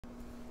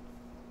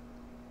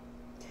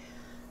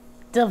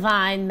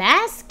Divine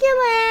Masculine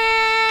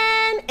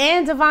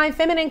and Divine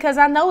Feminine, because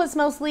I know it's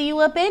mostly you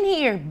up in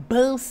here,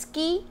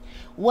 booski.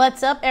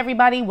 What's up,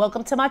 everybody?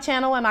 Welcome to my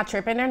channel and my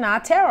Trippin' or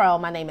Not Tarot.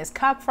 My name is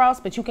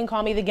Cockfrost, but you can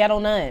call me the Ghetto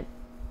Nun.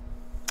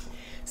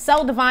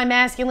 So, Divine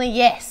Masculine,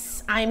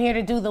 yes, I am here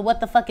to do the What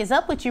the Fuck is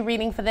Up with you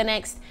reading for the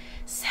next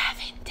 7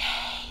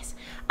 days.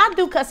 I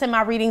do cuss in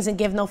my readings and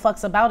give no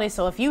fucks about it,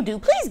 so if you do,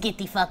 please get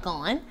the fuck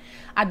on.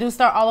 I do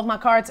start all of my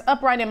cards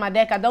upright in my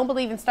deck. I don't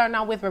believe in starting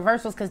out with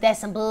reversals because that's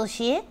some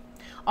bullshit.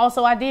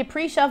 Also, I did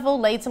pre-shuffle,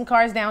 laid some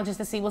cards down just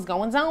to see what's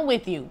going on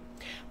with you.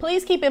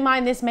 Please keep in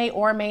mind this may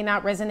or may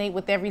not resonate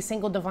with every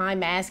single Divine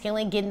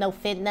Masculine. Get no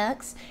fit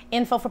nuts.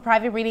 Info for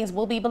private readings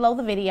will be below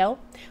the video.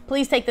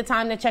 Please take the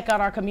time to check out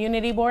our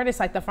community board. It's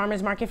like the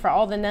farmer's market for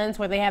all the nuns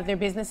where they have their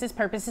businesses,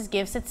 purposes,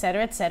 gifts,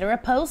 etc.,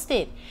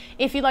 posted.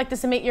 If you'd like to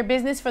submit your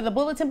business for the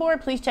bulletin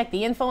board, please check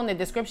the info in the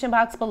description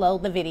box below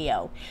the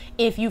video.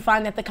 If you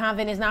find that the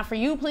convent is not for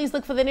you, please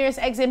look for the nearest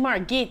exit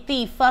mark. Get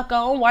the fuck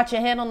on. Watch your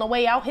head on the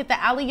way out. Hit the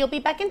alley. You'll be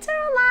back in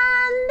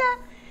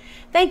Terrorland.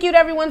 Thank you to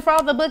everyone for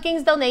all the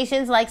bookings,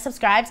 donations, likes,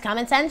 subscribes,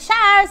 comments, and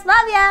shares.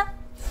 Love ya.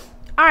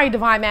 All right,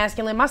 Divine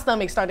Masculine. My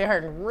stomach started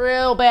hurting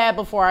real bad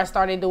before I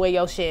started doing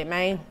your shit,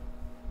 man.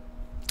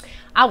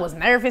 I was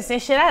nervous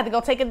and shit. I had to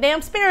go take a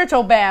damn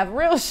spiritual bath.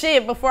 Real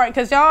shit before,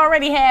 because y'all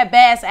already had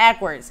bass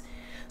backwards.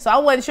 So I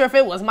wasn't sure if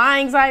it was my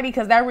anxiety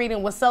because that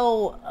reading was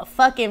so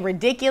fucking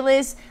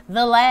ridiculous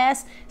the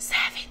last 7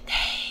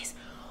 days.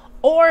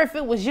 Or if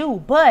it was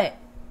you, but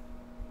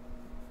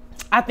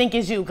I think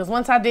it's you, because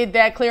once I did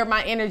that, cleared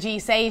my energy,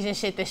 sage and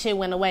shit, the shit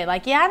went away.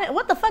 Like, yeah,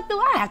 what the fuck do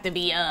I have to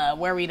be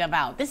worried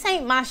about? This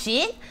ain't my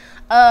shit.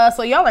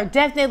 So y'all are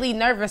definitely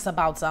nervous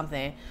about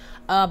something,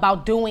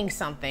 about doing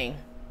something.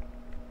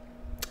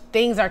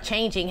 Things are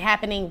changing,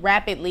 happening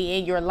rapidly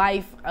in your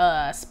life,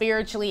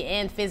 spiritually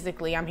and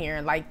physically. I'm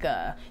hearing like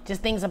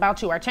just things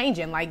about you are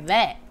changing like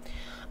that.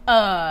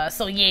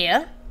 So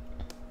yeah.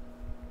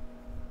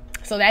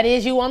 So that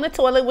is you on the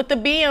toilet with the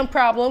BM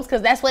problems,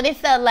 because that's what it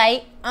felt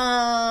like.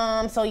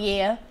 So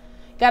yeah,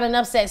 got an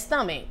upset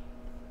stomach.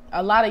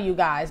 A lot of you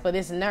guys, but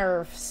it's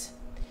nerves.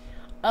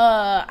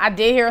 I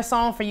did hear a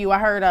song for you. I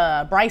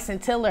heard Bryson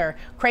Tiller.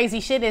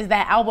 Crazy Shit is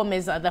that album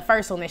is the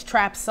first one. It's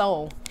Trap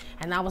Soul.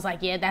 And I was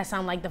like, yeah, that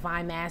sounds like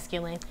Divine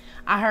Masculine.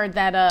 I heard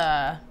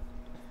that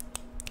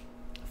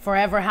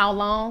Forever How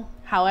Long?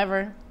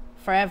 However,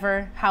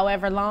 Forever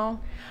However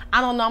Long.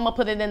 I don't know. I'm going to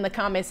put it in the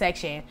comment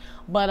section.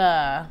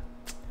 But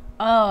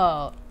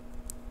oh,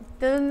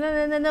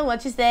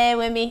 won't you stay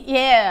with me?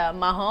 Yeah,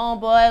 my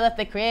homeboy left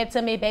the crib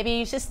to me. Baby,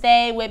 you should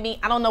stay with me.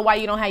 I don't know why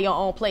you don't have your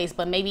own place,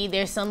 but maybe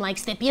there's some like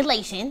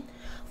stipulation.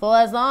 For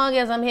as long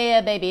as I'm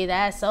here, baby,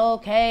 that's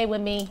okay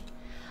with me.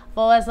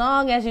 For as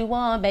long as you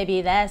want,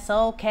 baby, that's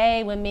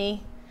okay with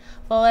me.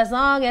 For as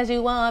long as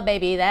you want,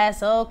 baby,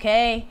 that's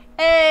okay.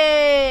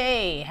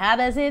 Hey, how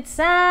does it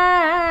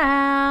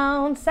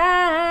sound?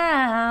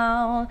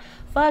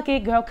 Fuck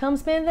it, girl, come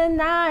spend the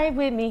night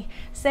with me.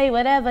 Say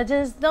whatever,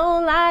 just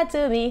don't lie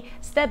to me.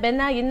 Stepping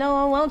out, you know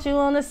I want you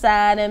on the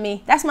side of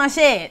me. That's my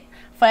shit.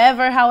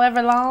 Forever,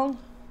 however long.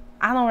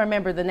 I don't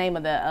remember the name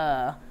of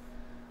the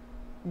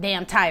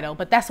damn title,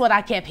 but that's what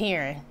I kept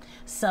hearing.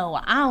 So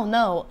I don't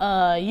know.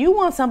 You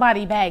want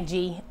somebody back,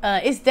 G.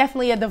 It's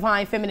definitely a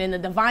Divine Feminine, a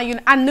Divine.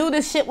 I knew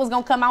this shit was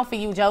gonna come out for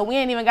you, Joe. We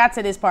ain't even got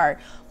to this part,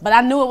 but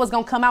I knew it was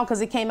gonna come out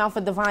because it came out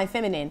for Divine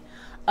Feminine.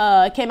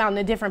 It came out in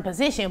a different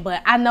position,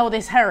 but I know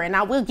this her, and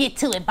I will get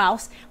to it,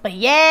 boss. But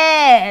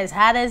yes,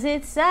 how does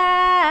it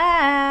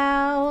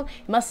sound?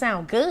 It must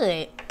sound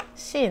good.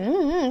 Shit,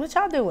 what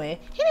y'all doing?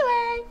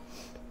 Anyway,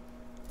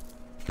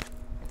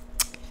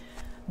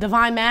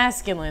 Divine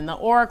Masculine, the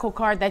oracle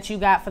card that you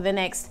got for the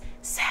next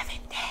 7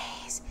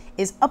 days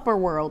is Upper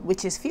World,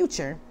 which is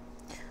future.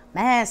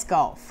 Mask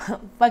off.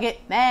 Fuck it,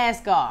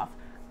 mask off.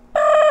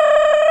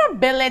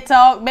 Billy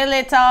talk,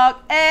 Billy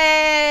talk.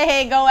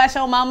 Hey, go ask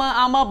your mama,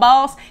 I'm a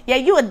boss. Yeah,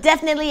 you are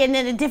definitely in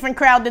a different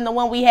crowd than the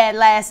one we had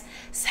last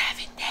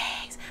 7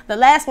 days. The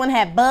last one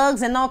had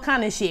bugs and all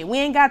kind of shit. We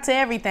ain't got to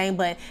everything,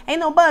 but ain't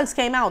no bugs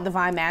came out,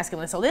 Divine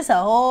Masculine. So this a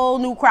whole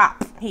new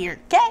crop here.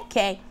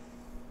 Okay.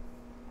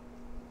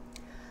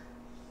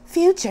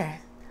 Future.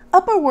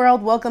 Upper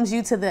World welcomes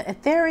you to the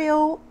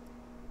Ethereal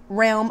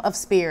realm of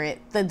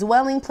spirit, the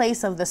dwelling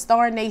place of the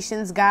star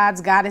nations,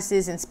 gods,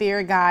 goddesses, and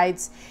spirit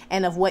guides,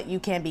 and of what you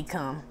can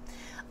become.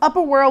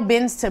 Upper World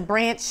bends its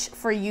branch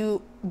for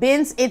you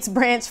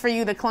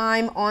to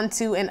climb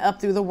onto and up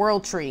through the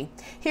world tree.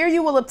 Here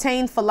you will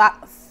obtain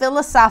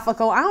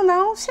philosophical,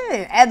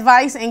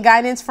 advice and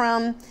guidance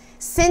from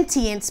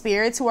sentient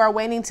spirits who are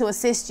waiting to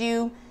assist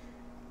you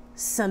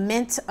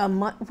cement a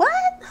what?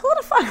 Who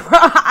the fuck?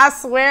 I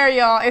swear,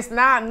 y'all, it's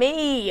not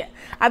me.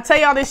 I tell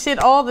y'all this shit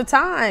all the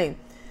time.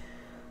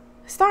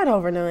 Start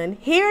over, Nun.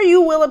 Here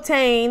you will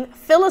obtain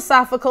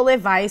philosophical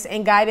advice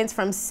and guidance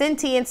from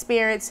sentient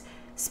spirits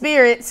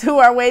who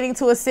are waiting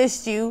to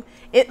assist you.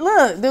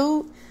 Look,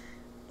 dude,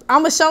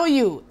 I'm gonna show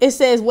you. It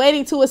says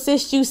waiting to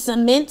assist you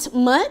cement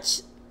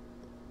much.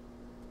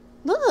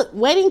 Look,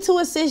 waiting to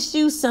assist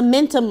you,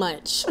 Samantha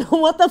much.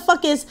 What the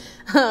fuck is,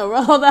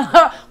 hold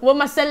on, what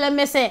Marcella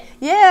missing?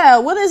 Yeah,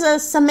 what is a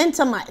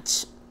Samantha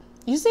much?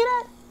 You see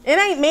that? It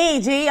ain't me,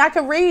 G. I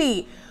could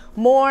read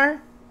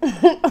more.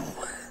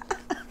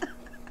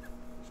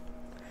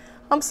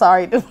 I'm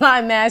sorry,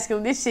 Divine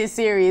Masculine. This shit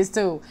serious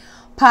too.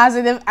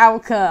 Positive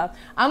outcome.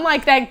 I'm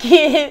like that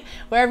kid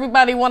where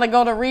everybody want to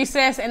go to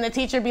recess and the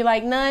teacher be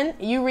like, Nun,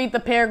 you read the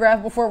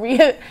paragraph before we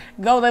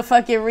go to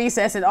fucking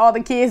recess, and all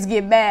the kids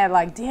get mad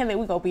like, damn it,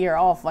 we gonna be here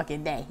all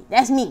fucking day.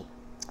 That's me.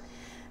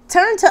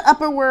 Turn to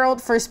upper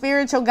world for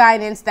spiritual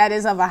guidance that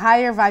is of a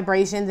higher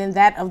vibration than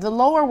that of the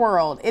lower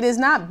world. It is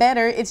not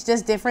better, it's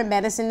just different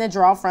medicine to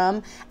draw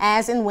from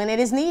as and when it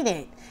is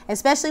needed,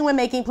 especially when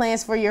making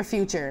plans for your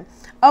future.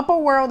 Upper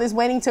world is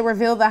waiting to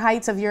reveal the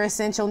heights of your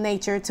essential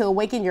nature, to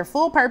awaken your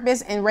full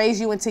purpose and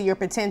raise you into your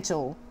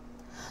potential.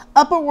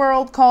 Upper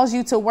world calls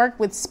you to work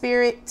with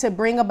spirit to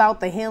bring about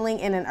the healing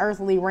in an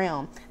earthly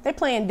realm. They're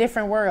playing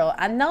different world.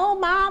 I know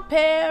my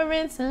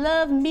parents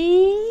love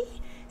me.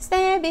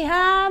 Stand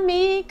behind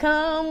me,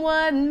 come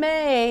what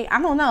may.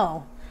 I don't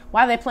know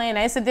why they're playing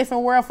that. It's a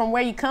different world from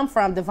where you come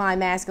from, Divine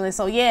Masculine.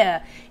 So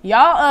yeah,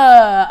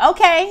 y'all,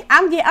 okay.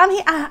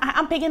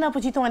 I'm picking up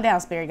what you're throwing down,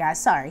 Spirit guys.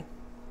 Sorry.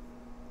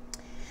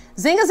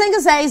 Zinga zinga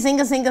zay,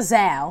 zinga zinga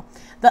zow.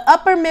 The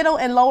upper, middle,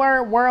 and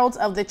lower worlds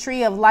of the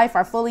tree of life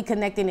are fully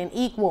connected and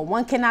equal.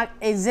 One cannot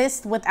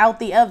exist without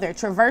the other.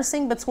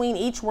 Traversing between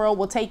each world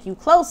will take you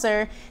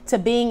closer to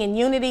being in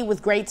unity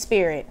with Great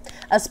Spirit.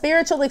 A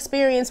spiritual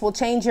experience will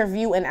change your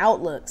view and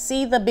outlook.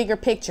 See the bigger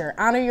picture.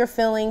 Honor your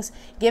feelings.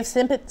 Give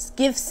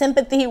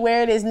sympathy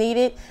where it is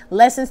needed.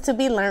 Lessons to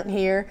be learned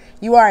here.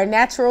 You are a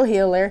natural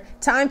healer.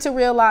 Time to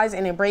realize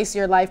and embrace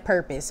your life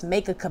purpose.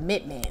 Make a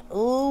commitment.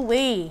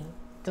 Ooh-wee.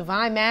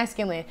 Divine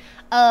Masculine.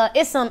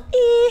 It's some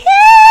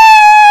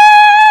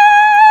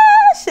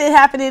shit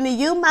happening to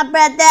you, my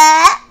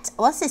brother.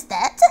 What's this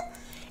that?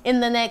 In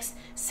the next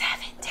 7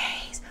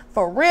 days.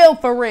 For real,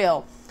 for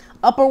real.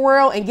 Upper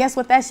world, and guess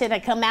what that shit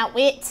had come out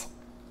with?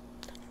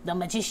 The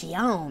Magician.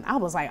 I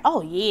was like,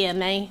 oh yeah,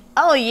 man.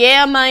 Oh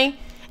yeah, man.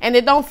 And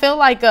it don't feel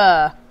like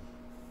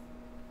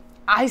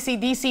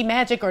ICDC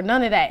magic or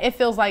none of that. It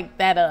feels like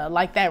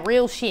that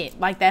real shit.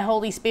 Like that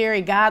Holy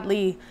Spirit,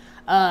 godly,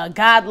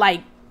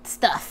 godlike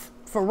stuff.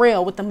 For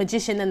real, with the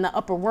Magician in the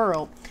upper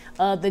world.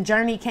 The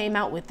Journey came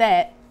out with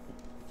that.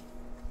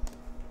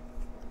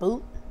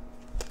 Boop.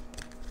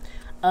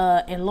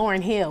 And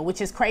Lauryn Hill,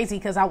 which is crazy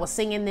because I was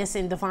singing this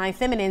in Divine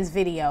Feminine's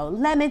video.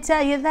 Let me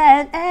tell you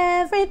that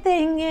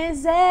everything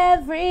is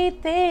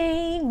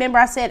everything. Remember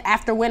I said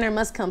after winter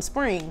must come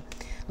spring.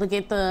 Look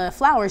at the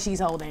flower she's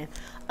holding.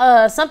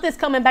 Something's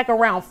coming back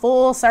around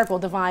full circle,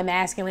 Divine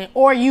Masculine,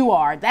 or you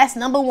are. That's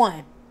number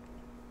one.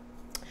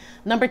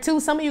 Number two,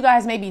 some of you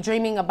guys may be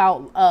dreaming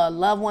about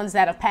loved ones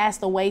that have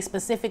passed away,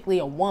 specifically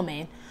a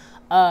woman.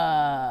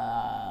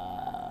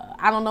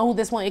 I don't know who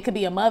this one, it could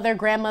be a mother,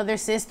 grandmother,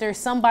 sister,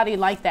 somebody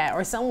like that,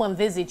 or someone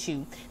visits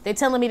you. They're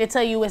telling me to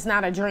tell you it's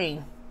not a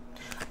dream.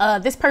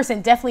 This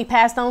person definitely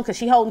passed on because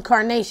she holding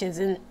carnations,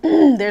 and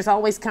there's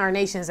always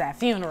carnations at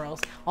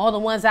funerals, all the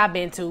ones I've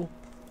been to.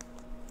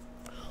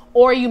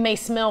 Or you may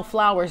smell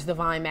flowers,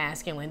 Divine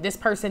Masculine. This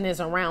person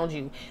is around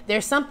you.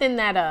 There's something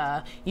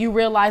that you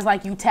realize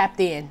like you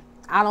tapped in.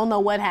 I don't know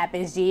what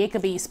happens, G. It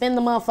could be spin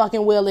the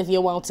motherfucking wheel if you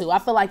want to. I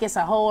feel like it's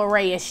a whole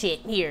array of shit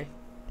here.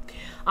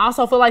 I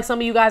also feel like some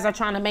of you guys are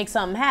trying to make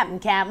something happen,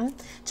 Captain.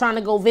 Trying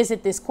to go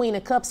visit this Queen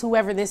of Cups,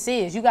 whoever this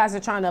is. You guys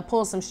are trying to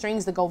pull some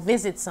strings to go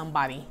visit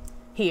somebody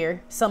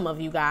here. Some of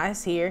you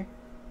guys here.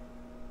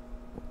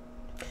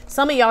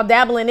 Some of y'all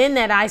dabbling in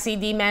that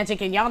ICD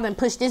magic and y'all done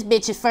push this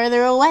bitch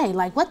further away.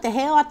 Like, what the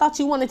hell? I thought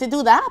you wanted to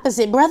do the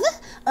opposite, brother.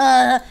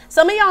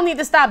 Some of y'all need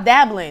to stop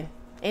dabbling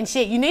and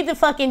shit. You need to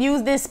fucking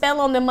use this spell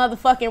on them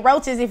motherfucking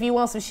roaches if you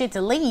want some shit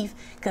to leave.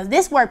 Because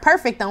this worked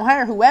perfect on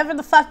her. Whoever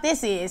the fuck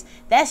this is,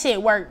 that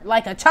shit worked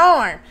like a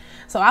charm.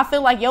 So I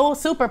feel like your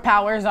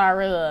superpowers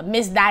are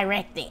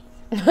misdirected.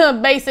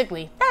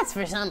 Basically. That's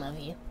for some of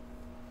you.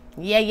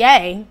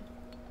 Yay.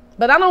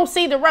 But I don't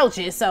see the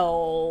roaches,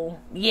 so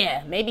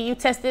yeah, maybe you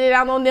tested it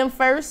out on them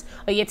first,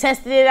 or you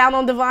tested it out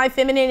on Divine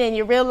Feminine and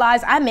you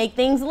realize I make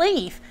things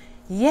leave.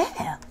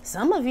 Yeah,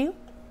 some of you.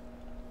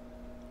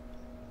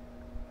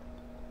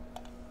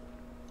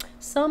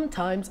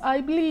 Sometimes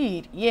I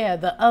bleed. Yeah,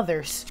 the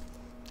others.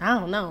 I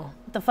don't know.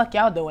 What the fuck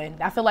y'all doing?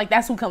 I feel like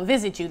that's who come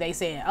visit you, they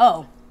said.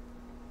 Oh.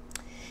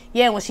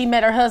 Yeah, when she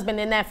met her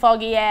husband in that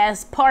foggy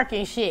ass park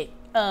and shit.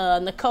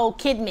 Nicole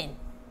Kidman.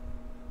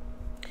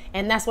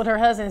 And that's what her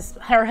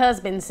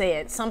husband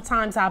said.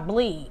 Sometimes I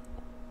bleed.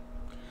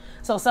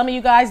 So some of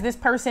you guys, this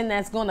person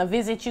that's going to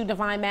visit you,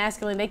 Divine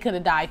Masculine, they could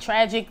have died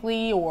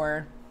tragically,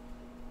 or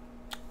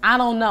I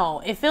don't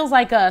know. It feels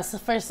like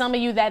for some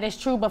of you that is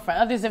true, but for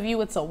others of you,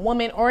 it's a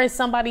woman or it's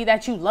somebody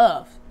that you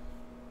love.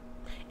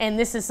 And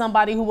this is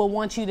somebody who will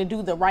want you to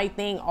do the right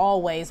thing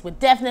always. Would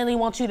definitely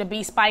want you to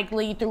be Spike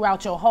Lee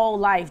throughout your whole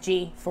life,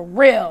 G. For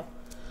real.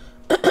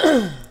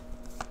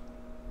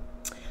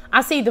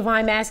 I see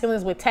Divine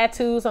Masculines with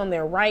tattoos on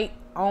their right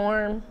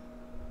arm.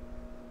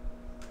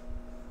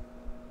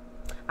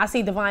 I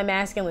see divine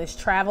masculines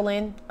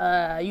traveling.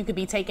 You could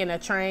be taking a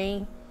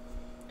train,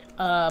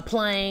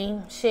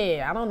 plane,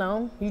 shit, I don't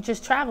know. You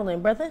just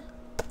traveling, brother.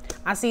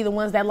 I see the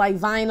ones that like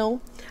vinyl.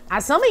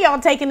 Some of y'all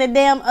taking the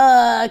damn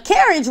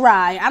carriage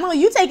ride. I know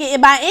you taking it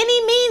by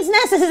any means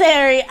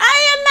necessary.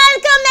 I am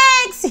Malcolm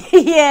X.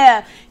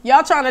 Yeah,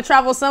 y'all trying to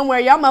travel somewhere.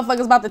 Y'all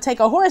motherfuckers about to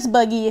take a horse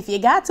buggy if you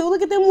got to.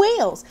 Look at them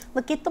wheels.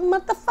 Look at the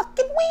motherfucking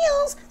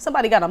wheels.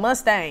 Somebody got a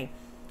Mustang.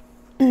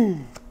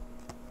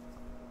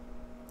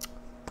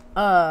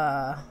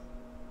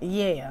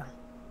 Yeah.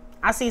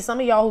 I see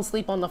some of y'all who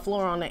sleep on the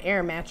floor on the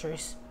air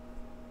mattress.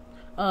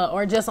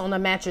 Or just on the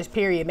mattress,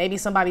 period. Maybe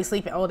somebody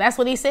sleeping. Oh, that's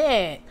what he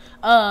said.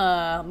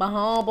 My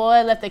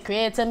homeboy left the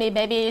crib to me,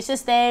 baby, you should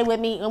stay with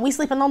me. And we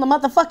sleeping on the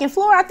motherfucking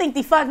floor? I think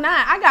the fuck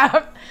not. I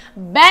got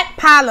back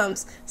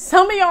problems.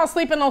 Some of y'all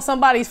sleeping on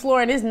somebody's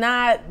floor and it's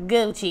not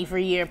Gucci for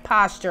your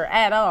posture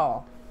at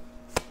all.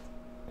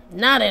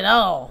 Not at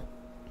all.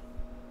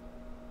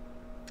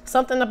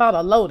 Something about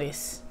a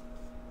lotus.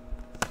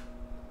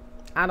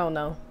 I don't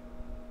know.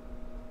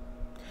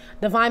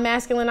 Divine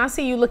masculine, I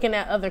see you looking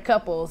at other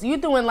couples. You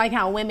doing like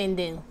how women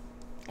do.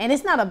 And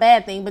it's not a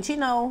bad thing, but you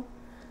know,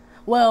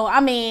 well,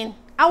 I mean,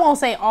 I won't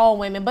say all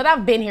women, but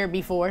I've been here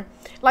before.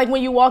 Like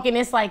when you walk in,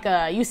 it's like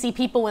you see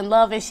people in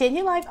love and shit, and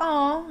you're like,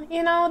 oh,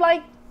 you know,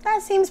 like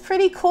that seems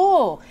pretty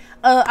cool.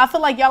 I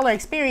feel like y'all are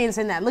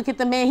experiencing that. Look at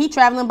the man, he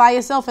traveling by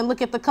himself, and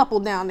look at the couple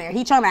down there.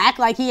 He trying to act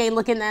like he ain't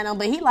looking at him,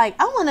 but he like,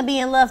 I want to be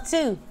in love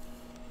too.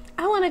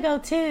 I want to go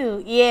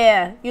too.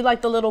 Yeah, you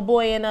like the little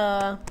boy in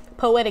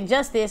Poetic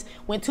Justice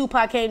when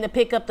Tupac came to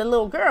pick up the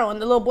little girl and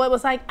the little boy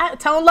was like,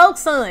 Tone Loc's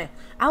son,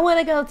 I want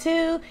to go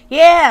too.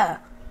 Yeah.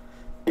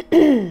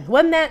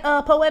 Wasn't that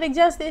Poetic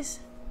Justice?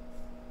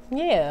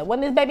 Yeah.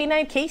 Wasn't his baby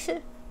named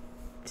Keisha?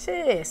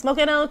 Shit.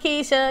 Smoking on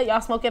Keisha.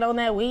 Y'all smoking on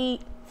that weed.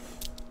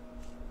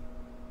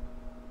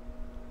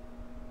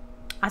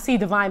 I see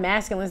divine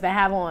masculines that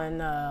have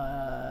on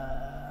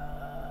a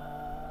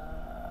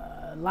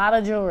lot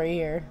of jewelry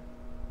here.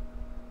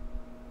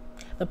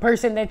 The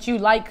person that you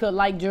like could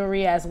like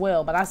jewelry as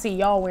well. But I see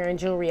y'all wearing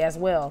jewelry as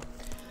well.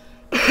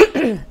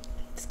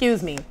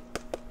 Excuse me.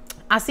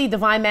 I see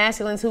divine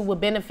masculines who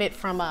would benefit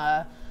from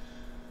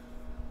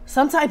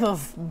some type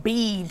of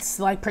beads,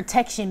 like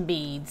protection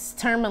beads,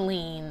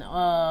 tourmaline,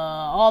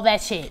 all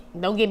that shit.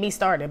 Don't get me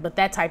started, but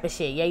that type of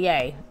shit.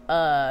 Yay.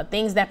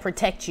 Things that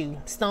protect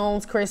you.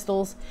 Stones,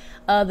 crystals.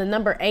 The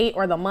number 8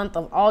 or the month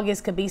of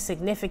August could be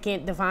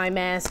significant. Divine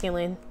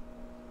masculine.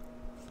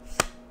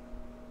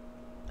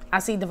 I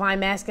see divine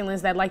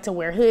masculines that like to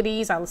wear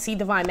hoodies. I see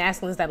divine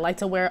masculines that like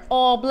to wear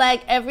all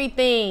black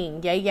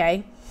everything.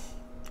 Yay.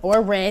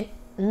 Or red.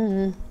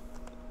 Red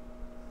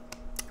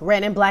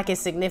and black is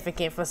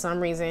significant for some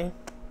reason.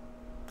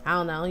 I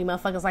don't know. You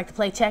motherfuckers like to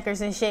play checkers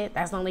and shit.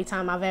 That's the only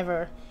time I've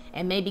ever,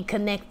 and maybe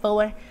Connect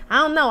 4. I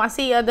don't know. I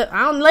see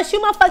unless you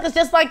motherfuckers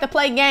just like to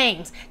play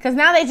games. Because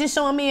now they just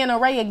showing me an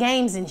array of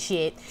games and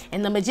shit.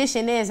 And the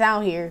magician is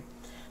out here.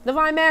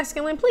 Divine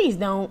masculine, please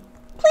don't.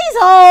 Please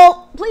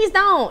hold. Please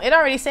don't. It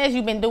already says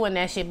you've been doing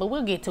that shit, but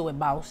we'll get to it,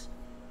 boss.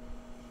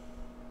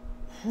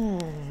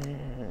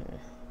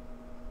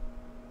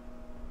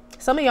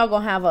 Some of y'all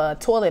gonna have a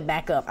toilet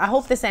backup. I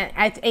hope this ain't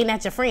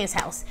at your friend's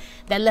house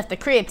that left the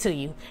crib to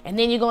you. And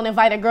then you're gonna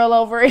invite a girl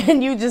over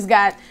and you just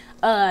got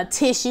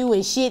tissue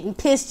and shit and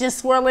piss just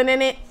swirling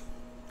in it.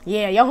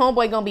 Yeah, your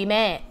homeboy gonna be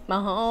mad. My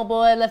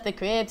homeboy left the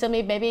crib to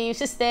me, baby, you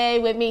should stay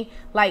with me.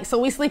 Like, so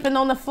we sleeping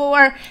on the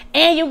floor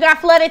and you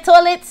got flooded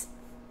toilets?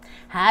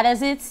 How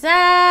does it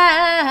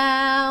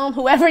sound?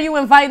 Whoever you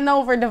inviting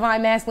over,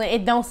 divine masculine,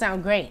 it don't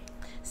sound great.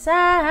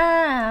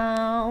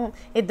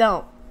 It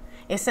don't.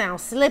 It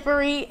sounds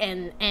slippery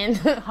and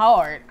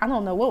hard. I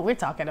don't know what we're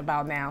talking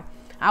about now.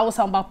 I was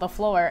talking about the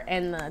floor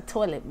and the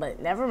toilet, but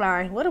never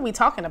mind. What are we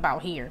talking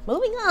about here?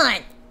 Moving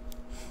on.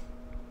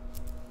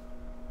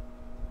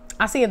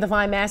 I see a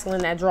divine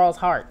masculine that draws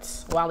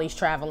hearts while he's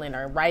traveling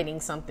or writing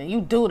something. You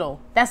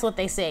doodle. That's what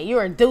they say.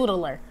 You're a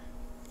doodler.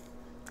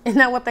 Isn't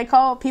that what they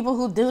call people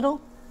who doodle?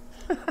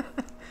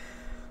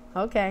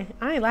 Okay.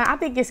 I ain't lying. I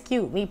think it's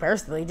cute, me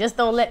personally. Just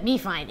don't let me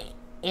find it.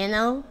 You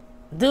know?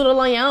 Doodle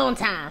on your own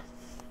time.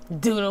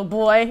 Doodle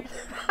boy.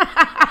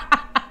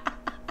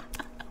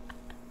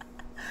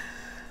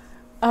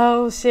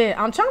 Oh, shit.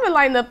 I'm trying to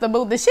lighten up the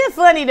mood. The shit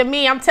funny to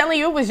me. I'm telling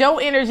you, it was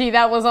your energy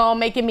that was all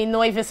making me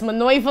nervous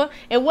maneuver.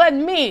 It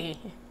wasn't me.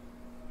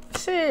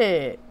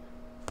 Shit.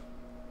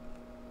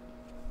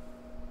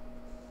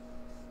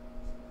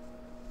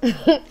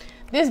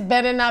 This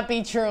better not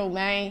be true,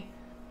 man.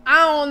 I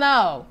don't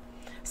know.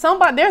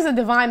 There's a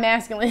divine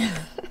masculine.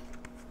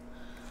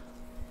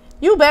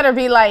 You better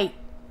be like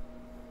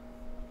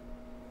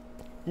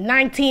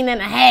 19 and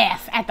a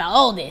half at the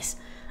oldest.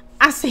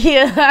 I see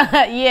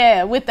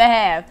yeah, with the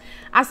half.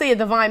 I see a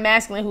divine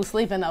masculine who's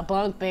sleeping in a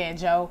bunk bed,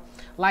 Joe.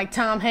 Like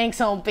Tom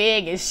Hanks on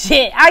Big and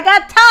shit. I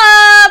got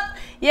top!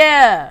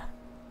 Yeah.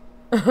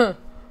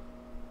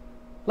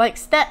 Like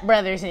Step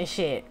Brothers and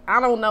shit. I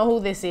don't know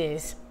who this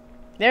is.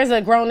 There's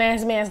a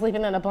grown-ass man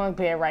sleeping in a bunk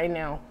bed right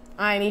now.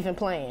 I ain't even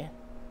playing.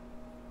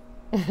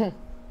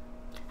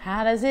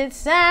 How does it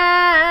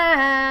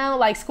sound?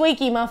 Like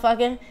squeaky,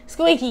 motherfucker.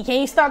 Squeaky,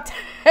 can you stop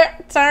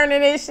turning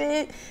this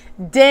shit?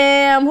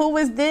 Damn, who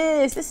is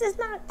this? This is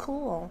not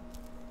cool.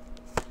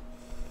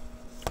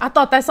 I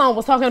thought that song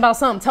was talking about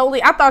something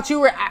totally. I thought you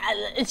were.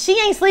 She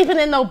ain't sleeping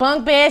in no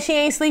bunk bed. She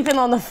ain't sleeping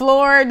on the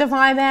floor,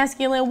 Divine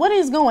Masculine. What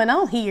is going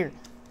on here?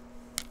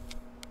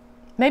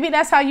 Maybe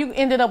that's how you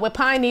ended up with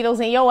pine needles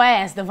in your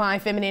ass, Divine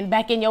Feminine,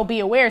 back in your Be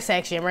Aware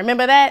section.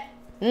 Remember that?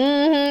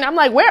 I'm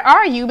like, where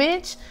are you,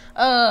 bitch?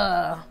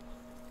 At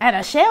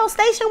a Shell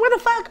station? Where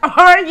the fuck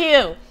are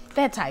you?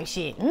 That type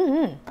shit.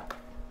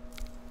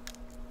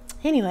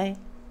 Anyway.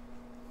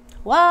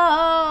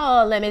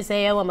 Whoa, let me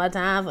say it one more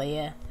time for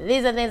you.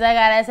 These are things I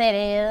gotta say to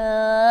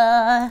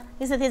you.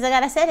 These are things I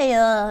gotta say to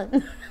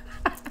you.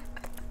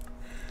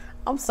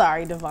 I'm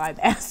sorry, Divine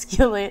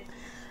Masculine.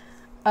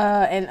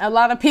 And a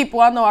lot of people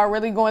I know are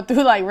really going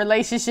through like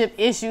relationship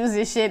issues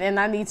and shit, and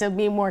I need to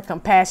be more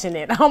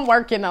compassionate. I'm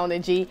working on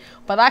it, G.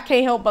 But I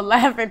can't help but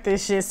laugh at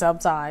this shit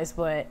sometimes.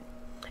 But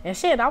and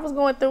shit, I was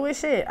going through it.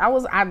 Shit,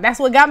 that's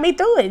what got me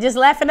through it. Just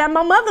laughing at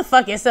my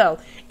motherfucking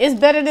self. It's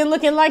better than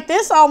looking like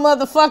this all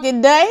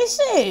motherfucking day.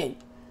 Shit.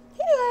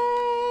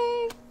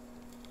 Anyway.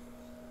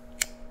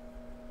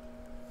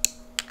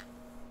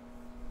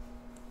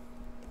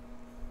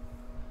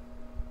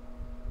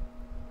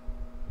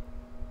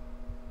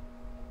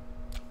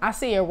 I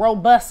see a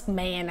robust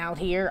man out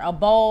here. A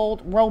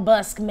bold,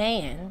 robust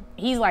man.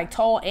 He's like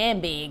tall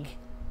and big.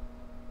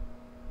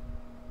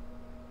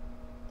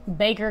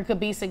 Baker could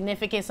be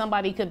significant.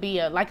 Somebody could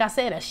be like I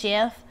said, a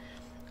chef.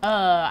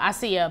 I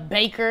see a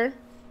baker.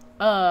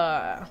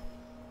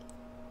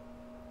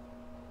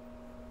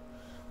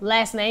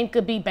 Last name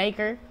could be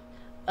Baker.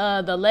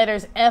 The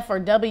letters F or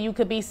W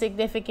could be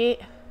significant.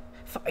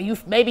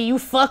 Maybe you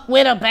fuck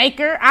with a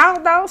baker. I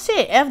don't know.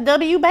 Shit.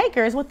 FW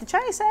Baker is what the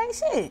train say.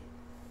 Shit.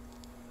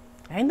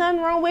 Ain't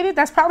nothing wrong with it.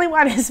 That's probably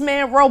why this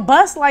man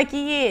robust like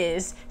he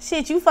is.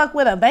 Shit, you fuck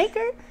with a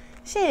baker?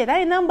 Shit,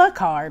 ain't nothing but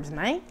carbs,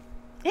 man.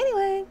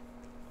 Anyway.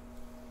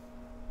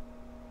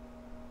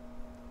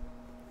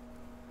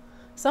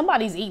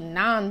 Somebody's eating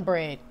naan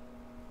bread.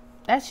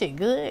 That shit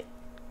good.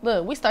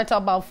 Look, we start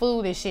talking about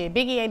food and shit.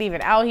 Biggie ain't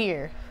even out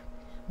here.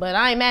 But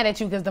I ain't mad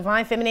at you because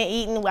Divine Feminine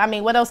eating. I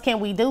mean, what else can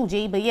we do,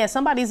 G? But yeah,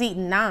 somebody's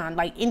eating naan,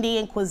 like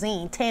Indian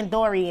cuisine,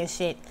 tandoori and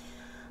shit.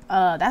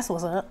 That's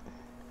what's up.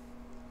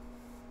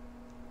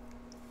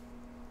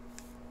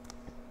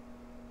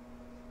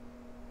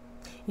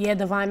 Yeah,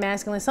 Divine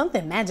Masculine,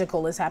 something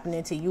magical is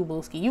happening to you,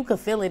 Booski. You could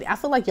feel it. I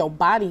feel like your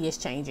body is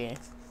changing.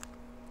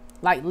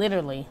 Like,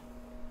 literally.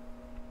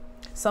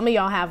 Some of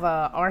y'all have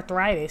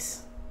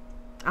arthritis.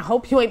 I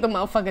hope you ain't the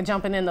motherfucker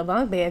jumping in the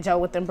bunk bed, Joe,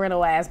 with them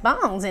brittle ass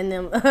bones in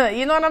them.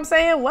 You know what I'm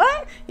saying?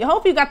 What? You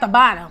hope you got the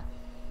bottom.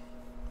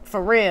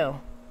 For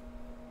real.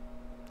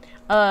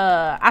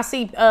 I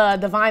see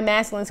Divine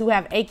Masculines who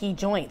have achy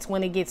joints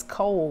when it gets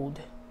cold.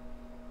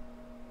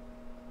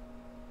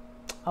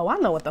 Oh, I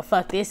know what the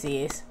fuck this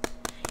is.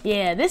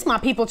 Yeah, this my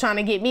people trying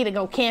to get me to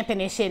go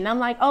camping and shit. And I'm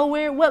like, oh,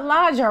 what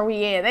lodge are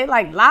we at? They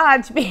like,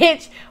 lodge,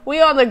 bitch. We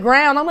on the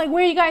ground. I'm like,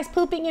 where are you guys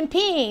pooping and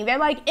peeing? They're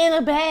like, in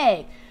a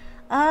bag.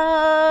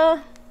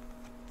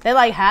 They're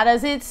like, how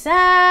does it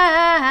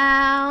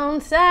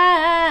sound?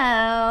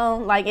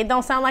 Like, it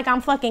don't sound like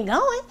I'm fucking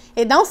going.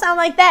 It don't sound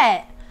like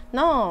that.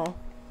 No.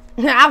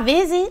 I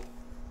visit.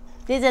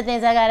 These are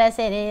things I gotta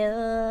say to you.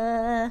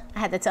 I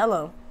had to tell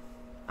them.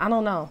 I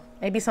don't know.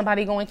 Maybe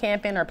somebody going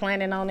camping or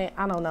planning on it.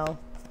 I don't know.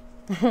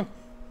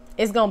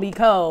 It's gonna be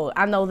cold.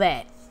 I know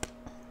that.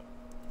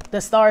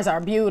 The stars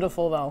are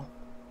beautiful though.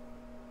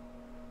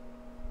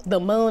 The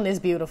moon is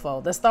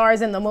beautiful. The stars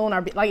and the moon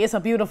are like, it's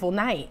a beautiful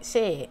night.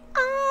 Shit.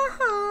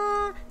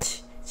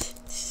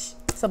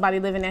 Somebody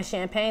living that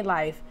champagne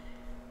life.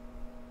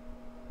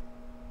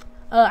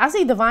 I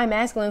see Divine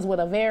Masculines with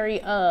a very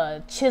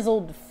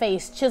chiseled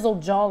face,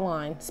 chiseled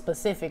jawline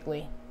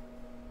specifically.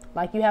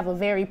 Like you have a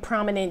very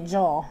prominent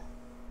jaw.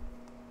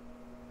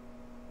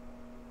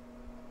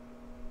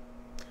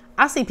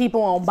 I see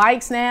people on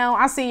bikes now.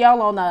 I see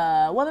y'all on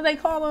what do they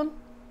call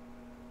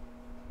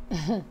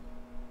them?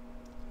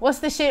 What's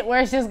the shit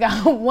where it's just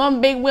got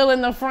one big wheel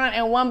in the front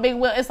and one big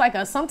wheel? It's like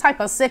some type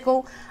of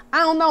sickle. I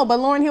don't know, but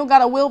Lauryn Hill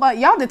got a wheel. But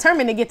y'all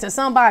determined to get to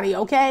somebody,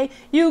 okay?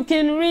 You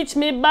can reach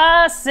me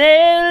by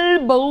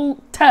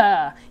sailboat.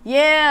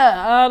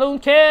 Yeah, I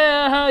don't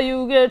care how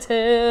you get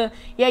here.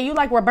 Yeah, you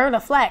like Roberta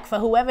Flack for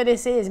whoever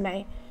this is,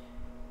 man.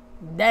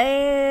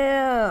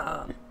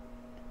 Damn.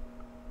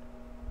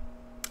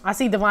 I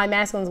see Divine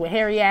Masculines with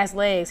hairy ass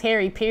legs.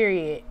 Hairy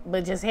period.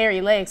 But just hairy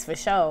legs for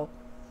sure.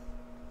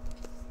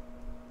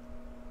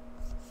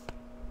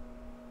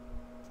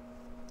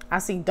 I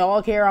see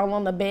dog hair all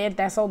on the bed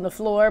that's on the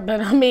floor. But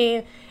I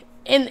mean,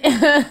 in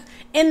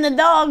the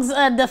dog's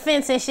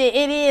defense and shit,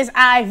 it is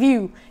eye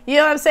view. You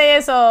know what I'm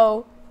saying?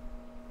 So,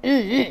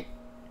 I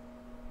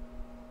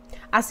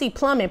see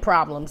plumbing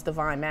problems,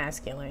 Divine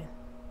Masculine.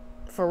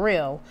 For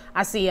real.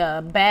 I see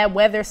bad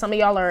weather. Some of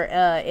y'all are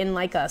in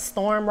like a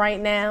storm right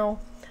now.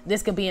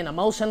 This could be an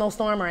emotional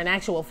storm or an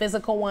actual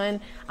physical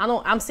one.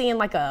 I'm seeing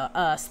like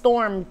a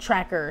storm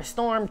tracker,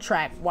 storm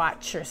track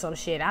watch or some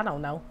shit. I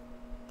don't know.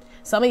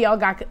 Some of y'all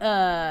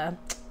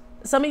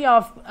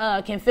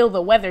can feel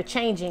the weather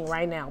changing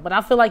right now, but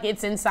I feel like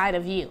it's inside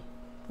of you,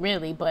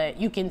 really. But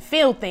you can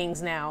feel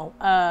things now.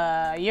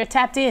 You're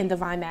tapped in,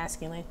 Divine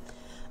Masculine.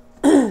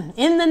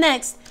 In the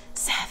next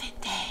 7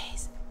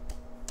 days.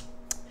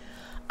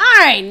 All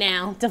right,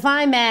 now,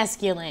 Divine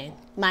Masculine,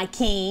 my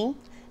king.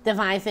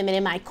 Divine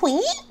Feminine, my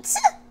queen.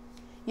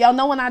 Y'all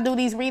know when I do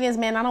these readings,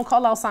 man, I don't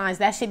call out signs.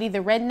 That shit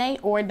either resonate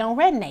or it don't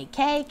resonate.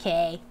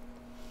 KK.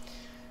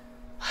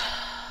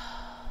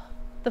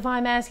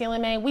 Divine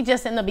Masculine, man, we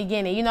just in the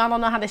beginning. You know, I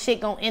don't know how the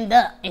shit gonna end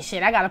up and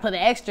shit. I gotta put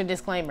an extra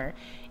disclaimer.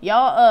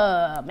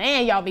 Y'all,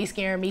 man, y'all be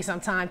scaring me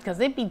sometimes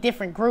because it be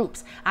different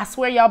groups. I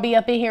swear y'all be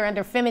up in here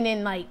under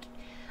feminine, like,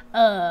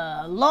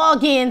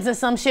 logins or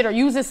some shit, or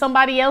using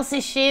somebody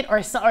else's shit, or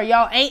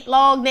y'all ain't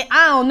logged in.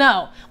 I don't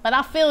know, but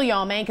I feel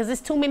y'all, man, because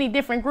there's too many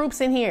different groups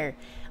in here.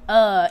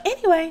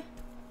 Anyway,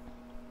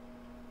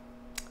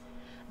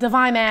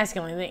 Divine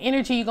Masculine, the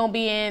energy you gonna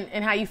be in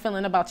and how you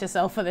feeling about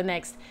yourself for the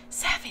next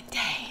 7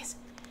 days.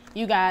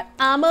 You got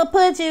I'ma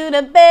put you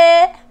to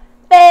bed,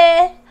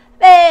 bed,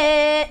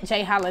 bed.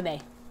 Jay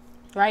Holiday,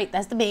 right?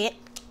 That's the bed,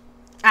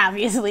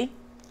 obviously.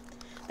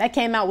 That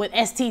came out with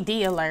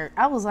STD alert.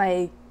 I was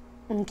like,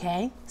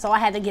 okay, so I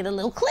had to get a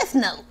little cliff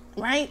note,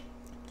 right?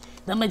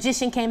 The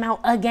Magician came out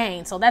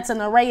again. So that's an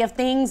array of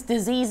things,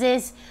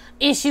 diseases,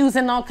 issues,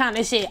 and all kind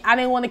of shit. I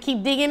didn't want to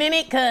keep digging in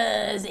it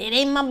because it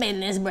ain't my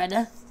business,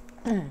 brother.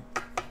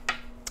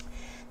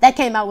 That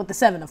came out with the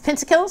 7 of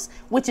Pentacles,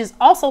 which is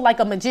also like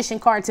a Magician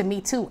card to me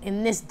too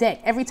in this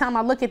deck. Every time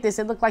I look at this,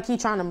 it looked like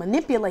he's trying to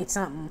manipulate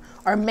something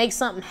or make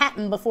something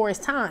happen before it's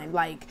time.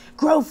 Like,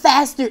 grow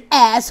faster,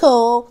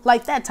 asshole.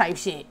 Like that type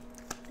shit.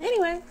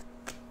 Anyway.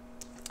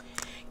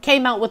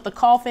 Came out with the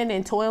Coffin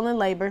and Toil and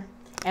Labor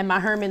and my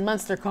Herman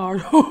Munster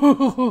card.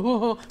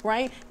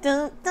 Right?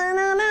 Some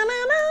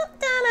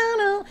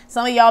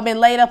of y'all been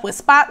laid up with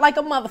spot like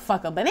a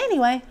motherfucker. But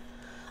anyway,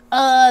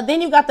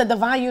 then you got the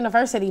Divine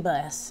University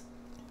bus.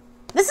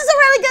 This is a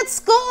really good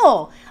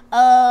school.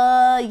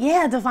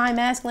 Yeah, Divine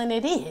Masculine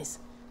it is.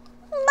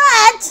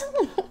 But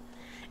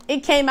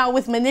it came out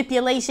with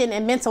manipulation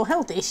and mental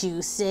health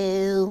issues.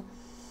 So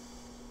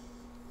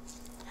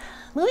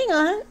moving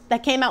on,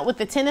 that came out with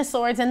the 10 of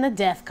Swords and the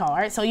Death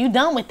card. So you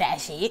done with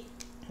that shit,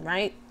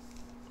 right?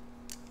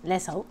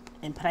 Let's hope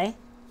and pray.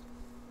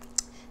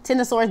 10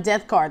 of Swords,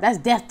 Death card. That's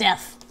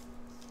death.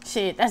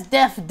 Shit, that's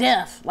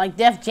death. Like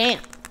Def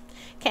Jam.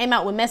 Came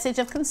out with Message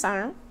of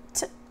Concern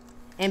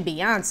and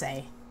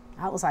Beyonce.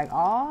 I was like,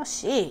 oh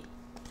shit,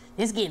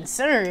 it's getting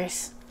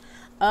serious.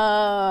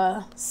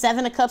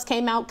 7 of Cups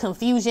came out,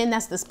 Confusion.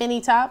 That's the spinny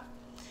top.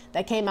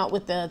 That came out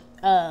with the,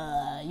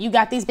 you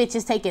got these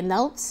bitches taking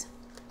notes.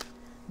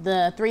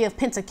 The 3 of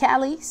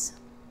Pentacles.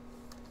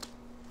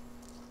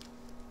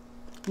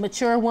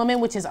 Mature Woman,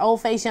 which is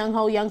old face,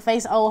 young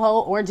face, old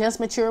hoe, or just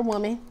mature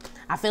woman.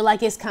 I feel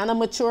like it's kind of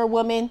mature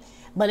woman,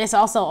 but it's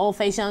also old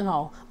face, young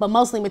hoe. But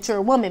mostly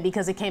mature woman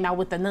because it came out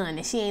with the Nun.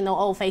 And she ain't no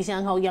old face,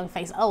 young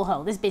face, old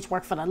hoe. This bitch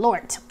work for the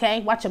Lord,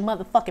 okay? Watch your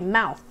motherfucking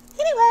mouth.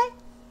 Anyway.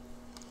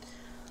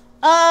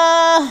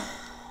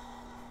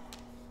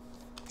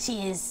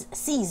 She is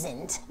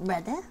seasoned,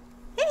 brother.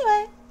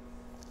 Anyway.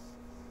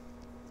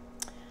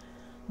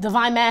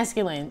 Divine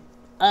Masculine.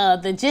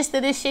 The gist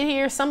of this shit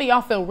here, some of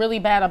y'all feel really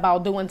bad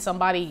about doing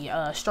somebody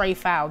straight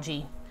foul,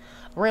 G.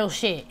 Real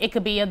shit. It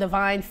could be a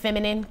Divine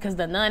Feminine because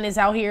the Nun is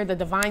out here. The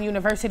Divine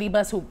University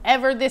bus,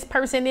 whoever this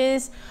person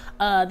is,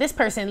 this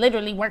person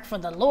literally worked for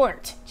the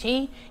Lord,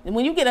 G. And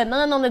when you get a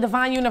Nun on the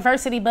Divine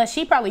University bus,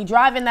 she probably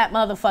driving that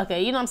motherfucker.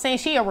 You know what I'm saying?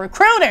 She a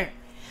recruiter.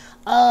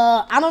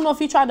 I don't know if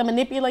you tried to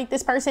manipulate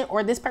this person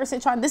or this person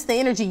tried. This is the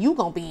energy you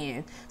gonna be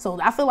in. So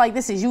I feel like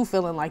this is you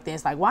feeling like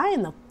this. Like, why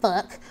in the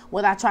fuck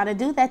would I try to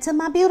do that to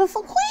my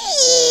beautiful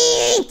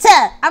queen?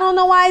 I don't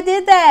know why I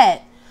did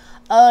that.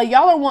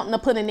 Y'all are wanting to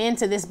put an end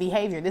to this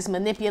behavior, this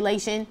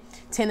manipulation.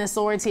 10 of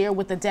Swords here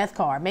with the Death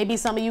card. Maybe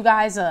some of you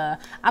guys, I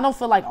don't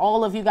feel like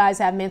all of you guys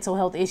have mental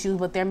health issues,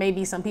 but there may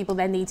be some people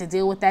that need to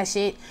deal with that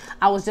shit.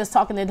 I was just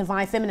talking to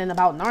Divine Feminine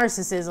about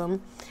narcissism,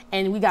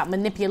 and we got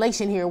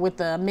manipulation here with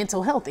the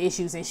mental health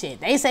issues and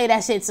shit. They say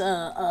that shit's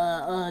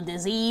a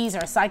disease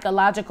or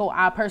psychological.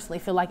 I personally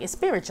feel like it's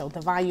spiritual.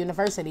 Divine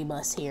University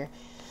bus here.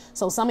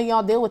 So some of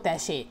y'all deal with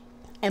that shit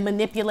and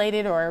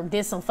manipulated or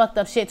did some fucked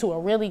up shit to a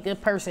really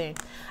good person.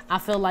 I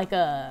feel like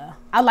I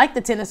like the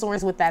 10 of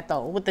Swords with that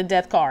though, with the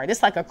Death card.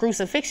 It's like a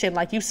crucifixion,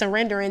 like you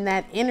surrendering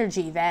that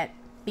energy, that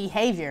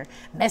behavior.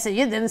 Message,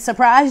 it didn't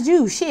surprise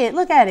you. Shit,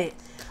 look at it.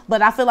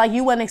 But I feel like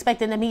you wasn't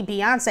expecting to meet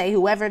Beyonce,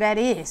 whoever that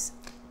is.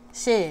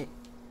 Shit.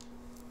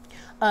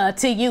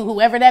 To you,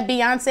 whoever that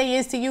Beyonce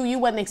is to you, you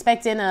wasn't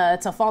expecting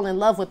to fall in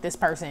love with this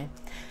person.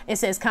 It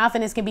says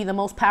confidence can be the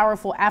most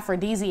powerful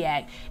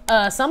aphrodisiac.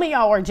 Some of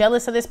y'all are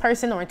jealous of this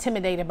person or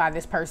intimidated by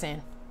this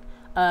person.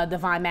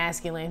 Divine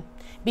Masculine.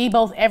 Be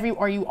both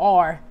you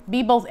are.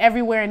 Be both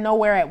everywhere and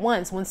nowhere at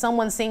once. When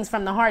someone sings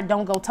from the heart,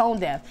 don't go tone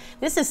deaf.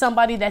 This is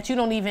somebody that you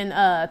don't even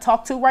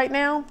talk to right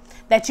now,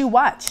 that you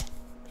watch.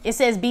 It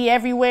says be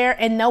everywhere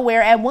and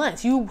nowhere at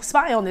once. You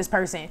spy on this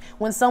person.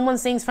 When someone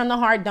sings from the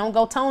heart, don't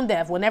go tone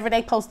deaf. Whenever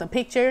they post a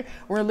picture,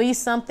 release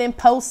something,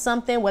 post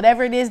something,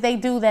 whatever it is they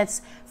do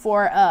that's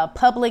for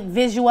public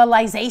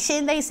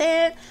visualization, they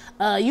said,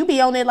 you be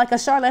on it like a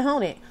Charlotte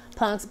Hornet.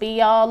 Punks be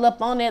all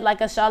up on it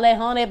like a Charlotte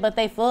Hornet, but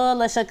they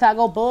full of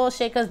Chicago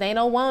bullshit because they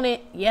don't want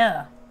it.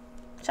 Yeah.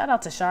 Shout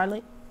out to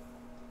Charlotte.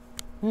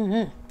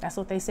 That's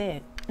what they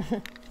said.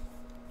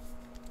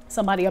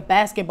 Somebody, a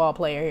basketball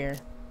player here.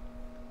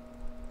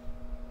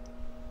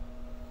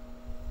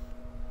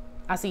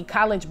 I see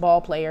college ball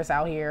players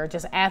out here,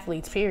 just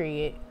athletes,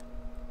 period.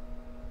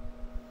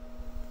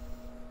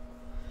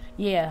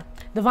 Yeah.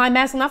 Divine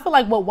Masculine, I feel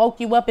like what woke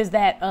you up is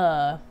that,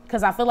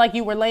 because I feel like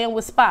you were laying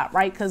with Spot,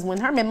 right? Because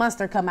when Herman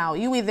Munster come out,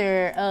 you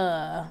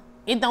either,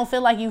 it don't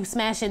feel like you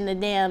smashing the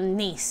damn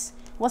niece.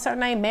 What's her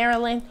name?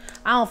 Marilyn?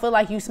 I don't feel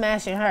like you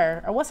smashing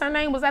her. Or what's her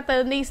name? Was that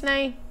the niece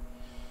name?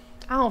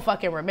 I don't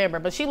fucking remember,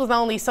 but she was the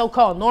only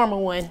so-called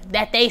normal one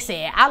that they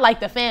said. I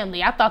like the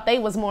family. I thought they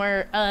was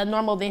more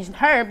normal than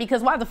her,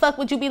 because why the fuck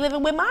would you be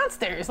living with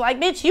monsters? Like,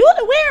 bitch, you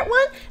the weird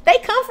one. They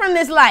come from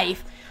this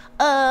life.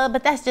 But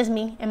that's just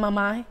me in my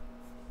mind.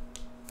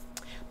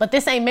 But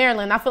this ain't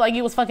Marilyn. I feel like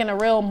you was fucking a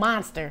real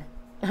monster.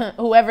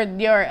 Whoever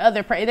your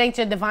other, it ain't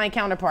your divine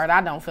counterpart, I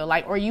don't feel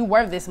like. Or you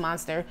were this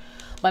monster.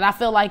 But I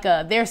feel like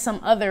there's some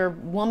other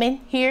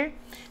woman here.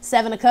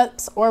 7 of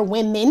Cups or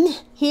women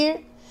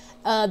here.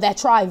 That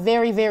try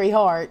very, very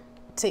hard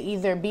to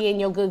either be in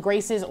your good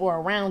graces or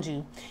around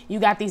you. You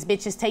got these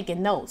bitches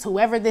taking notes.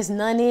 Whoever this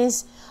nun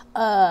is,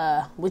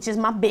 which is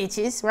my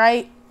bitches,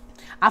 right?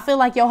 I feel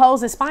like your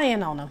hoes is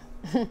spying on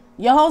them.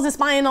 Your hoes is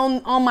spying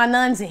on my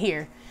nuns in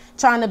here,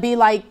 trying to be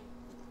like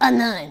a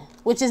nun,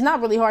 which is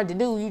not really hard to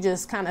do. You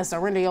just kind of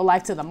surrender your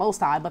life to the Most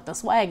High, but the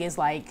swag is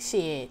like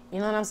shit. You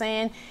know what I'm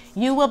saying?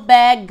 You a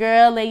bad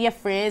girl and your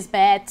friends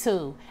bad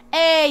too.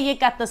 Hey, you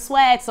got the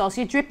swag sauce.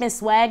 You're dripping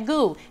swag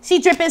goo.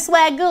 She dripping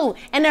swag goo.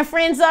 And her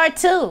friends are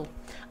too.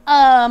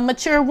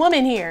 Mature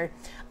woman here.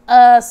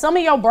 Some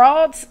of your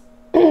broads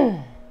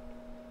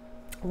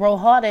roll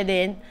harder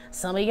than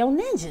some of your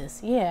ninjas.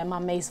 Yeah, my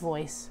Mace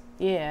voice.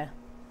 Yeah.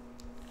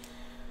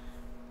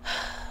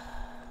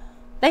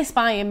 They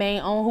spying,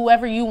 man, on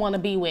whoever you want to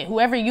be with.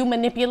 Whoever you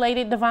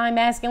manipulated, Divine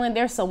Masculine.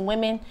 There's some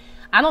women.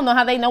 I don't know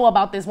how they know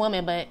about this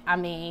woman, but I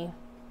mean,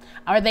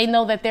 or they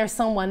know that there's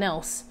someone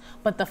else.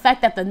 But the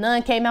fact that the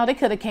nun came out, it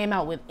could have came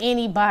out with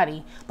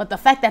anybody. But the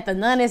fact that the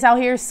nun is out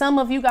here, some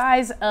of you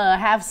guys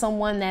have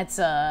someone that's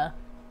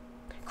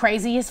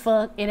crazy as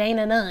fuck. It ain't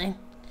a nun.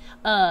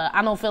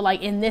 I don't feel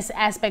like in this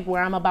aspect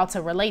where I'm about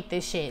to relate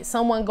this shit,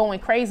 someone going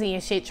crazy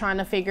and shit trying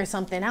to figure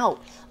something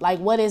out. Like,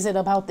 what is it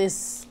about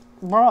this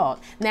broad?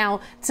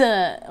 Now,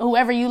 to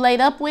whoever you laid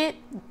up with,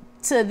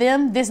 to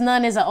them, this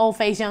nun is an old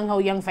face, young ho,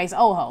 young face,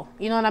 old ho.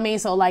 You know what I mean?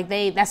 So like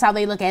that's how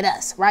they look at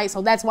us, right?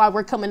 So that's why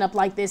we're coming up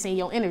like this in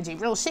your energy.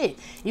 Real shit.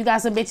 You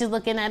got some bitches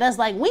looking at us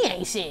like we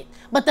ain't shit,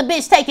 but the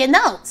bitch taking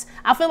notes.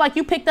 I feel like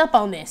you picked up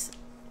on this.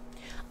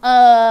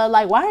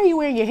 Like, why are you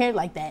wearing your hair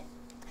like that?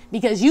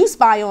 Because you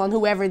spy on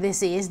whoever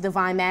this is,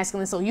 Divine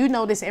Masculine. So you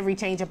notice every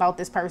change about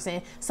this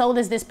person. So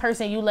does this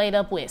person you laid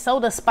up with.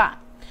 So does Spot.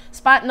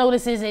 Spot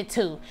notices it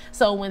too.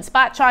 So when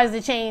Spot tries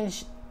to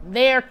change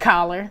their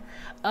collar,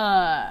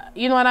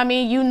 you know what I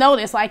mean? You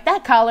notice like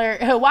that collar.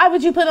 Why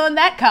would you put on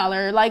that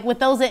collar? Like with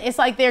those, it's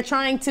like they're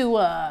trying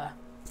to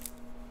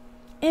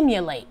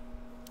emulate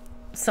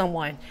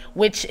someone,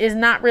 which is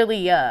not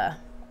really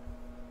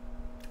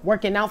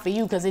working out for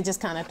you, because it just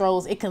kind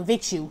of it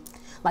convicts you.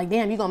 Like,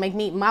 damn, you gonna make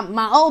me,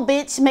 my old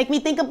bitch make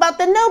me think about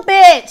the new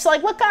bitch.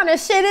 Like, what kind of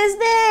shit is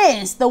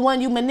this? The one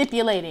you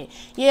manipulated.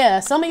 Yeah,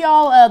 some of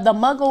y'all, the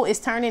muggle is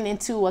turning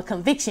into a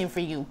conviction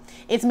for you.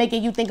 It's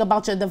making you think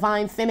about your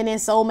divine feminine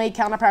soulmate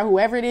counterpart,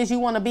 whoever it is you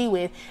want to be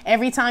with.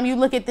 Every time you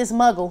look at this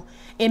muggle,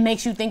 it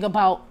makes you think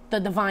about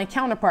the divine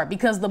counterpart,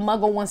 because the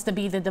muggle wants to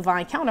be the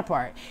divine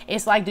counterpart.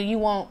 It's like, do you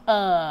want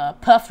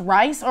puffed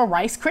rice or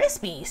Rice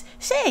Krispies?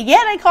 Shit,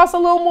 yeah, they cost a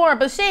little more,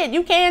 but shit,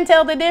 you can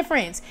tell the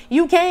difference.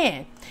 You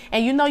can.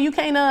 And you know you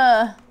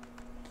can't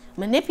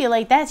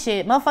manipulate that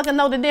shit. Motherfucker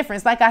know the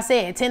difference. Like I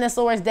said, Ten of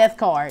Swords, death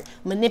card,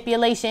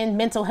 manipulation,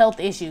 mental health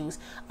issues.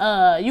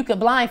 You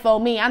could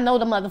blindfold me. I know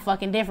the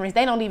motherfucking difference.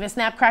 They don't even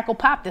snap, crackle,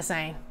 pop the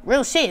same.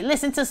 Real shit.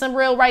 Listen to some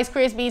real Rice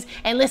Krispies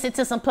and listen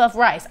to some puffed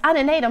rice. I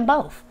done ate them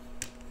both.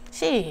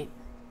 Shit.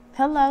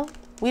 Hello.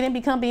 We didn't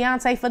become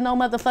Beyonce for no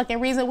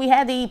motherfucking reason. We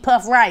had to eat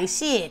puffed rice.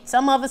 Shit.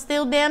 Some of us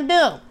still damn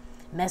do.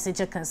 Message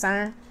of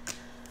concern.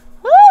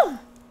 Woo.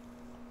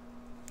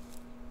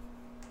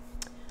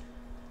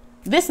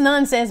 This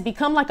nun says,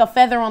 become like a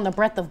feather on the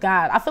breath of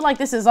God. I feel like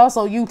this is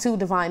also you too,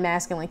 Divine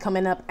Masculine,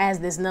 coming up as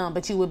this nun,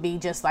 but you would be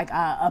just like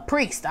a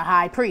priest, a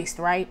high priest,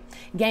 right?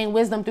 Gain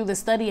wisdom through the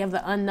study of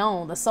the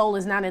unknown. The soul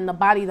is not in the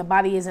body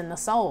is in the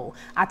soul.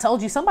 I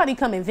told you, somebody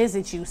come and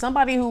visit you.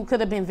 Somebody who could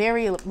have been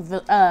very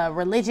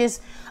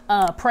religious,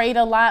 prayed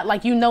a lot.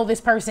 Like, you know,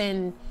 this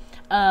person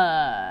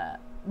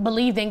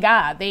believed in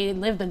God. They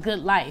lived a good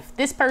life.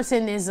 This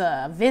person is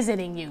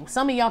visiting you.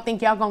 Some of y'all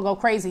think y'all gonna go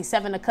crazy,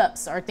 7 of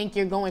Cups, or think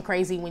you're going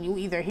crazy when you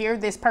either hear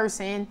this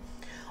person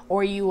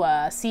or you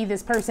see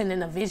this person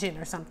in a vision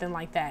or something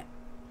like that.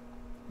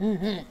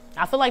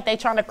 I feel like they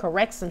trying to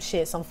correct some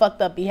shit, some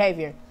fucked up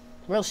behavior.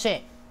 Real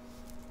shit.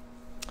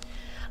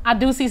 I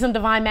do see some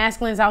divine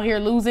masculines out here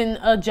losing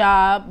a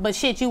job, but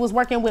shit, you was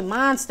working with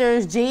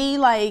monsters, G.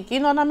 Like, you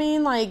know what I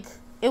mean? Like,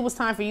 it was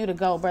time for you to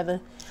go, brother.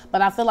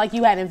 But I feel like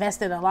you had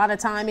invested a lot of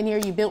time in here.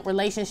 You built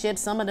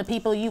relationships. Some of the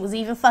people you was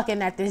even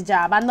fucking at this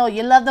job. I know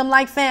you love them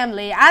like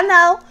family. I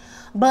know.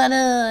 But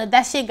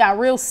that shit got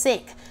real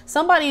sick.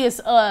 Somebody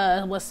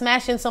was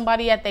smashing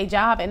somebody at their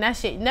job, and that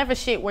shit never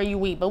shit where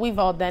you eat, but we've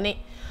all done it.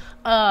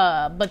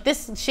 But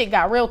this shit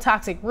got real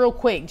toxic real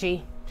quick,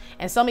 G.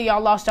 And some of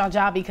y'all lost y'all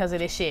job because of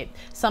this shit.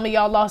 Some of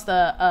y'all lost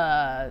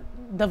a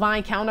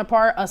divine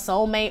counterpart, a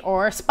soulmate,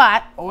 or a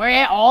spot, or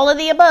all of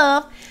the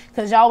above,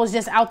 because y'all was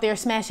just out there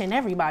smashing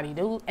everybody,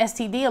 dude.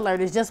 STD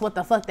alert is just what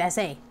the fuck that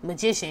say.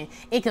 Magician.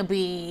 It could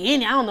be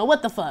any, I don't know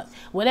what the fuck.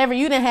 Whatever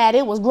you done had,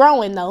 it was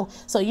growing though,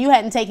 so you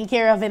hadn't taken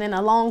care of it in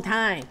a long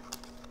time.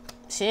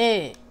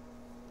 Shit.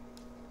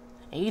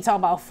 And you talk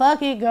about,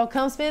 fuck it, girl,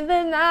 come spend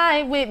the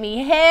night with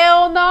me.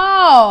 Hell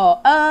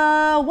no.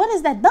 What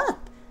is that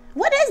bump?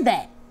 What is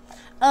that?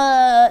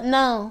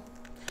 No.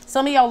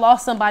 Some of y'all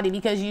lost somebody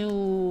because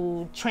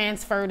you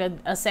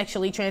transferred a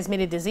sexually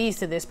transmitted disease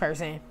to this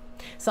person.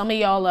 Some of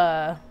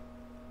y'all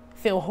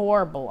feel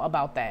horrible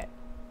about that.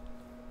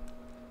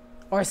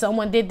 Or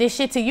someone did this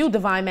shit to you,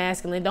 divine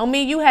masculine. Don't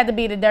mean you had to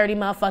be the dirty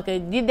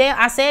motherfucker.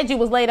 I said you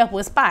was laid up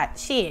with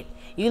spots. Shit.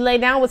 You lay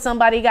down with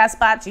somebody, got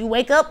spots. You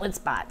wake up with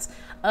spots.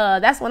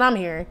 That's what I'm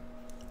hearing.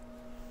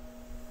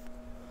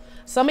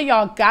 Some of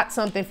y'all got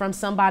something from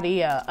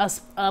somebody, a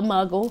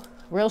muggle.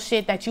 Real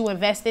shit that you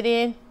invested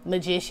in.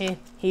 Magician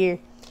here.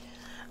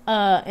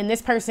 And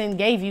this person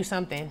gave you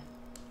something.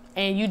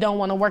 And you don't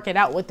want to work it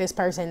out with this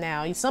person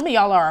now. Some of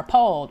y'all are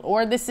appalled.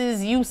 Or this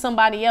is you,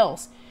 somebody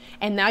else.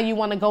 And now you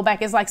want to go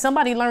back. It's like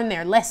somebody learned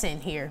their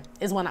lesson here.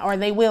 Or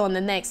they will in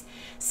the next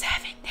 7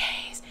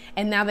 days.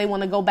 And now they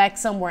want to go back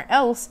somewhere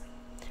else.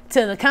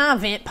 To the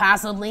convent,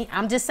 possibly.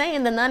 I'm just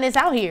saying the nun is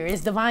out here.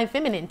 It's divine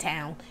feminine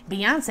town.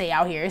 Beyonce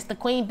out here. It's the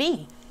queen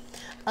bee.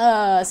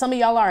 Some of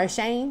y'all are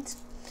ashamed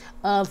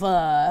of,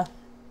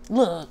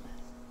 look.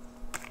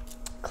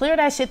 Clear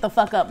that shit the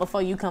fuck up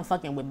before you come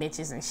fucking with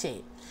bitches and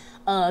shit.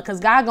 Cause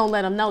God gonna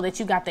let them know that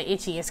you got the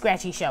itchy and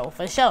scratchy show.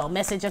 For sure.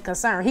 Message of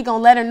concern. He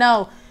gonna let her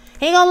know.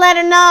 He gonna let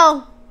her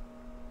know.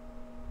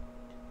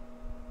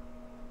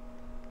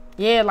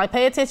 Yeah, like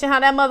pay attention how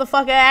that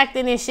motherfucker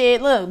acting and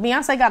shit. Look,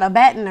 Beyonce got a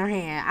bat in her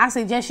hand. I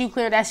suggest you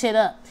clear that shit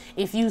up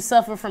if you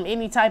suffer from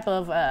any type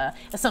of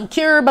some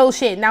curable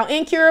shit. Now,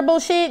 incurable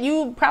shit,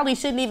 you probably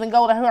shouldn't even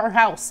go to her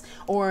house.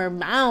 Or,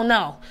 I don't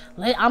know.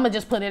 I'ma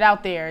just put it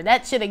out there.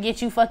 That shit'll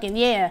get you fucking,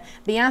 yeah.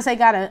 Beyonce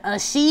got a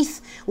sheath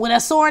with a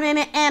sword in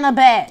it and a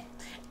bat.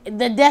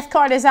 The death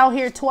card is out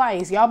here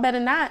twice. Y'all better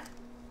not.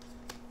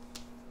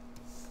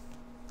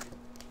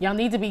 Y'all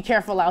need to be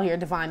careful out here,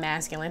 divine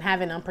masculine,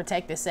 having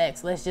unprotected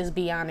sex. Let's just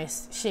be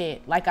honest.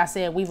 Shit, like I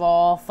said, we've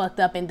all fucked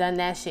up and done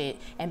that shit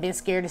and been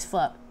scared as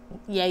fuck.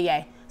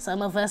 Yeah.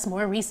 Some of us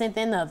more recent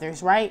than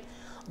others, right?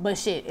 But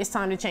shit, it's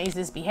time to change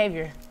this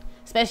behavior.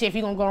 Especially if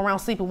you're going to go around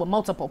sleeping with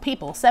multiple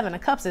people. 7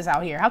 of Cups is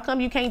out here. How come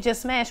you can't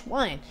just smash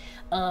one?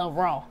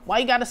 Raw. Why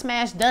you got to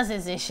smash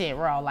dozens and shit,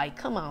 raw? Like,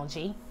 come on,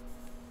 G.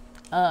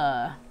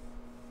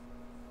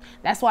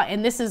 That's why,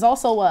 and this is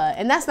also,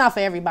 and that's not for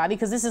everybody,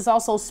 because this is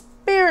also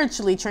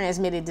spiritually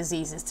transmitted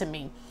diseases to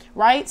me,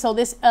 right? So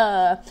this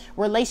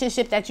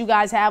relationship that you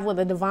guys have with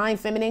a divine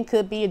feminine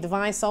could be a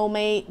divine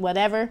soulmate,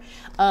 whatever.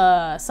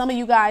 Some of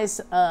you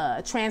guys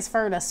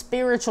transferred a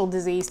spiritual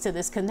disease to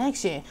this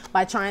connection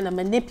by trying to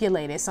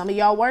manipulate it. Some of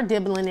y'all were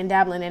dibbling and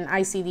dabbling in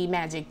ICD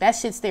magic. That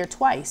shit's there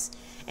twice.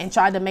 And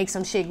tried to make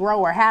some shit grow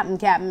or happen,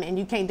 Captain, and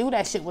you can't do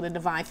that shit with a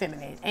divine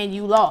feminine, and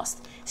you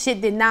lost. Shit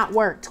did not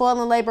work. Toil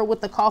and labor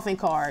with the coffin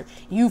card.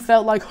 You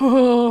felt like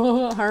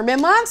Herman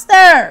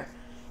Monster.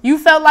 You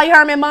felt like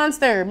Herman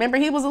Monster. Remember,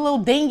 he was a little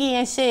dingy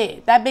and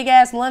shit. That big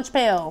ass lunch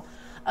pail.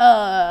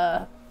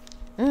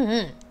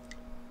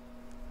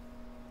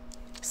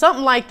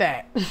 Something like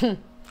that.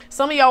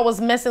 Some of y'all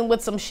was messing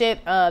with some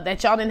shit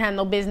that y'all didn't have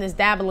no business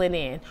dabbling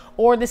in,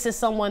 or this is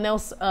someone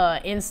else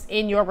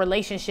in your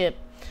relationship.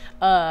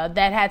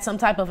 That had some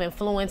type of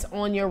influence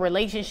on your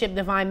relationship,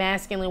 divine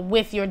masculine,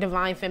 with your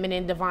divine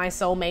feminine, divine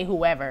soulmate,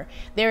 whoever.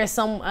 There is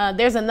some,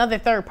 there's another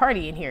third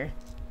party in here.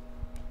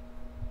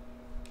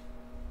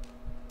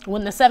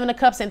 When the 7 of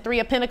Cups and 3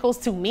 of Pentacles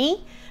to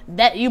me,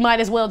 that you might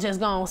as well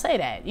just go and say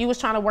that. You was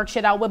trying to work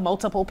shit out with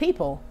multiple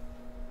people.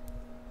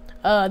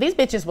 These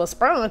bitches was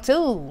sprung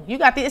too. You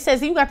got it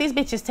says you got these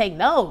bitches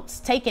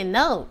taking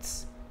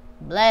notes.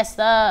 Blessed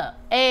up.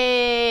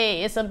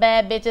 Hey, it's some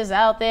bad bitches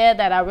out there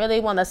that I really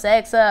want to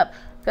sex up.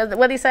 Because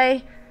what'd he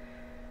say?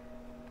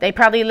 They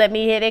probably let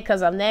me hit it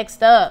because I'm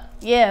next up.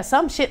 Yeah,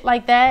 some shit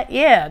like that.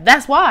 Yeah,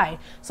 that's why.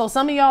 So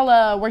some of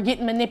y'all were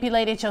getting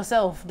manipulated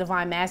yourself,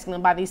 divine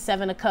masculine, by these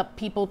 7 of Cup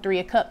people, 3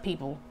 of Cup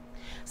people.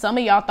 Some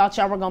of y'all thought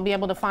y'all were going to be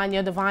able to find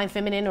your divine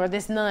feminine or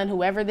this nun,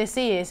 whoever this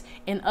is,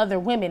 in other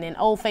women, in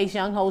old face,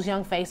 young hoes,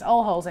 young face,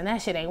 old hoes. And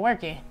that shit ain't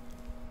working.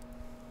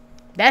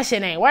 That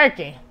shit ain't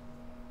working.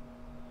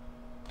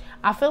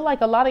 I feel like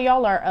a lot of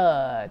y'all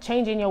are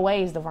changing your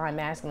ways, divine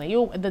masculine.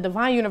 The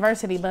divine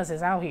university bus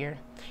is out here.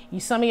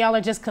 Some of y'all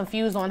are just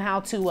confused on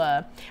how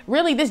to,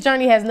 really this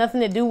journey has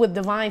nothing to do with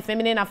divine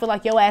feminine. I feel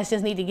like your ass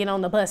just need to get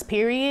on the bus,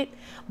 period.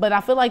 But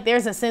I feel like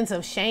there's a sense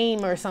of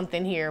shame or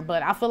something here.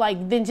 But I feel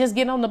like then just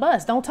get on the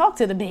bus. Don't talk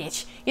to the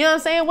bitch. You know what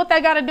I'm saying? What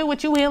that got to do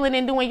with you healing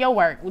and doing your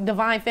work?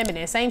 Divine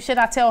feminine. Same shit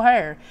I tell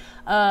her.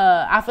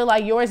 I feel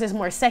like yours is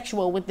more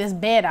sexual with this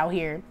bed out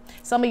here.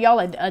 Some of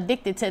y'all are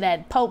addicted to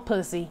that Pope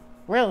pussy.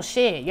 Real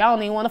shit. Y'all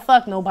don't even want to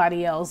fuck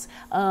nobody else.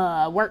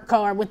 Work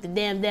hard with the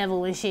damn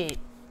devil and shit.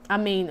 I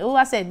mean, ooh,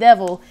 I said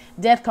devil,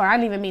 death card. I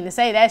didn't even mean to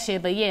say that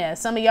shit, but yeah,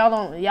 some of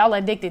y'all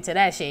addicted to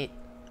that shit.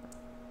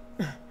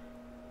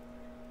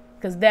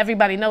 Because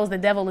everybody knows the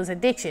devil is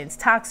addiction. It's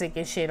toxic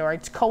and shit, or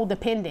it's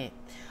codependent.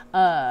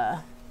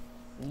 Yeah,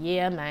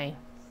 man.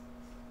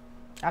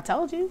 I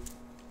told you.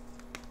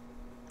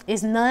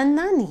 It's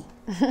nunny.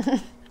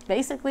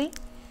 Basically.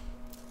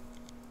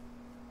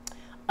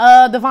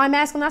 Divine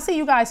masculine, I see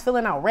you guys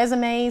filling out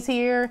resumes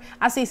here.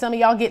 I see some of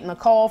y'all getting a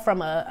call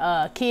from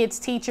a kid's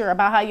teacher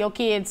about how your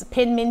kids'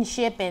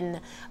 penmanship and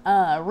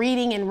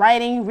reading and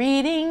writing,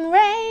 reading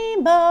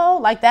rainbow,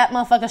 like that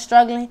motherfucker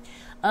struggling.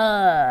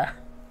 I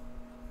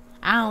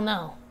don't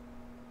know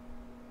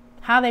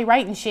how they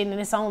writing shit and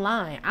it's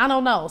online. I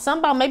don't know. Something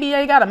about maybe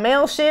they got a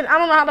mail shit. I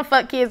don't know how the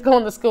fuck kids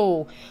going to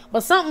school, but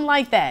something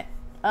like that.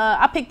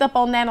 I picked up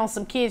on that on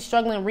some kids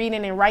struggling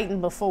reading and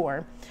writing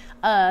before.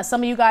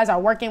 Some of you guys are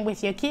working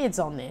with your kids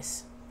on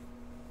this.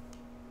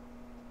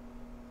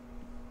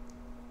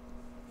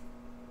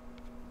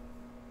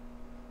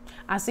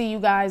 I see you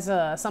guys,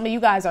 some of you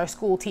guys are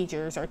school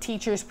teachers or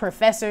teachers,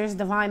 professors,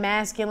 divine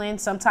masculine,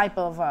 some type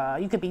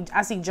of, you could be,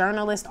 I see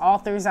journalists,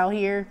 authors out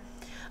here,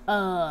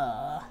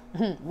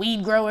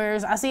 weed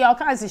growers. I see all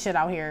kinds of shit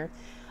out here.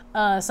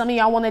 Some of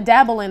y'all want to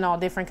dabble in all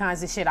different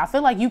kinds of shit. I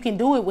feel like you can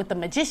do it with the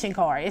magician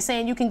card. It's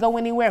saying you can go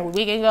anywhere.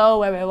 We can go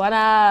where we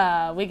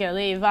wanna. We can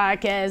leave our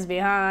cares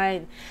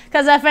behind.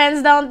 Cause our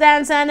friends don't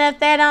dance, and if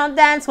they don't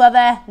dance, well,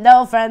 they're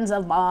no friends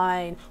of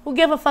mine. Who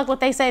give a fuck what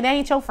they say? They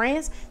ain't your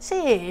friends.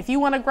 Shit, if you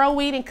want to grow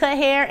weed and cut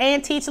hair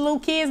and teach little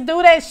kids,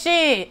 do that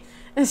shit.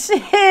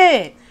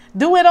 Shit.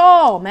 Do it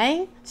all,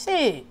 man.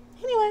 Shit.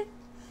 Anyway.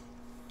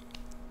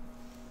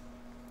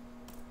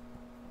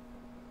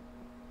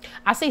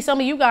 I see some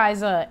of you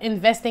guys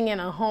investing in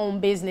a home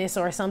business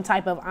or some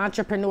type of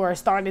entrepreneur,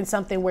 starting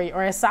something where,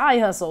 or a side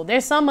hustle.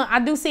 There's some, I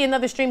do see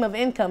another stream of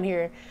income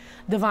here,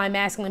 divine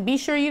masculine. Be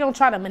sure you don't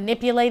try to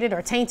manipulate it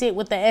or taint it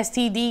with the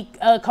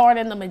STD card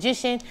and the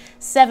magician.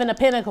 7 of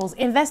Pentacles.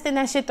 Invest in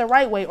that shit the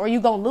right way or you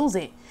gonna lose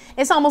it.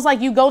 It's almost like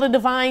you go to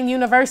divine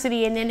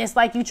university and then it's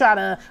like you try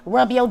to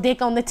rub your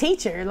dick on the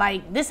teacher.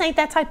 Like, this ain't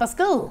that type of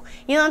school.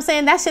 You know what I'm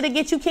saying? That shit'll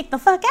get you kicked the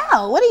fuck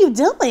out. What are you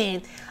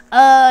doing?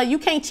 You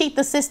can't cheat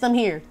the system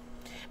here.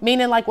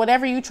 Meaning, like,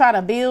 whatever you try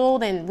to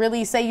build and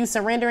really say you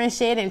surrender and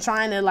shit and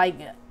trying to, like,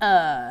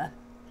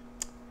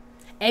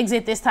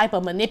 exit this type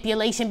of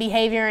manipulation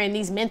behavior and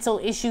these mental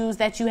issues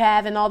that you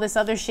have and all this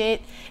other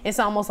shit, it's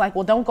almost like,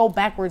 well, don't go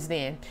backwards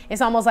then.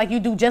 It's almost like you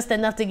do just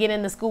enough to get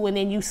into school and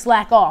then you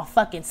slack off.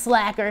 Fucking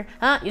slacker.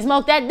 Huh? You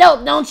smoke that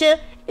dope, don't you?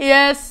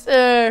 Yes,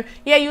 sir.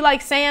 Yeah, you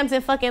like Sam's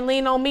and fucking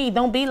lean on me.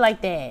 Don't be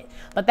like that.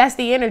 But that's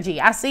the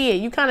energy. I see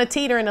it. You kind of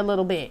teetering a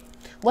little bit.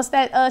 What's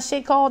that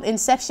shit called?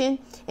 Inception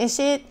and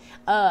shit.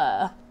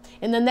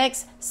 In the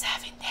next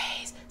 7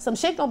 days, some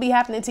shit gonna be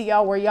happening to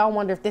y'all where y'all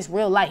wonder if this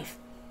real life,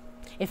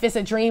 if it's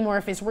a dream or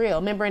if it's real.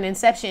 Remember in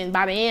Inception,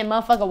 by the end,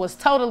 motherfucker was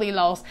totally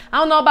lost. I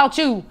don't know about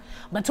you,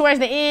 but towards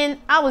the end,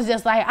 I was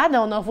just like, I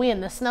don't know if we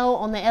in the snow,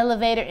 on the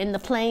elevator, in the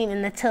plane,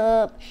 in the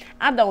tub.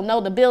 I don't know.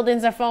 The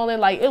buildings are falling.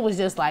 Like, it was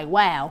just like,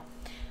 wow.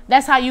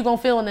 That's how you gonna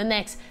feel in the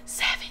next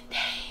 7 days.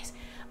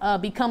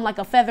 Become like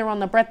a feather on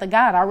the breath of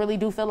God. I really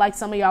do feel like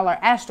some of y'all are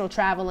astral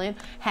traveling,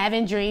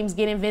 having dreams,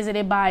 getting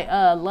visited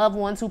by loved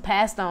ones who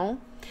passed on.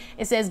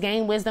 It says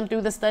gain wisdom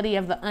through the study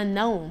of the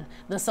unknown.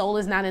 The soul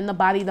is not in the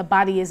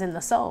body is in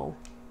the soul.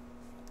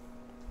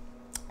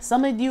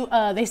 Some of you,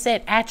 they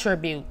said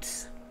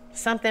attributes.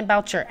 Something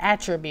about your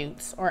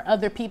attributes or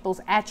other people's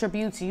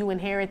attributes. You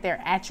inherit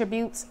their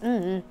attributes.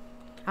 I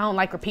don't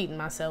like repeating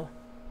myself.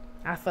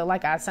 I feel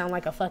like I sound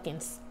like a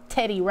fucking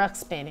Teddy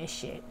Ruxpin and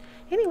shit.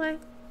 Anyway.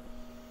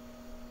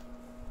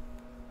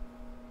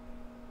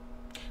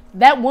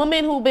 That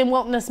woman who been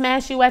wanting to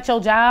smash you at your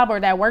job or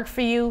that worked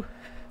for you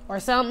or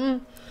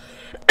something.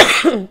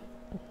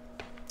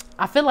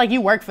 I feel like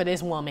you work for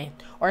this woman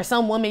or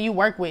some woman you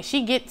work with.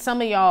 She get some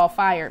of y'all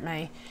fired,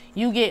 man.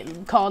 You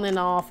get called in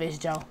the office,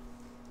 Joe.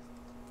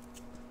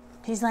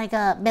 She's like,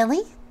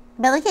 Billy,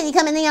 can you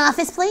come in the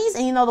office, please?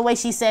 And you know the way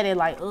she said it,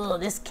 like, oh,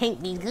 this can't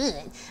be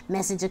good.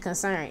 Message of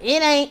concern.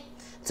 It ain't.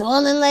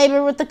 Toil and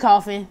labor with the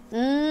coffin.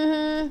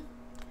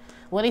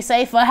 What he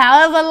say? For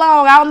however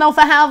long, I don't know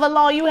for however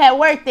long you had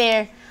worked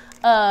there.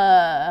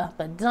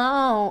 But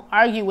don't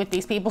argue with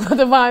these people.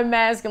 Divine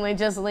masculine,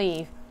 just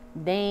leave.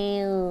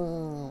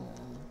 Damn.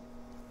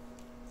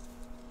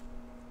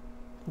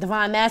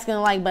 Divine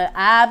masculine, like, but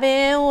I've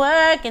been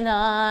working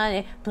on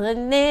it,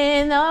 putting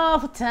in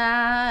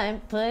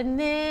overtime, putting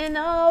in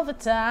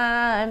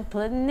overtime,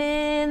 putting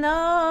in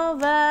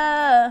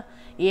over.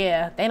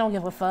 Yeah, they don't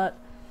give a fuck.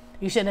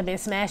 You shouldn't have been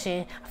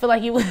smashing. I feel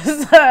like you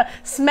was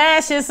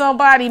smashing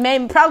somebody,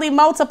 maybe probably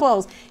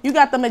multiples. You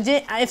got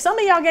the if some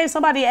of y'all gave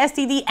somebody an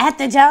STD at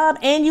the job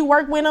and you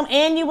work with them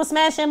and you were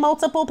smashing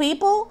multiple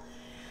people,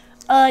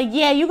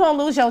 yeah, you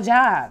gonna lose your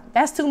job.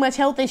 That's too much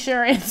health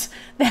insurance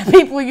that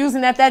people are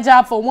using at that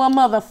job for one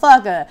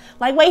motherfucker.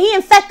 Like, wait, he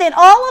infected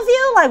all of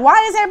you? Like,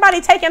 why is everybody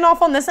taking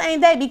off on the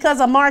same day because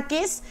of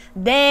Marcus?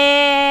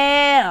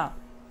 Damn.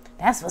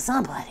 That's for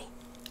somebody.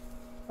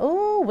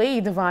 Ooh,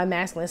 we divine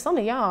masculine. Some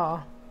of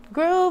y'all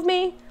groove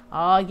me.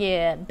 Oh,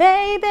 yeah,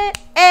 baby.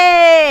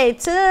 Hey,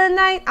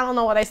 tonight. I don't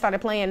know why they started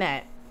playing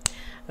that.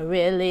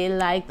 Really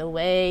like the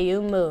way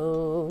you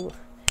move.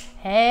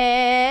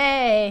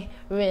 Hey,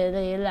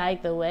 really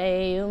like the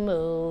way you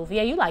move.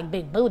 Yeah, you like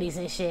big booties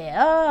and shit.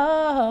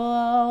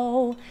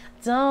 Oh,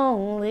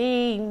 don't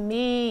leave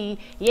me.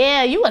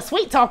 Yeah, you a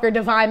sweet talker,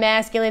 divine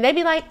masculine. They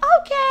be like,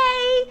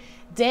 okay,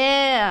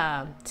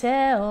 damn,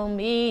 tell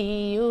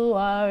me you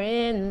are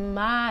in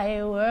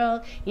my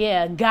world.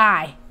 Yeah,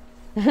 guy.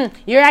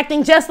 You're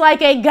acting just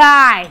like a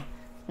guy.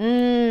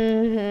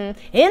 In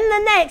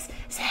the next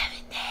 7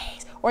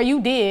 days. Or you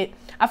did.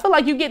 I feel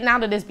like you getting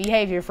out of this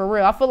behavior for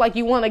real. I feel like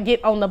you want to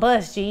get on the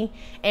bus, G,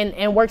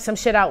 and work some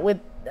shit out with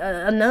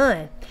a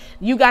nun.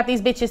 You got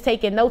these bitches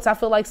taking notes. I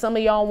feel like some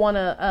of y'all want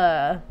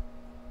to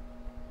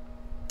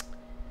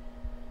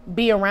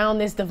be around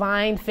this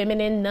divine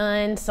feminine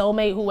nun,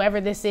 soulmate, whoever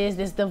this is,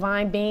 this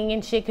divine being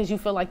and shit, because you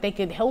feel like they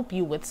could help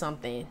you with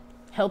something,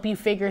 help you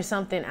figure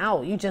something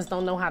out. You just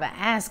don't know how to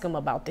ask them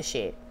about the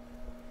shit.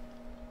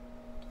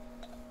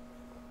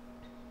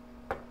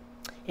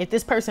 If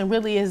this person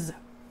really is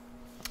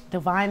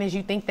divine as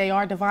you think they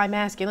are, divine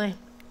masculine,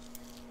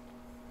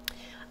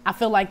 I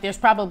feel like there's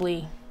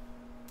probably,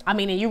 I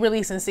mean, and you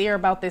really sincere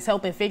about this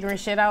helping figuring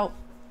shit out,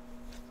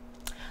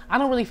 I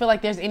don't really feel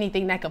like there's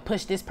anything that could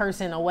push this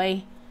person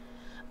away.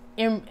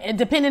 And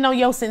depending on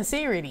your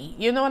sincerity,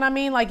 you know what I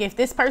mean? Like, if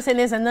this person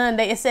is a nun,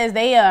 it says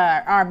they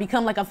are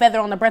become like a feather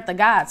on the breath of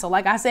God. So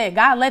like I said,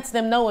 God lets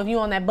them know if you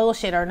on that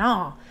bullshit or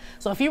not.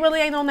 So if you really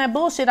ain't on that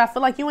bullshit, I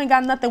feel like you ain't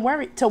got nothing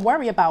to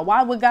worry about.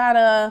 Why would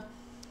God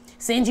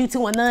send you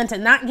to a nun to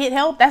not get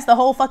help? That's the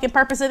whole fucking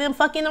purpose of them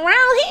fucking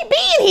around. He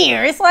being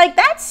here. It's like,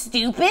 that's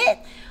stupid.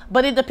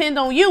 But it depends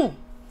on you.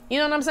 You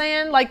know what I'm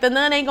saying? Like, the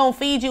nun ain't gonna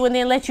feed you and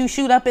then let you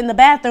shoot up in the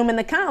bathroom in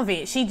the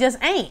convent. She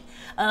just ain't.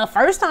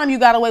 First time you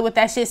got away with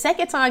that shit.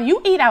 Second time,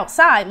 you eat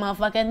outside,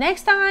 motherfucker.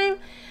 Next time,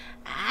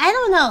 I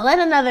don't know. Let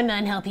another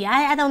nun help you.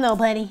 I don't know,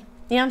 buddy. You know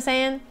what I'm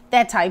saying?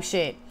 That type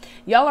shit.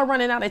 Y'all are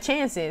running out of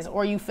chances,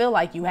 or you feel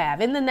like you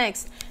have, in the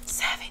next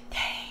 7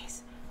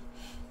 days.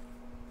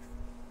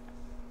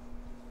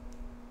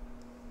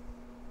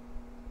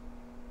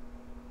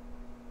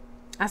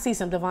 I see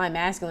some divine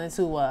masculines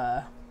who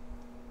are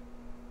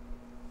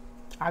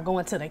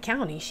going to the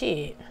county.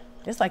 Shit.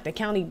 It's like the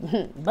county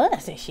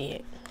bus and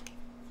shit.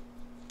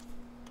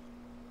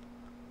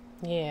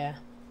 Yeah.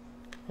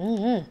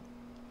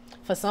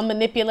 For some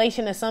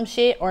manipulation or some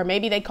shit, or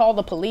maybe they call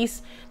the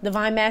police,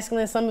 divine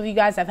masculine. Some of you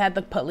guys have had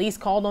the police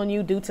called on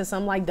you due to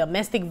some like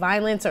domestic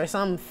violence or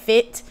some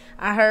fit.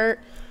 I heard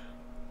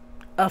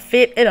a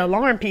fit. It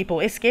alarmed people.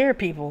 It scared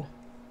people.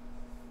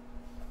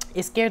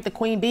 It scared the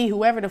queen bee,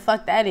 whoever the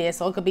fuck that is.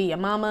 So it could be your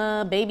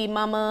mama, baby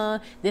mama,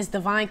 this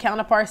divine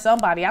counterpart,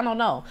 somebody. I don't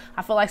know.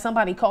 I feel like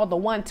somebody called the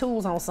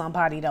 1-2s on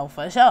somebody though,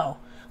 for sure.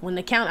 When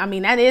the count, I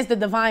mean, that is the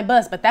divine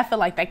bus, but that feel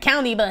like the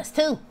county bus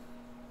too.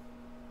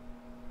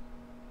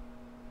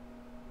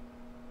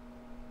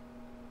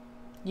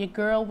 Your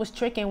girl was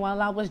tricking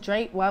while I was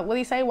draped. What do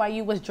you say? While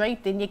you was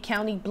draped in your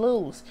county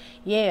blues.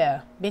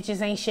 Yeah,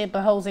 bitches ain't shit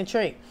but hoes and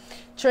tricks.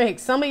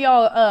 Some of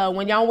y'all,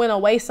 when y'all went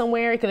away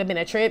somewhere, it could have been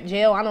a trip,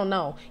 jail, I don't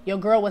know. Your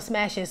girl was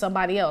smashing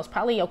somebody else.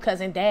 Probably your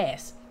cousin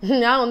Daz. I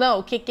don't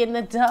know. Kicking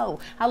the dough.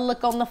 I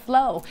look on the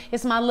flow.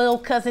 It's my little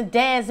cousin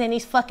Daz and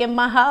he's fucking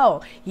my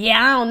hoe.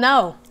 Yeah, I don't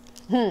know.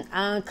 I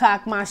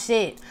uncock my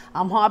shit.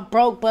 I'm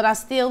heartbroken, but I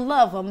still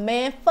love her,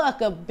 man.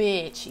 Fuck a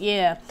bitch.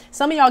 Yeah.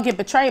 Some of y'all get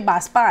betrayed by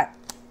Spot.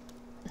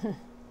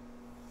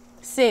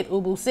 Sit,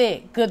 Ubu,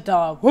 sit. Good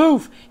dog.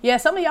 Woof. Yeah,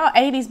 some of y'all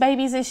 80s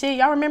babies and shit.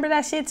 Y'all remember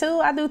that shit too?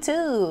 I do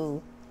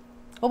too.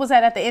 What was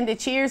that at the end of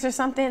Cheers or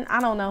something? I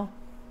don't know.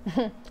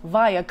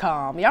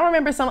 Viacom. Y'all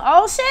remember some?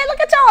 Oh shit, look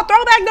at y'all.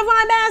 Throwback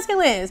divine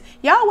masculines.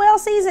 Y'all well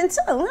seasoned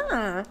too,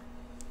 huh?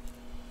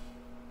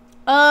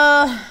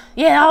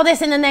 Yeah, all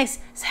this in the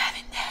next 7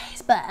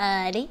 days,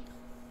 buddy.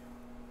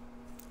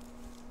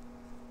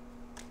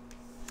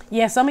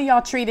 Yeah, some of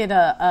y'all treated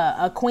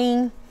a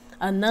queen,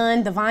 a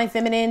nun, divine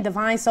feminine,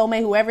 divine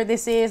soulmate, whoever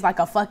this is, like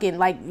a fucking,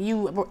 like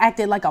you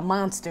acted like a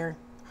monster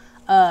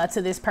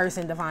to this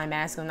person, divine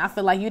masculine. I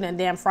feel like you done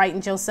damn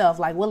frightened yourself.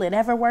 Like, will it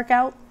ever work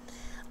out?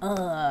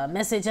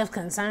 Message of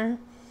concern.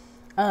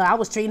 I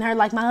was treating her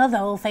like my other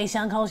old face,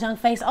 young hoes, young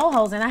face, old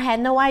hoes, and I had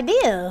no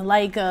idea.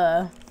 Like,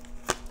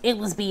 it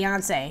was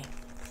Beyonce.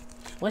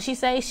 What she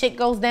say? Shit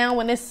goes down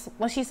when it's,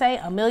 what she say?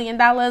 $1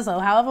 million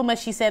or however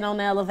much she said on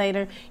the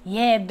elevator.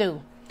 Yeah, it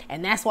do.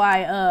 And that's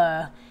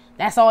why,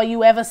 that's all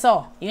you ever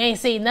saw. You ain't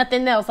seen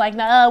nothing else. Like,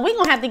 nah, we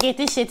gonna have to get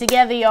this shit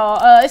together,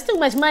 y'all. It's too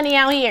much money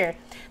out here.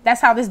 That's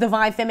how this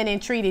divine feminine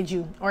treated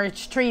you, or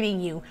it's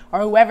treating you,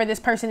 or whoever this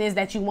person is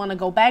that you want to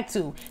go back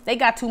to. They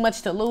got too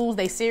much to lose.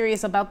 They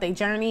serious about their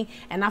journey.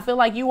 And I feel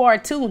like you are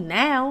too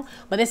now.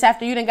 But it's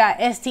after you done got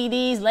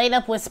STDs, laid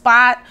up with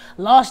Spot,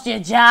 lost your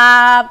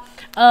job,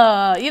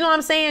 you know what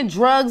I'm saying?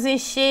 Drugs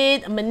and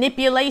shit,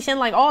 manipulation,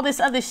 like all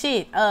this other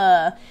shit.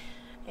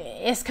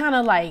 It's kind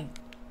of like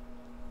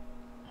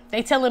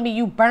they telling me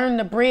you burned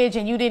the bridge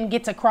and you didn't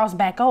get to cross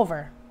back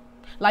over.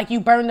 Like you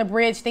burned the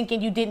bridge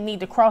thinking you didn't need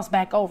to cross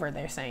back over,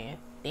 they're saying.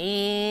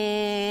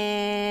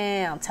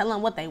 Damn. Tell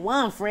them what they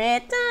want,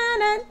 Fred.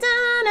 I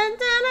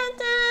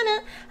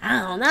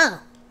don't know.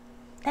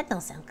 That don't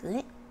sound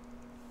good.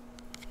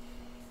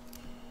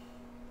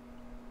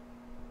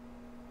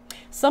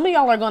 Some of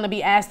y'all are going to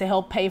be asked to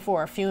help pay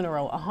for a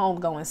funeral, a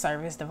homegoing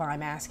service, divine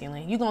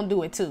masculine. You going to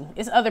do it too.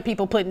 It's other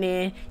people putting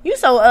in. You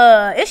so,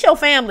 it's your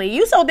family.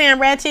 You so damn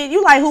ratchet.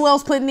 You like who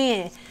else putting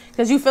in?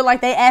 Because you feel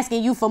like they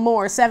asking you for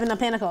more. 7 of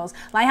Pentacles.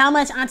 Like how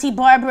much Auntie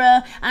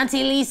Barbara,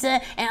 Auntie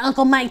Lisa, and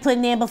Uncle Mike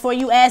putting in before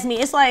you ask me?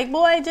 It's like,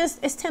 boy, just,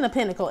 it's 10 of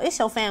Pentacles. It's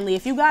your family.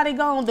 If you got it,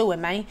 go and do it,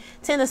 man.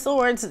 10 of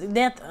Swords,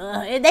 death,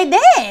 they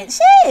dead.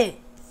 Shit.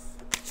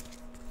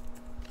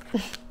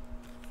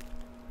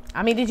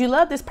 I mean, did you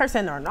love this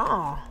person or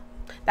not?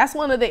 That's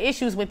one of the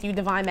issues with you,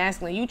 divine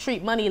masculine. You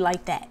treat money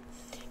like that.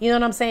 You know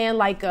what I'm saying?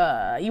 Like,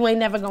 you ain't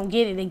never gonna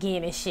get it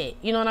again and shit.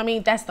 You know what I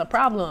mean? That's the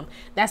problem.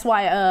 That's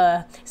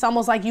why, it's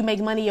almost like you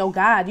make money your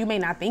God. You may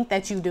not think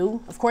that you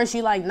do. Of course,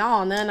 you like,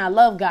 nah, none, I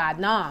love God,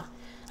 nah.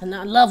 And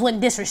love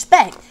wouldn't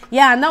disrespect.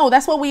 Yeah, I know.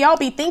 That's what we all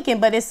be thinking.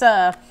 But it's,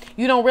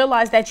 you don't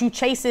realize that you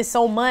chase it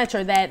so much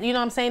or that, you know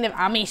what I'm saying?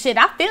 I mean, shit,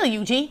 I feel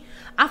you, G.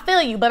 I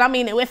feel you. But I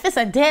mean, if it's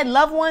a dead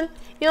loved one,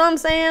 you know what I'm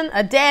saying?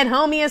 A dead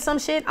homie or some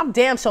shit, I'm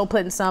damn sure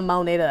putting something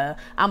on it.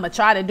 I'm going to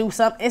try to do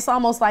something. It's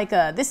almost like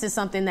this is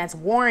something that's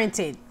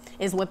warranted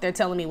is what they're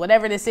telling me.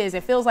 Whatever this is,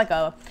 it feels like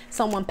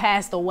someone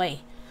passed away.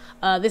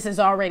 This has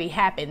already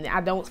happened. I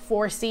don't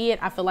foresee it.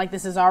 I feel like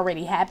this has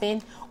already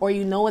happened, or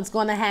you know it's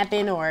going to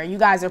happen, or you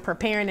guys are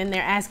preparing and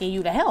they're asking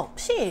you to help.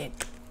 Shit.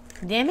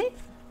 Damn it.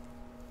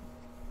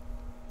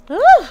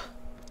 Ooh.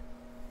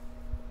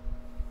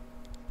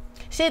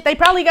 Shit, they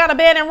probably got a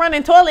bed and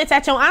running toilets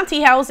at your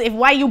auntie house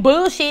while you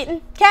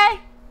bullshitting, okay?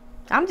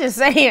 I'm just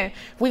saying,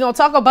 we gonna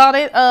talk about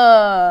it.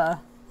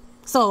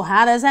 So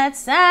how does that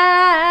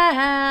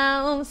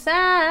sound?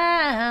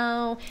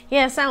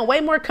 Yeah, it sound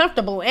way more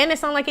comfortable, and it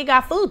sound like it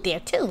got food there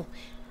too.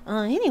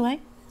 Anyway,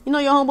 you know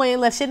your homeboy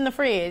ain't left shit in the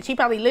fridge. He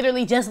probably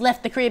literally just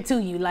left the crib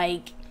to you,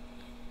 like,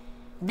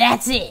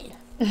 that's it.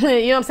 You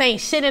know what I'm saying?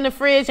 Shit in the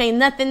fridge, ain't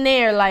nothing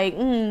there, like,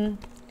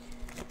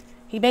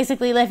 He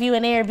basically left you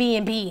an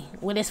Airbnb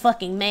with his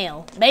fucking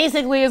mail.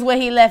 Basically is what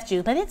he left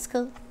you, but it's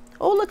cool.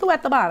 Oh, look who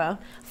at the bottom.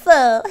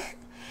 So,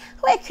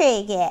 where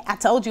Craig at? I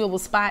told you it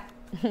was Spot.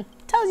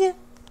 Told you.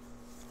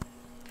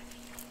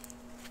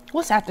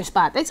 What's after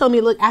Spot? They told me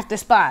to look after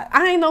Spot.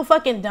 I ain't no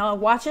fucking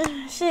dog watcher.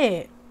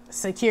 Shit.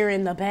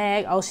 Securing the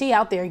bag. Oh, she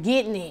out there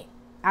getting it.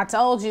 I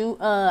told you,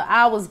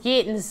 I was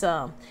getting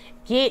some.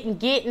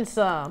 Getting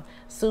some.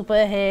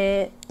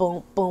 Superhead.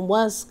 Boom, boom,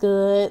 what's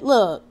good?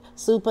 Look.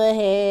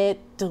 Superhead,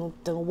 dum,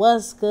 dum,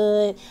 what's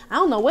good? I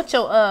don't know what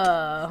your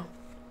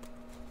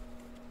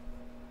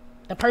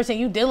the person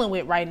you dealing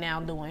with right now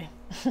doing.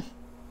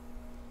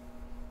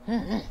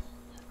 I'm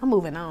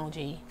moving on,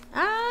 G.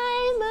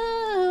 I'm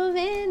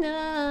moving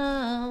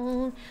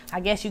on. I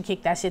guess you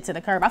kicked that shit to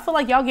the curb. I feel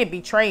like y'all get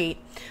betrayed,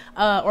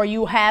 or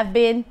you have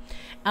been.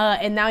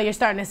 And now you're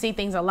starting to see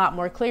things a lot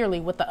more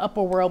clearly with the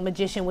upper world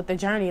magician with the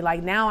journey.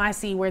 Like now I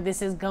see where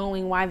this is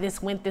going, why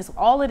this went this,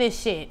 all of this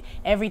shit.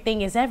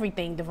 Everything is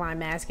everything, divine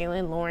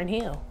masculine, Lauryn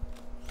Hill.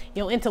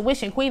 Your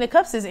intuition, Queen of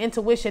Cups is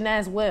intuition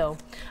as well.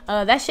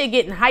 That shit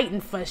getting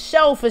heightened for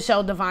sure,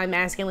 divine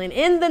masculine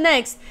in the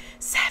next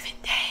 7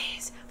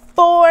 days.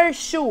 For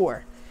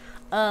sure.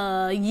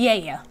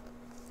 Yeah.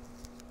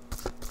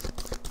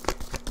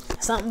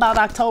 Something about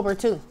October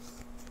too.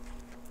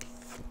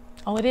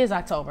 Oh, it is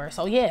October.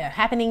 So yeah,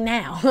 happening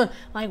now.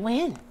 Like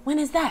when? When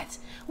is that?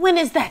 When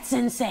is that,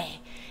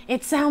 sensei?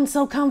 It sounds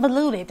so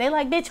convoluted. They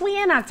like, bitch,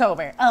 we in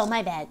October. Oh,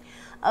 my bad.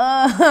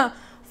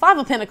 5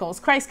 of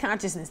Pentacles, Christ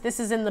consciousness. This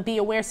is in the be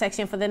aware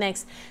section for the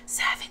next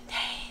 7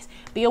 days.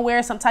 Be aware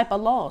of some type of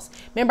loss.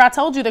 Remember, I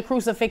told you the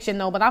crucifixion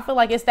though, but I feel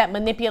like it's that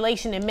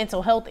manipulation and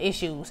mental health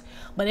issues,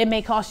 but it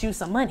may cost you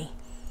some money.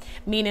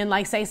 Meaning,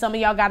 like, say some of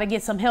y'all got to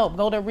get some help.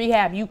 Go to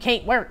rehab. You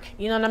can't work.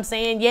 You know what I'm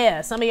saying? Yeah.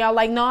 Some of y'all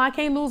like, no, I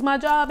can't lose my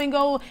job and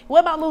go.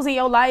 What about losing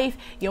your life,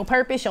 your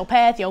purpose, your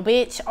path, your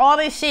bitch, all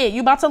this shit? You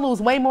about to lose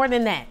way more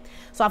than that.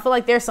 So I feel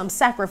like there's some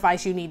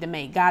sacrifice you need to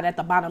make. God at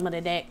the bottom of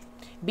the deck.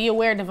 Be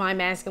aware, divine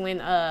masculine.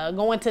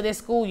 Going to this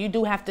school, you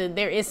do have to,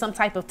 there is some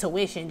type of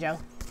tuition, Joe.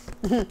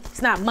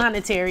 It's not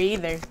monetary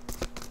either.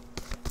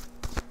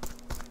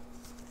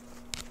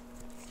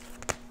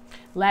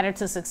 Ladder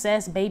to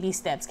Success, Baby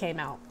Steps came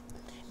out.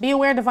 Be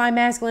aware, Divine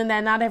Masculine,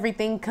 that not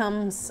everything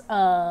comes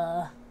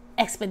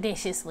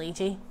expeditiously,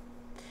 G.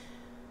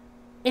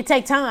 It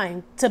takes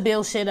time to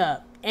build shit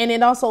up. And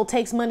it also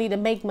takes money to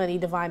make money,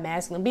 Divine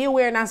Masculine. Be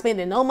aware, not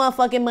spending no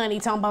motherfucking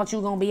money talking about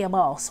you gonna be a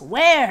boss.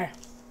 Where?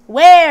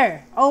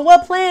 Where? On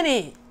what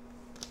planet?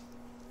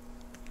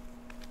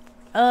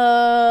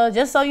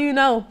 Just so you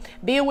know,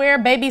 be aware,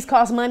 babies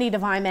cost money,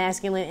 Divine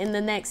Masculine, in the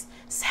next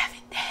 7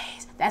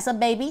 days. That's a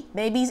baby.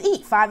 Babies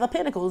eat. 5 of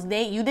Pentacles.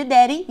 You the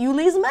daddy, you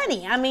leave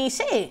money. I mean,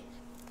 shit.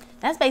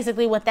 That's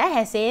basically what that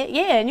has said.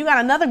 Yeah, and you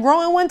got another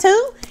growing one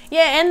too?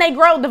 Yeah, and they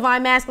grow,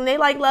 Divine Masculine. They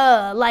like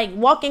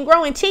walking,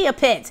 growing chia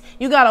pets.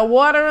 You gotta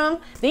water them.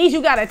 These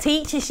you gotta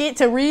teach and shit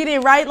to read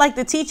and write like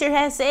the teacher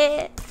has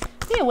said.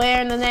 Be aware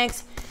in the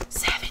next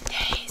 7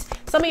 days.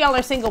 Some of y'all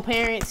are single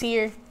parents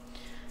here.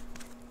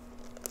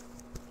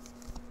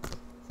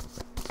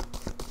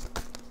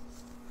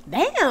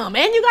 Damn,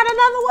 and you got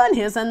another one.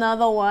 Here's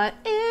another one.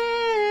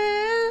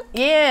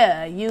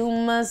 Yeah, you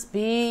must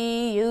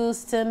be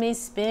used to me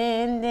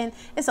spending.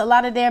 It's a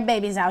lot of damn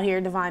babies out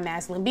here, Divine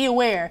Masculine. Be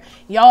aware.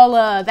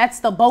 Y'all, that's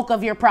the bulk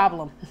of your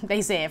problem,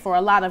 they said, for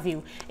a lot of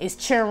you. It's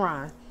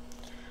children.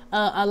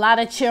 A lot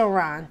of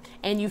children.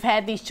 And you've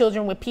had these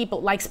children with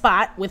people like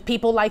Spot, and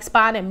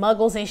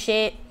Muggles and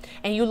shit.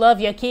 And you love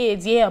your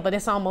kids, yeah, but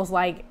it's almost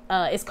like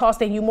it's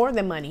costing you more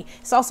than money.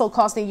 It's also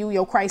costing you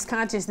your Christ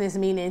consciousness,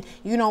 meaning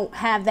you don't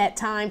have that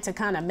time to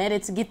kind of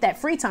meditate, to get that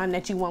free time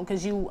that you want,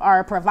 because you are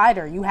a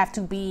provider. You have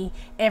to be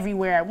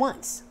everywhere at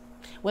once.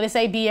 What it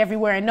say? Be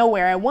everywhere and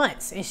nowhere at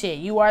once and shit.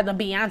 You are the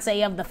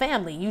Beyonce of the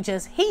family. You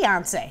just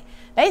Beyonce,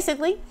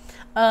 basically.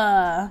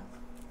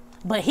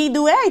 But he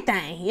do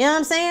everything. You know what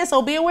I'm saying?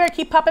 So be aware.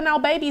 Keep popping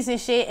out babies and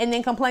shit, and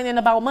then complaining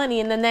about money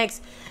in the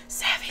next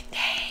 7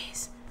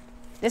 days.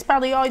 This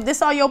probably all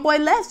your boy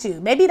left you.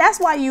 Maybe that's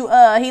why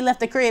he left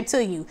the crib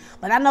to you.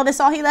 But I know this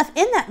all he left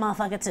in that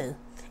motherfucker too.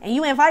 And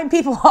you inviting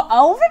people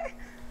over?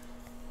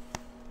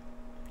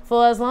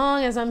 For as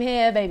long as I'm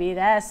here, baby,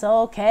 that's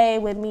okay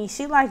with me.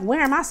 She like,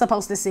 where am I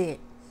supposed to sit?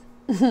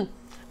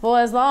 For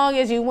as long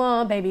as you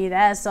want, baby,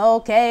 that's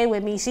okay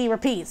with me. She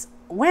repeats,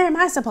 where am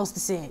I supposed to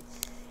sit?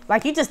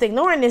 Like, you just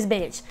ignoring this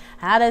bitch.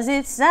 How does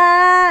it sound?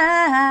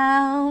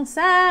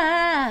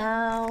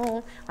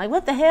 Like,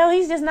 what the hell?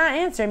 He's just not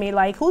answering me.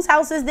 Like, whose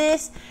house is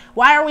this?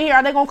 Why are we here?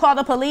 Are they gonna call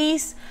the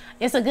police?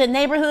 It's a good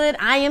neighborhood.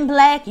 I am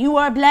black. You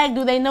are black.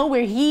 Do they know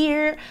we're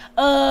here?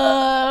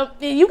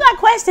 You got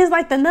questions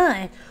like the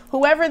nun.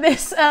 Whoever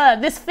this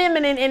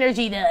feminine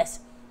energy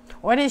does.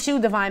 Or this you,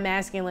 Divine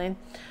Masculine.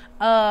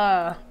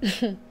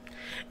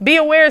 Be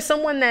aware of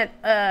someone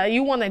that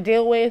you want to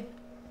deal with.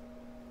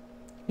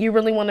 You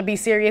really want to be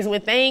serious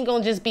with. They ain't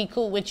gonna just be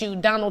cool with you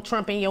Donald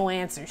Trump and your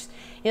answers.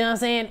 You know what I'm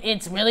saying?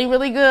 It's really,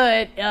 really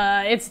good.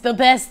 It's the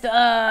best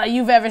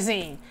you've ever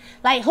seen.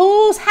 Like,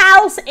 whose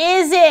house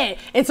is it?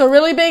 It's a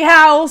really big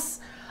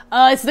house.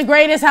 It's the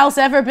greatest house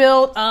ever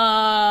built.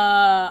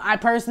 I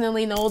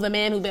personally know the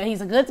man who built. He's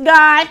a good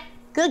guy.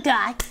 Good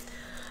guy.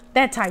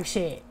 That type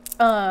shit.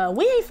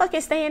 We ain't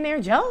fucking staying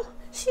there, Joe.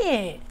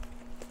 Shit.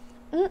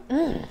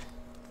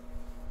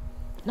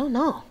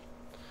 No.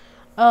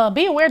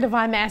 Be aware,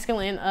 Divine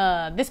Masculine,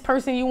 this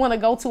person you want to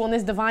go to on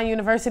this Divine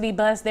University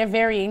bus, they're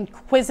very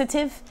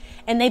inquisitive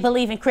and they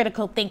believe in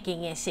critical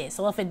thinking and shit.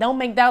 So if it don't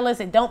make dollars,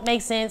 it don't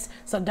make sense.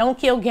 So don't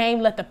kill game,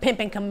 let the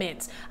pimping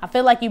commence. I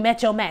feel like you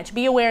met your match.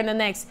 Be aware in the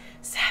next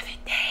 7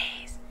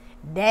 days.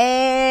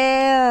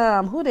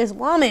 Damn, who this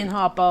woman,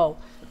 Harpo?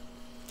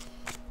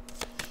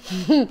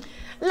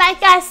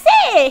 Like I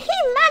said, he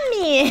my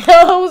man.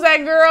 Who's that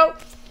girl?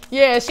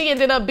 Yeah, she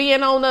ended up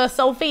being on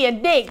Sophia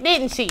dick,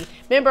 didn't she?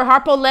 Remember,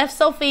 Harpo left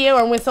Sophia,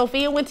 or when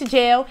Sophia went to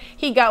jail,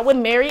 he got with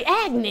Mary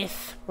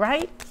Agnes,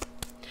 right?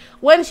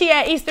 Wasn't she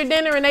at Easter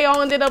dinner and they all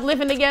ended up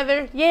living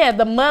together? Yeah,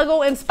 the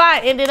Muggle and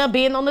Spot ended up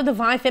being on the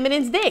Divine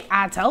Feminine's dick.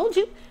 I told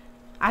you.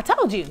 I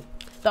told you.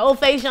 The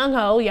old-faced young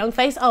hoe,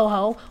 young-faced old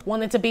hoe,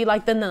 wanted to be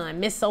like the nun,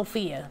 Miss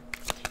Sophia.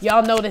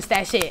 Y'all noticed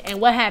that shit.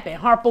 And what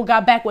happened? Harpo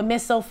got back with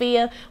Miss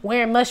Sophia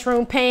wearing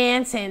mushroom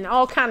pants and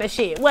all kind of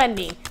shit, wasn't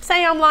he?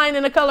 Say I'm lying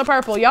in The Color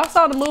Purple. Y'all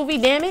saw the movie,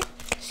 damn it.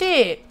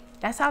 Shit.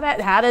 That's how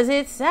does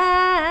it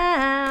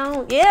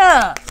sound?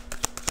 Yeah.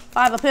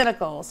 5 of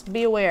Pentacles.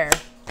 Be aware.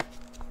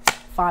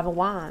 5 of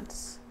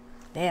Wands.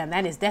 Damn,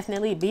 that is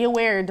definitely, be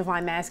aware,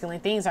 Divine Masculine.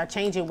 Things are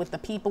changing with the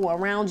people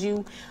around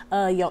you.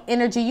 Your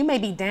energy, you may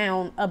be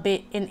down a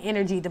bit in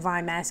energy,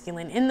 Divine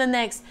Masculine, in the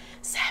next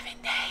 7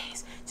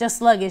 days. Just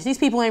sluggish. These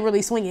people ain't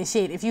really swinging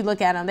shit. If you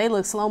look at them, they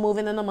look slow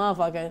moving in the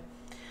motherfucker.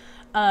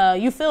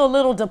 You feel a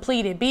little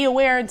depleted. Be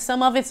aware,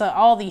 some of it's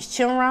all these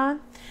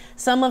children.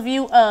 Some of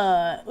you,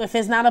 if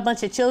it's not a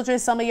bunch of children,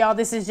 some of y'all,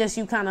 this is just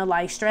you kind of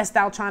like stressed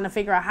out trying to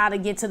figure out how to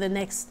get to the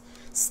next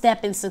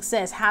step in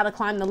success, how to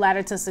climb the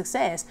ladder to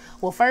success.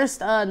 Well,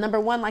 first, number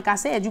one, like I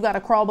said, you got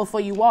to crawl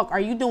before you walk. Are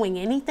you doing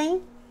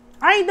anything?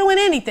 I ain't doing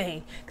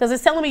anything. Because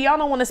it's telling me y'all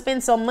don't want to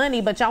spend some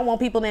money, but y'all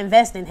want people to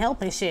invest in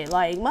help and shit.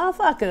 Like,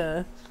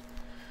 motherfucker.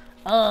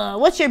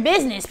 What's your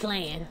business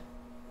plan?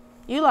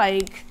 You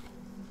like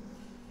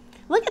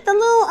Look at the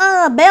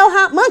little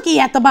bellhop monkey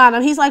at the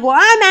bottom. He's like, well,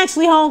 I'm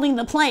actually holding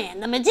the plan.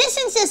 The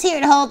magician's just here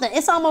to hold it.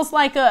 It's almost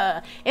like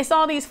it's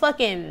all these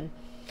fucking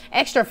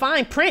extra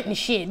fine print and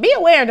shit. Be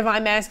aware,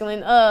 Divine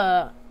Masculine.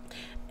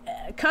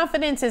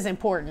 Confidence is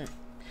important.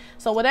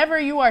 So whatever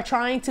you are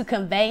trying to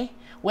convey,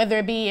 whether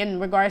it be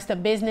in regards to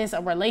business,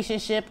 a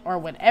relationship, or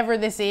whatever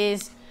this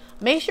is,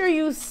 make sure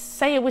you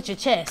say it with your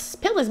chest.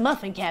 Spill his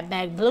muffin cap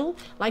back, Blue.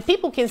 Like,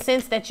 people can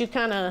sense that you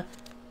kind of...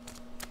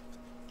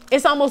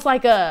 It's almost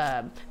like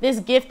this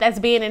gift that's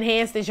being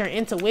enhanced is your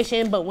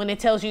intuition, but when it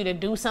tells you to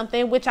do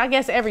something, which I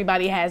guess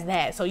everybody has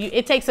that. So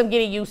it takes some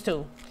getting used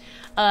to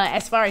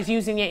as far as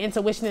using your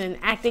intuition and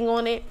acting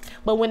on it.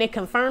 But when it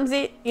confirms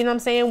it, you know what I'm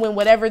saying? When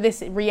whatever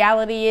this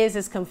reality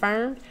is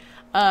confirmed,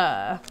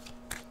 it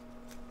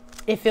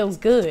feels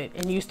good.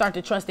 And you start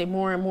to trust it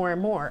more and more and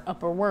more.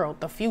 Upper world,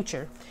 the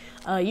future.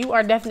 You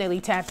are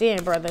definitely tapped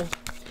in, brother.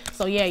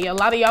 So yeah, a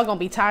lot of y'all gonna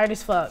be tired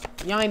as fuck.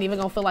 Y'all ain't even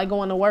gonna feel like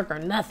going to work or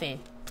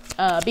nothing.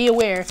 Be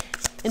aware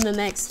in the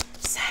next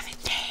 7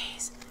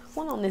 days.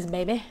 One on this,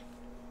 baby.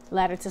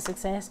 Ladder to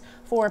success.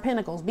 4 of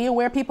Pentacles. Be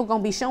aware people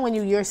gonna be showing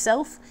you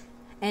yourself,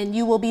 and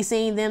you will be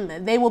seeing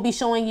them. They will be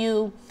showing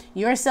you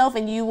yourself,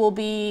 and you will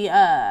be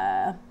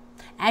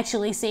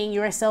actually seeing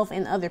yourself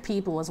in other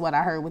people, is what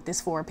I heard with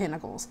this 4 of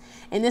Pentacles.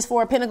 And this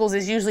 4 of Pentacles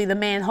is usually the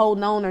man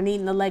holding on or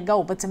needing to let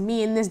go. But to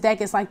me in this deck,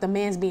 it's like the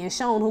man's being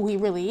shown who he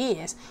really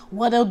is.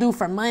 What he'll do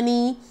for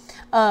money.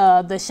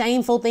 The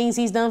shameful things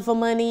he's done for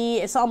money.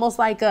 It's almost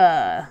like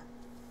I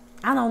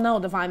don't know,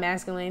 Divine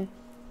Masculine.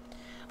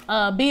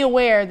 Be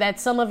aware that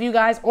some of you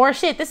guys, or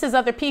shit, this is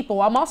other people.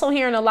 I'm also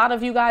hearing a lot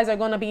of you guys are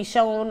going to be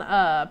shown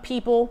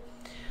people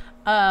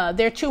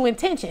their true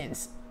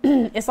intentions.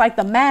 It's like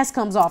the mask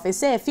comes off. It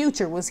said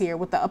future was here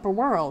with the upper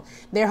world.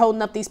 They're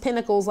holding up these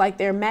pentacles like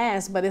they're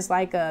masks, but it's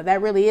like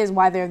that really is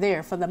why they're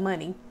there, for the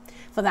money,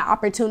 for the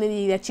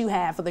opportunity that you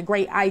have, for the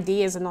great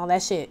ideas and all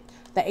that shit.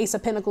 The Ace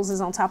of Pentacles is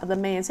on top of the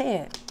man's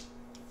head.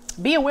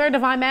 Be aware,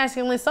 Divine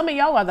Masculine. Some of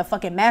y'all are the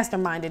fucking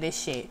mastermind of this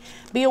shit.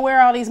 Be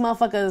aware all these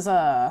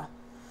motherfuckers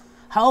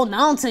holding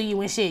on to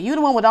you and shit. You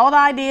the one with all the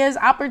ideas,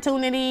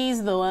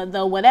 opportunities,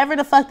 the whatever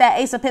the fuck that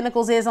Ace of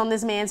Pentacles is on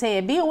this man's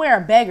head. Be aware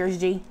of beggars,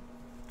 G.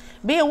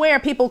 Be aware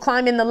of people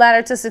climbing the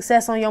ladder to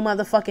success on your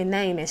motherfucking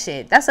name and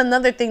shit. That's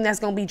another thing that's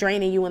going to be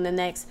draining you in the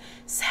next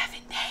 7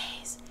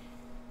 days.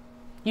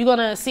 You're going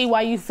to see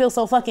why you feel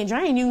so fucking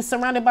drained. You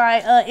surrounded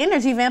by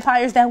energy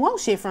vampires that want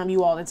shit from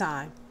you all the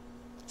time.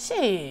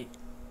 Shit.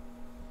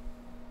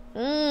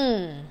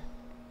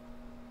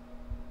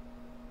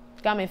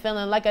 Got me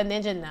feeling like a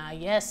ninja now.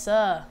 Yes,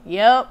 sir.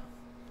 Yep.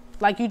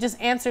 Like you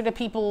just answer to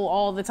people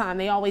all the time.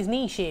 They always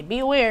need shit. Be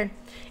aware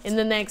in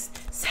the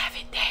next 7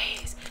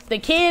 days. The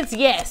kids,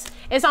 yes.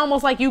 It's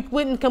almost like you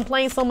wouldn't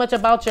complain so much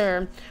about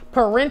your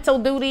parental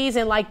duties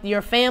and like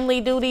your family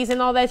duties and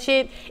all that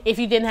shit if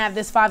you didn't have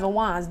this 5 of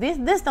Wands.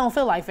 This don't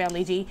feel like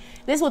family, G.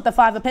 This with the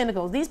 5 of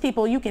Pentacles. These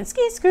people you can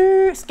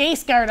skirt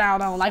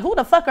out on. Like, who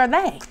the fuck are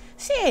they?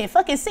 Shit,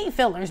 fucking seat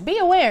fillers. Be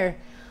aware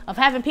of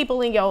having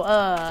people in your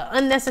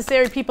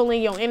unnecessary people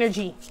in your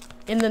energy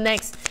in the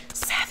next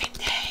 7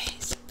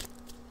 days.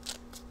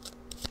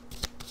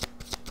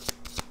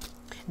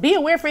 Be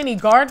aware for any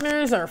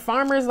gardeners or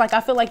farmers. Like,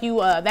 I feel like you,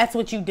 that's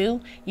what you do.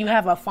 You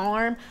have a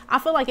farm. I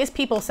feel like it's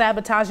people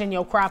sabotaging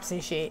your crops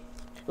and shit.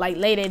 Like,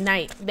 late at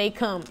night, they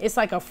come. It's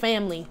like a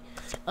family.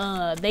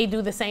 They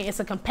do the same. It's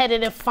a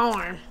competitive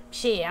farm.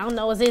 Shit, I don't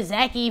know. Is it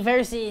Zachy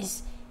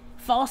versus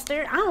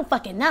Foster? I don't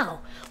fucking know.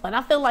 But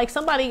I feel like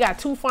somebody got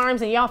 2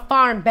 farms and y'all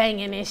farm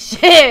banging and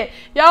shit.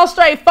 Y'all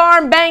straight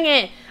farm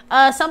banging.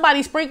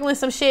 Somebody sprinkling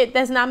some shit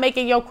that's not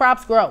making your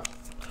crops grow.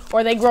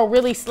 Or they grow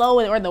really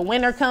slow, or the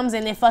winter comes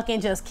and it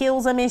fucking just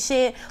kills them and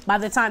shit. By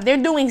the time they're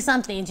doing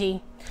something,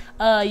 G,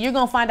 you're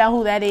gonna find out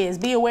who that is.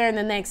 Be aware in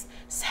the next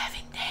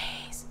 7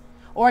 days.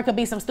 Or it could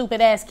be some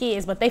stupid ass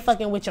kids, but they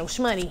fucking with your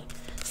shmoney.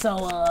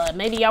 So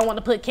maybe y'all want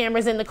to put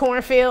cameras in the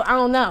cornfield. I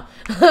don't know.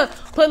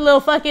 Put little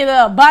fucking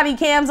body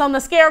cams on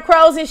the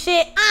scarecrows and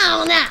shit. I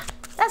don't know.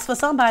 That's for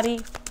somebody.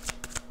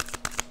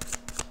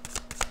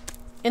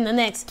 In the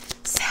next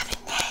 7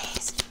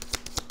 days.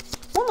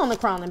 One on the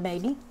crowning,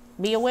 baby.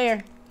 Be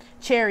aware.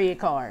 Chariot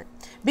card.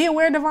 Be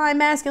aware, Divine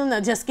Masculine,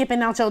 of just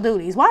skipping out your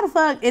duties. Why the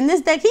fuck? In this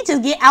deck, he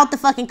just get out the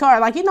fucking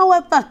card. Like, you know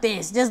what? Fuck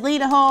this. Just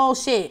leave the whole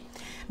shit.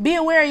 Be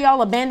aware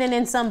y'all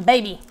abandoning some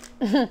baby.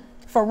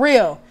 For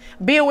real.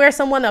 Be aware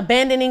someone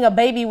abandoning a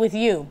baby with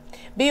you.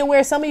 Be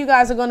aware some of you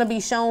guys are going to be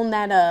shown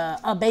that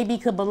a baby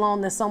could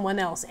belong to someone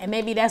else. And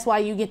maybe that's why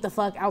you get the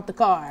fuck out the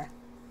car.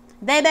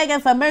 They begging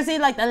for mercy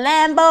like the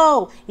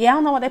Lambo. Yeah, I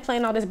don't know why they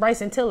playing all this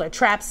Bryson Tiller.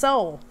 Trap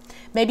soul.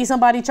 Maybe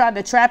somebody tried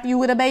to trap you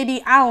with a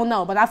baby. I don't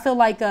know. But I feel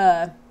like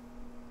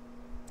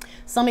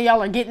some of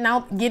y'all are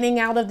getting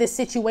out of this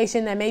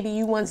situation that maybe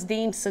you once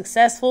deemed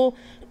successful.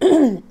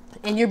 And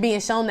you're being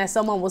shown that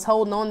someone was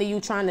holding on to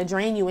you, trying to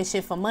drain you and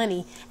shit for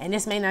money. And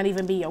this may not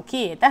even be your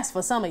kid. That's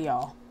for some of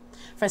y'all.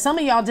 For some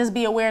of y'all, just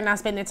be aware not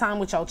spending time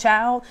with your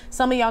child.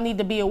 Some of y'all need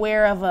to be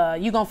aware of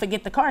you going to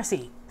forget the car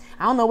seat.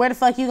 I don't know where the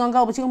fuck you going to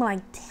go, but you're going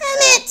to be like,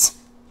 damn it.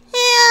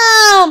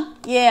 Damn.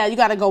 Yeah, you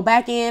got to go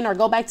back in or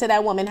go back to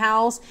that woman's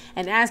house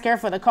and ask her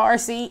for the car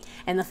seat,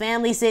 and the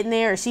family sitting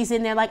there, or she's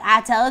sitting there like,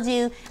 I told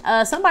you.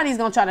 Somebody's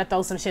going to try to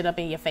throw some shit up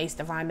in your face,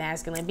 Divine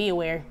Masculine. Be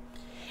aware.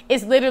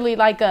 It's literally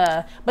like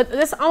but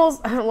this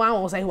almost, well, I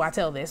won't say who I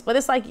tell this, but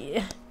it's like,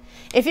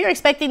 if you're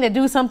expecting to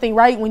do something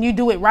right when you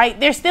do it right,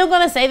 they're still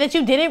going to say that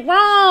you did it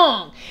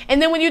wrong.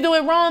 And then when you do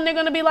it wrong, they're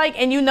going to be like,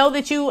 and you know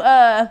that you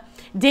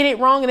did it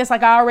wrong, and it's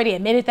like, I already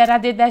admitted that I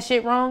did that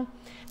shit wrong.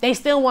 They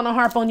still want to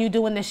harp on you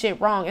doing this shit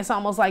wrong. It's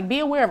almost like, be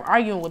aware of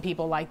arguing with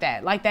people like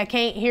that. Like that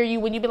can't hear you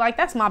when you be like,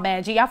 that's my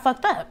bad, G, I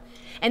fucked up.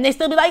 And they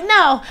still be like,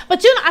 no,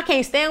 but you know, I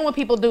can't stand when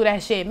people do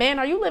that shit. Man,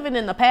 are you living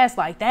in the past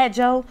like that,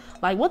 Joe?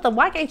 Like,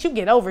 why can't you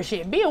get over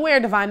shit? Be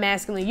aware, Divine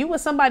Masculine. You with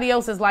somebody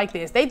else is like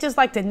this. They just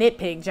like to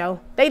nitpick,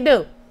 Joe. They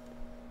do.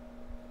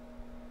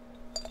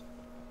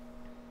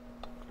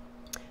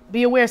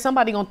 Be aware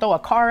somebody gonna throw a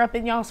car up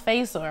in y'all's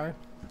face, or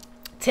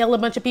tell a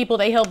bunch of people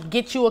they helped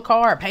get you a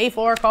car or pay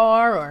for a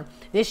car, or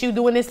this you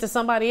doing this to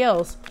somebody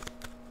else.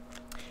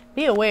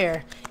 Be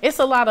aware. It's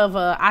a lot of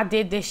I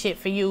did this shit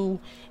for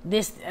you.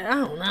 This, I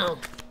don't know.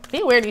 Be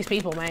aware of these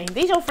people, man.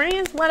 These your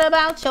friends? What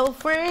about your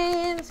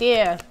friends?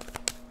 Yeah.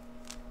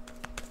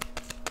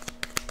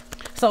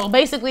 So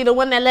basically the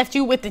one that left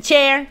you with the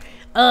chair,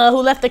 who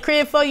left the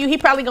crib for you, he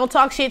probably gonna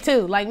talk shit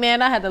too. Like,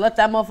 man, I had to let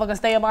that motherfucker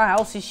stay in my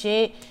house and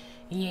shit.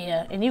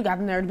 Yeah, and you got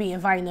the nerve to be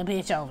inviting a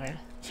bitch over.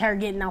 Her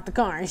getting out the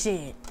car and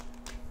shit.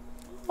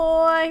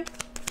 Boy.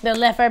 That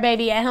left her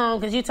baby at home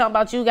because you talking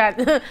about you got...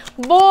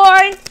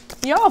 Boy,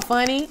 y'all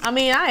funny. I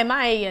mean, I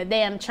admire your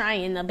damn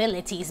trying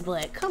abilities,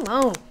 but come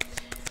on.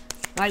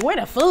 Like, where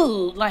the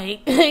food?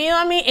 Like, you know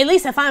what I mean? At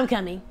least if I'm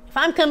coming. If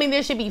I'm coming,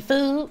 there should be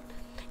food.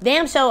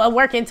 Damn show a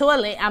working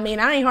toilet. I mean,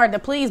 I ain't hard to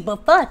please,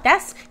 but fuck,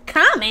 that's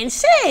common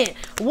shit.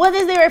 What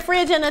is there a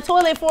fridge and a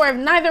toilet for if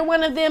neither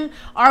one of them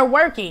are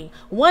working?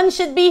 One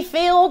should be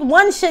filled,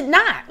 one should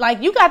not.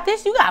 Like, you got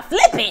this, you got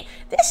flip it.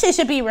 This shit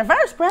should be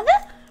reversed, brother.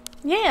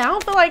 Yeah, I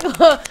don't feel like,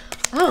 I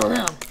don't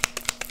know.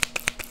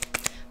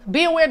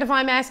 Be aware,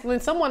 Divine Masculine,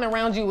 someone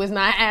around you is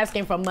not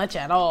asking for much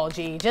at all,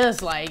 G.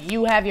 Just like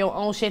you have your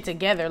own shit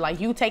together. Like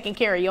you taking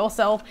care of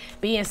yourself,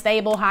 being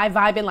stable, high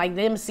vibing, like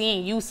them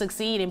seeing you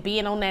succeed and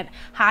being on that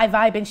high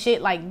vibing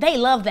shit. Like they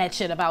love that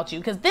shit about you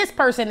because this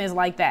person is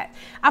like that.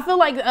 I feel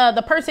like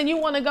the person you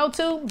want to go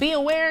to, be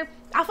aware,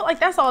 I feel like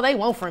that's all they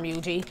want from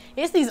you, G.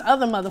 It's these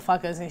other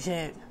motherfuckers and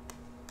shit.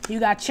 You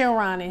got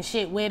children and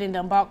shit with and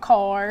them bought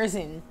cars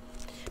and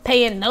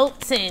paying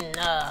notes and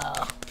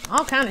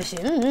all kind of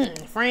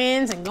shit.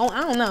 Friends and going,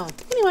 I don't know.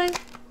 Anyway.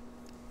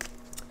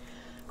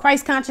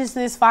 Christ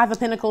consciousness, 5 of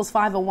Pentacles,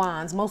 5 of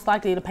Wands. Most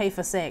likely to pay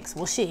for sex.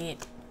 Well,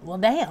 shit. Well,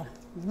 damn.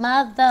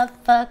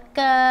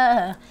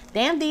 Motherfucker.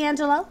 Damn,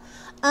 D'Angelo.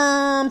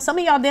 Some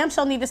of y'all damn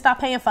sure need to stop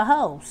paying for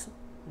hoes.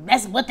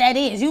 That's what that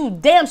is. You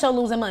damn sure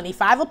losing money.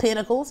 5 of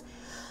Pentacles.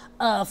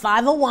 5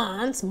 of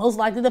Wands. Most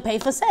likely to pay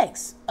for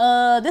sex.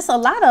 There's a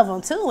lot of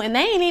them, too. And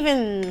they ain't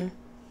even...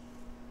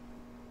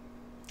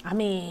 I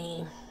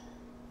mean,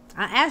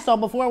 I asked y'all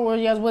before,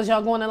 was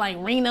y'all going to like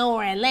Reno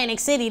or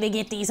Atlantic City to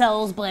get these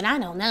hoes, but I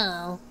don't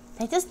know.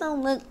 They just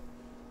don't look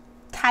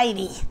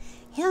tidy.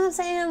 You know what I'm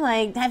saying?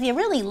 Like, have you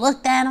really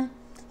looked at them?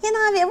 You know,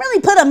 have you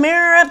really put a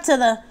mirror up to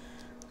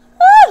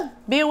the...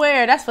 Be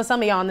aware, that's for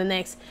some of y'all in the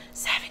next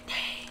 7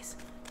 days.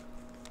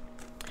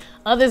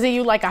 Others of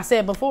you, like I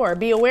said before,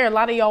 be aware, a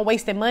lot of y'all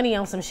wasting money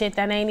on some shit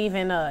that ain't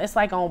even, it's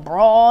like on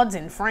broads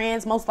and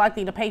friends, most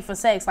likely to pay for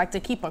sex, like to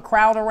keep a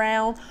crowd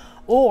around,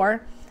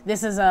 or...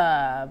 This is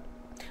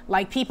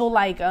like people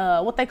like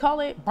what they call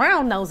it,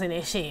 brown nosing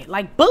and shit,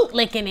 like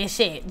bootlicking and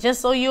shit,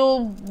 just so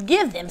you'll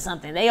give them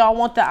something. They all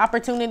want the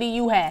opportunity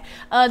you had.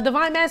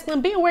 Divine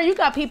Masculine, be aware you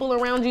got people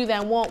around you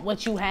that want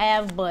what you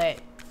have, but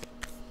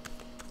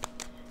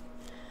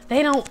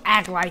they don't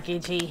act like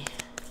it, G.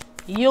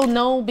 You'll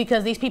know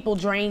because these people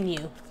drain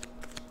you.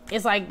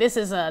 It's like this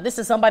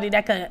is somebody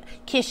that could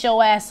kiss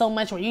your ass so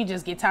much where you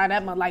just get tired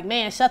of them. Like,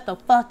 man, shut the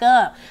fuck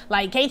up.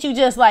 Like, can't you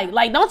just like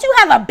don't you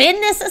have a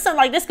business or something?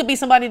 Like, this could be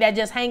somebody that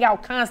just hang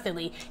out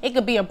constantly. It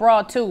could be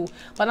abroad too.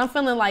 But I'm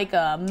feeling like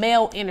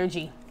male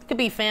energy. It could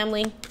be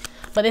family.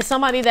 But it's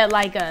somebody that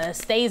like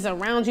stays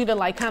around you to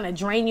like kind of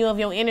drain you of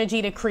your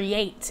energy to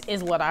create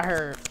is what I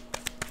heard.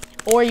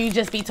 Or you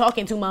just be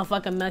talking too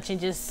motherfucking much and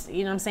just,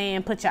 you know what I'm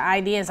saying, put your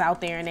ideas out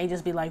there and they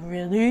just be like,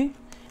 really?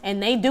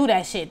 And they do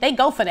that shit. They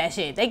go for that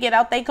shit. They get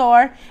out their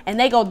car and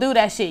they go do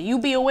that shit. You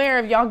be aware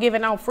of y'all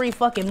giving out free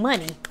fucking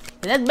money.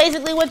 That's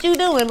basically what you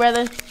doing,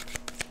 brother.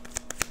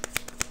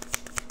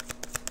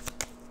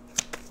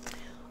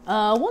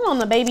 One on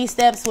the baby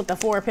steps with the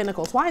 4 of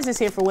Pentacles. Why is this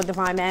here for what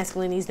Divine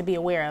Masculine needs to be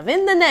aware of?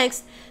 In the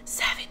next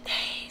 7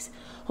 days,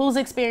 who's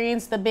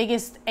experienced the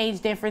biggest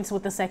age difference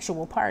with the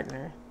sexual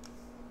partner?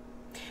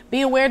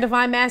 Be aware,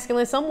 Divine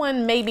Masculine.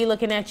 Someone may be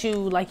looking at you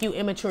like you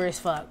immature as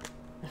fuck.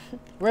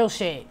 Real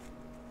shit.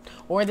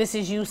 Or this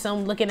is you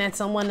looking at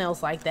someone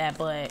else like that,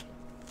 but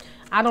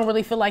I don't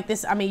really feel like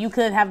this. I mean,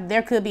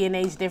 there could be an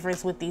age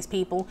difference with these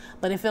people,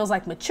 but it feels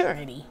like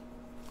maturity.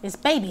 It's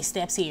baby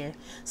steps here.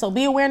 So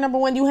be aware, number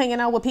one, you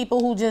hanging out with people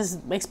who just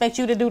expect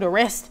you to do the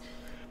rest.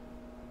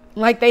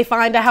 Like they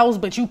find a house,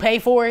 but you pay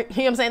for it. You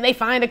know what I'm saying? They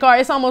find a car.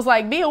 It's almost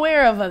like, be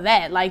aware of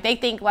that. Like they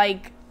think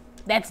like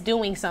that's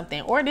doing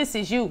something, or this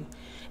is you.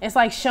 It's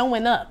like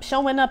showing up.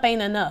 Showing up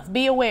ain't enough.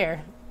 Be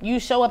aware. You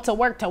show up to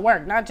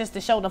work, not just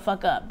to show the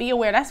fuck up. Be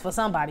aware that's for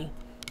somebody.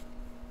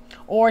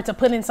 Or to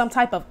put in some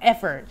type of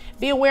effort.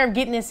 Be aware of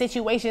getting in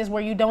situations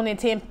where you don't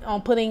intend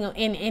on putting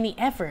in any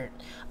effort.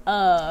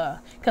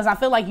 Because I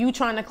feel like you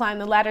trying to climb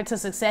the ladder to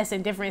success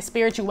in different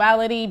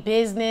spirituality,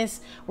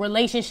 business,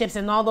 relationships,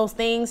 and all those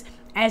things.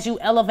 As you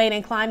elevate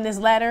and climb this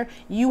ladder,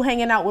 you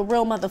hanging out with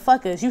real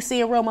motherfuckers. You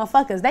see real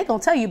motherfuckers. They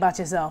gonna tell you about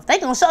yourself. They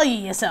gonna show you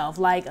yourself.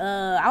 Like,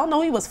 I don't know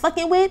who he was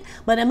fucking with,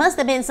 but it must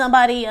have been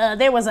somebody.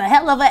 There was a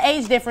hell of an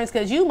age difference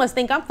because you must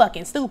think I'm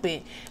fucking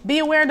stupid. Be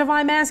aware,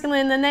 Divine Masculine,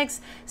 in the next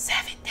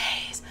 7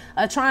 days.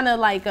 Trying to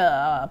like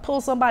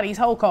pull somebody's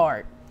whole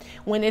card.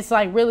 When it's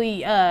like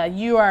really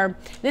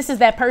this is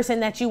that person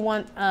that you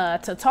want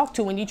to talk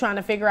to when you're trying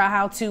to figure out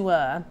how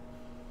to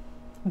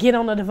get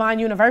on the Divine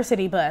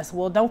University bus.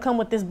 Well, don't come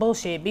with this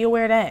bullshit. Be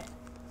aware of that.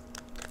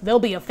 They'll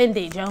be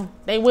offended, Joe.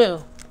 They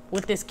will.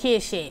 With this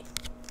kid shit.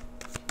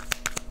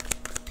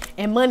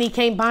 And money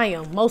can't buy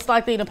them. Most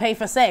likely to pay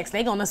for sex.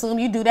 They gonna assume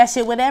you do that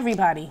shit with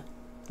everybody.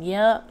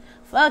 Yep.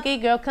 Fuck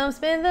it, girl. Come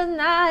spend the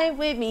night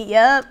with me.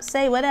 Yep.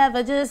 Say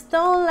whatever. Just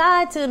don't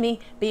lie to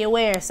me. Be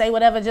aware. Say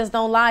whatever. Just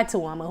don't lie to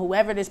them. Or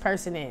whoever this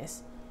person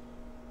is.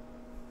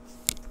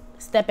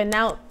 Stepping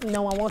out. You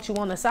know, I want you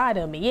on the side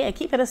of me. Yeah,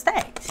 keep it a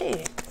stack.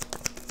 Shit.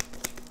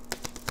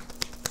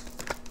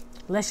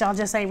 Unless y'all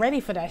just ain't ready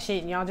for that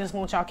shit and y'all just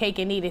want y'all cake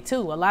and eat it too.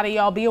 A lot of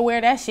y'all be aware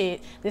of that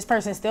shit. This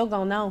person still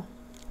gonna know.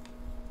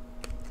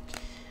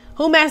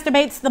 Who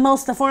masturbates the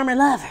most to former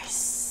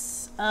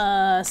lovers?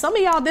 Some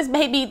of y'all, this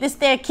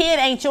their kid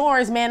ain't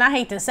yours, man. I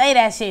hate to say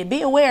that shit.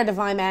 Be aware,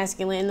 Divine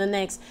Masculine, in the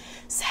next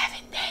 7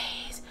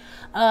 days.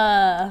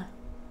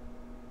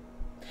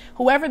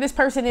 Whoever this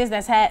person is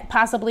that's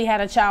possibly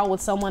had a child with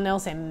someone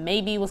else and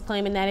maybe was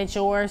claiming that it's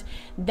yours,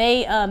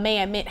 they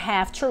may admit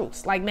half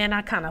truths. Like, man,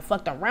 I kind of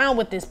fucked around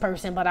with this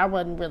person, but I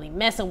wasn't really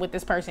messing with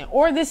this person.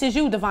 Or this is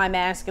you, Divine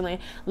Masculine,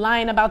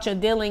 lying about your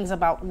dealings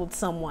with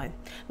someone.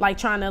 Like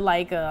trying to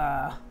like,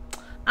 I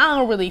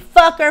don't really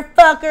fuck her,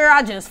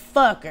 I just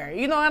fuck her.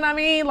 You know what I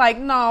mean? Like,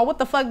 no, what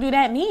the fuck do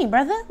that mean,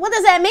 brother? What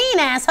does that mean,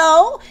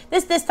 asshole?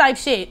 This type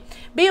shit.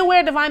 Be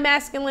aware, Divine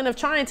Masculine, of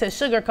trying to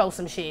sugarcoat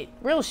some shit.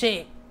 Real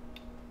shit.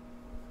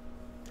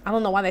 I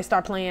don't know why they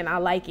start playing I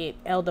Like It,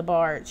 Elder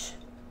Barge.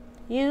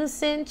 You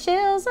send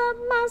chills up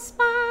my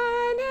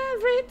spine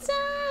every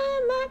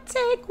time I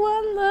take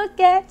one look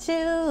at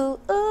you.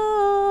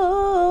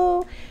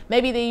 Ooh.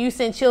 Maybe you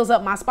send chills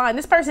up my spine.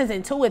 This person's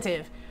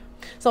intuitive.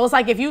 So it's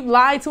like if you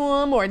lie to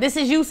them or this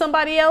is you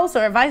somebody else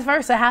or vice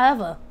versa,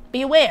 however,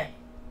 be aware.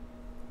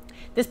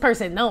 This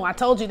person, no, I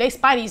told you, they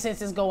spidey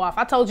senses go off.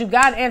 I told you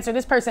God answered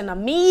this person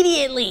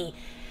immediately.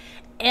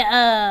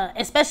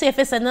 Especially if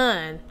it's a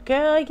nun.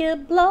 Girl, you're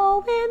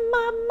blowing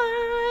my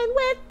mind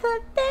with the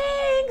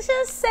things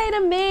you say to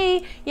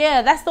me.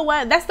 Yeah, that's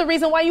the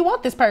reason why you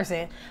want this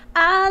person.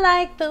 I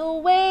like the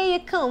way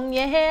you comb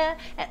your hair,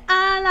 and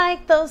I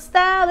like those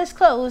stylish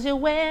clothes you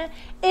wear.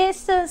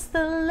 It's just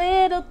the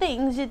little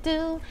things you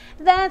do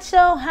that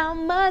show how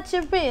much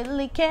you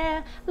really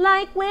care.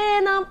 Like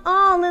when I'm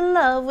all in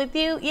love with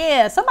you.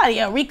 Yeah,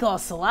 somebody Rico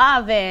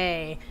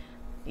Suave.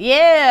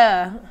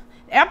 Yeah.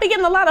 I've been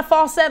getting a lot of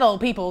falsetto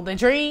people. The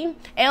Dream,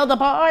 Elder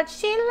Barge,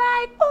 she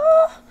like,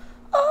 ooh,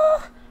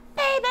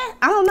 baby.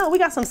 I don't know. We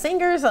got some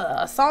singers,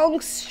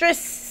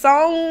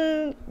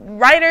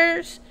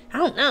 songwriters.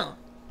 I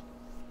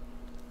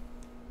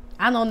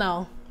don't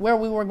know where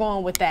we were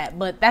going with that,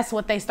 but that's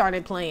what they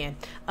started playing.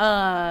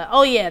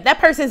 Oh yeah, that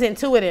person's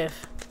intuitive.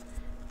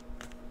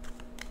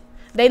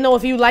 They know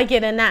if you like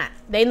it or not.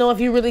 They know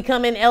if you really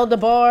come in Elder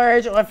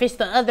Barge or if it's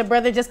the other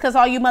brother. Just because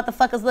all you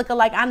motherfuckers look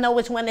alike, I know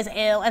which one is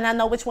L and I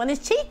know which one is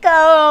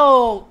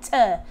Chico.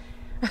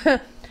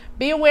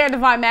 Be aware,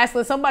 Divine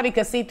Masculine. Somebody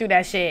could see through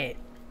that shit.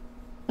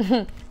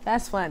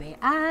 That's funny.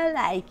 I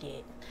like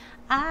it.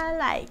 I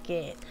like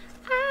it.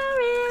 I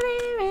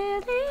really,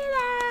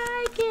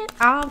 really like it.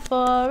 I'm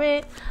for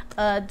it.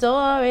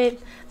 Adore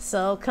it.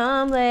 So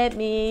come let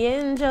me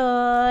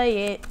enjoy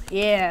it.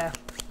 Yeah.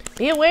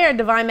 Be aware,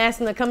 Divine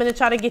Masculine, coming to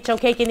try to get your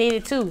cake and eat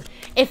it too.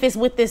 If it's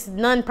with this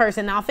nun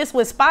person. Now, if it's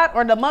with Spot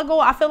or the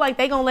Muggle, I feel like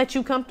they gonna let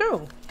you come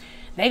through.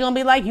 They gonna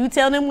be like, you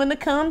tell them when to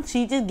come.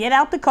 She just get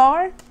out the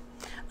car.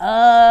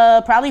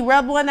 Probably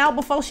rub one out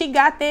before she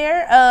got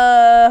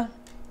there.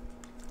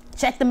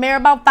 Check the mirror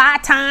about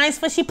 5 times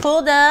before she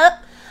pulled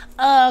up.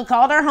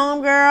 Called her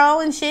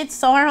homegirl and shit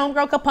so her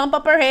homegirl could pump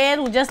up her head,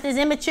 who just as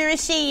immature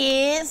as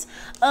she is.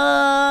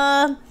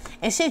 And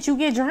shit, you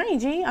get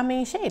drained, G. I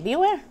mean, shit, be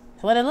aware.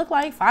 What it look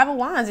like. 5 of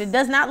Wands. It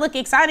does not look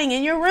exciting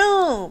in your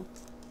room.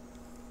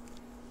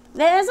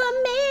 There's a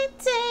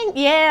meeting.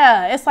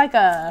 Yeah, it's like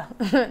a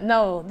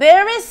no.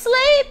 There is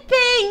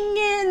sleeping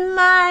in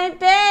my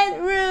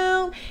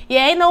bedroom.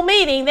 Yeah, ain't no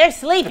meeting. They're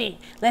sleeping.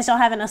 Unless y'all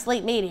having a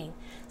sleep meeting.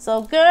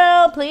 So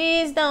girl,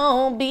 please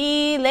don't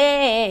be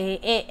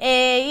late.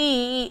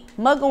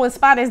 Muggle and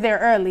Spot is there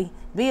early.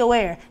 Be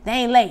aware. They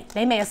ain't late.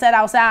 They may have sat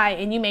outside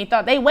and you may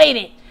thought they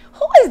waited.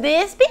 Who is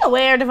this? Be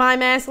aware, Divine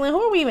Masculine.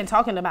 Who are we even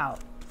talking about?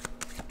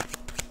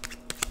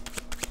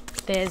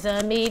 There's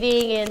a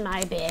meeting in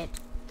my bed.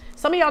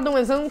 Some of y'all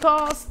doing Zoom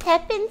calls.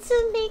 Step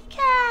into me,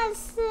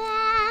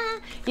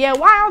 casa. Yeah,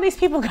 why all these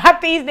people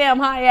got these damn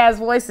high-ass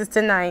voices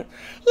tonight?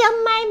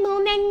 You're my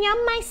moon and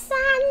you're my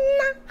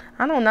sun.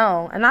 I don't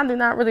know. And I do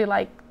not really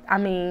like, I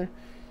mean,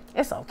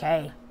 it's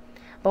okay.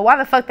 But why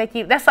the fuck they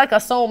keep, that's like a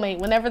soulmate.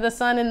 Whenever the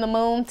sun and the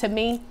moon, to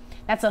me,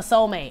 that's a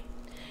soulmate.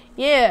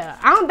 Yeah,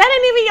 that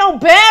ain't even your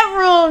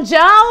bedroom,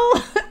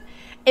 Joe.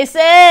 It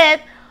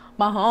said,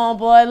 my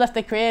homeboy left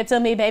the crib to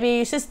me, baby,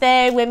 you should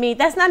stay with me.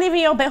 That's not even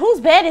your bed.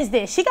 Whose bed is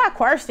this? She got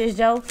questions,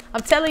 Joe.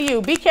 I'm telling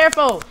you, be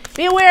careful.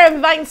 Be aware of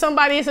inviting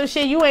somebody in some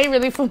shit you ain't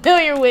really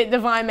familiar with,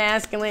 Divine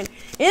Masculine,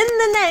 in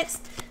the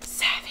next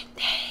 7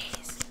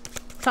 days.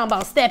 Talking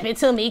about step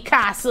into me,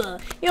 casa.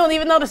 You don't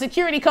even know the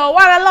security code.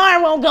 Why the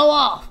alarm won't go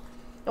off?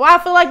 Why I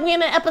feel like we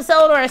in an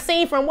episode or a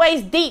scene from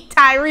Waist Deep,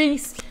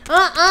 Tyrese.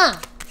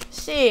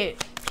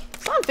 Shit.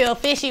 Some feel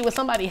fishy with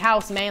somebody's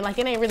house, man. Like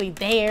it ain't really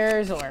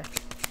theirs or...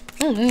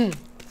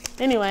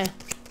 Anyway,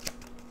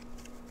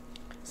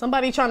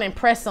 somebody trying to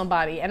impress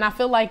somebody, and I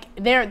feel like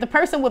the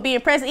person would be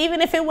impressed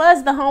even if it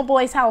was the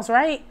homeboy's house,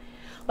 right?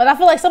 But I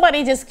feel like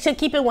somebody just should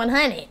keep it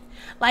 100.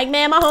 Like,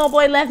 man, my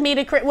homeboy left me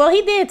the crib. Well,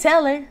 he did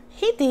tell her.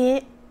 He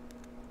did.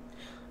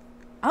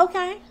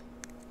 Okay.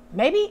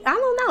 Maybe, I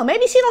don't know.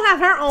 Maybe she don't have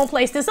her own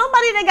place. Did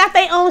somebody that got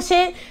their own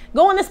shit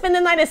going to spend the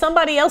night at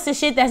somebody else's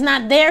shit that's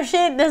not their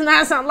shit? That's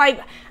not something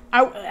like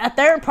a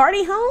third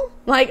party home?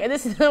 Like,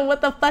 this is, what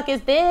the fuck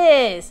is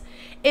this?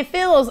 It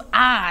feels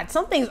odd.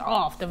 Something's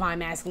off, Divine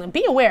Masculine.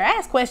 Be aware.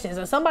 Ask questions.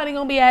 Or somebody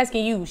gonna be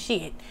asking you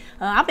shit.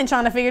 I've been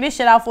trying to figure this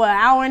shit out for an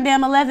hour and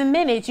damn 11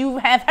 minutes. You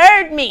have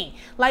heard me.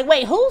 Like,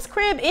 wait, whose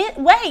crib it?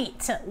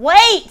 Wait,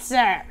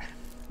 sir.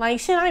 Like,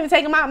 shit, I don't even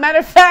take them out. Matter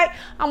of fact,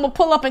 I'm gonna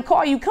pull up and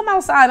call you. Come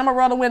outside. I'm gonna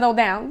roll the window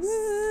down.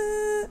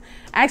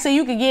 Actually,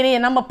 you can get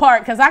in. I'm gonna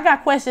park because I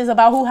got questions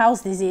about whose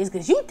house this is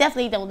because you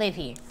definitely don't live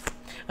here.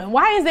 And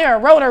why is there a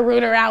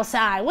rotor-rooter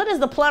outside? What is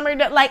the plumber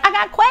do? Like, I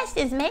got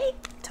questions, mate.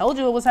 Told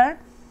you it was her.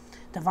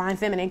 Divine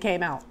Feminine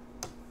came out.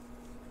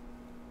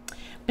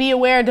 Be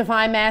aware,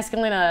 Divine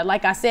Masculine.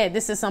 Like I said,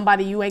 this is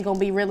somebody you ain't gonna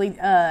be really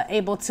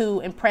able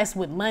to impress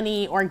with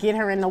money or get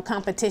her in no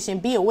competition.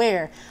 Be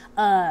aware.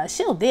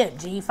 She'll dip,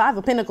 G. 5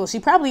 of Pentacles. She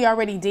probably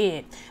already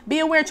did. Be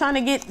aware trying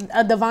to get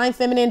a Divine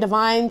Feminine,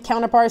 divine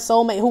counterpart,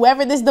 soulmate,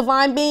 whoever this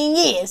divine being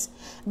is.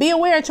 Be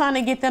aware trying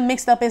to get them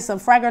mixed up in some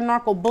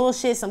fraggle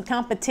bullshit, some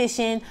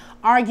competition,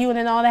 arguing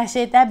and all that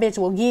shit. That bitch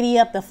will giddy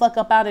up the fuck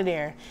up out of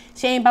there.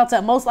 She ain't about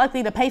to, most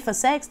likely to pay for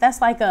sex.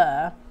 That's like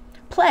a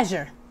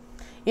pleasure.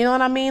 You know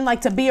what I mean?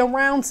 Like, to be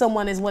around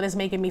someone is what is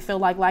making me feel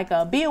like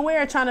be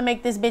aware trying to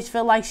make this bitch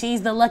feel like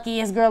she's the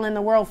luckiest girl in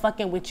the world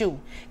fucking with you.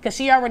 Because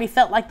she already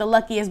felt like the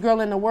luckiest girl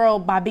in the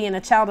world by being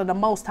a child of the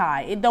Most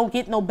High. It don't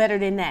get no better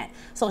than that.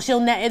 So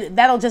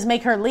that'll just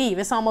make her leave.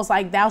 It's almost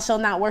like thou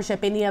shalt not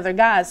worship any other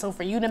God. So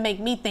for you to make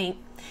me think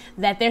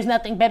that there's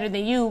nothing better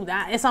than you,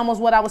 it's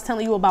almost what I was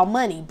telling you about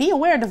money. Be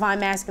aware, Divine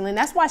Masculine.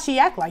 That's why she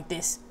act like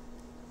this.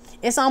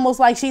 It's almost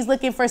like she's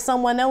looking for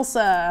someone else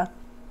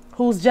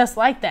who's just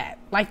like that.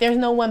 Like, there's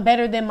no one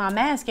better than my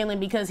masculine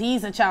because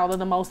he's a child of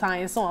the Most High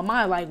and so am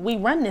I. Like, we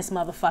run this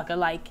motherfucker.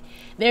 Like,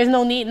 there's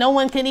no need. No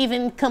one can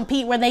even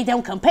compete where they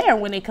don't compare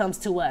when it comes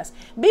to us.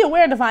 Be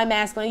aware, Divine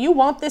Masculine. You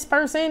want this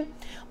person,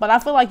 but I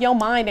feel like your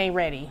mind ain't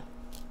ready.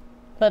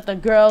 But the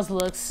girls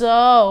look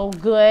so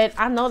good.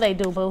 I know they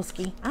do,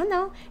 Booski. I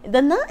know.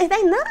 They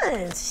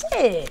nuns.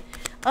 Shit.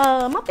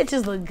 My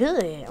bitches look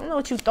good. I don't know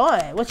what you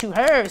thought, what you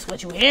heard,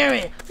 what you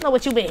hearing. I don't know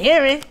what you been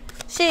hearing.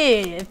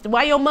 Shit,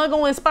 why your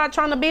muggle and Spot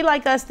trying to be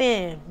like us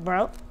then,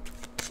 bro?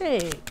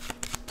 Shit.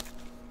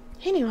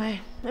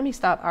 Anyway, let me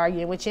stop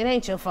arguing with you. It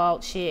ain't your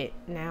fault. Shit,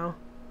 now.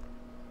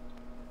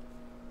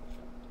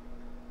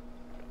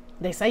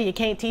 They say you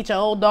can't teach an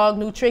old dog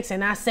new tricks,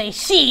 and I say,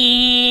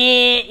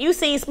 shit. You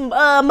seen some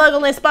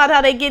muggle and Spot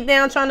how they get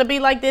down trying to be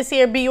like this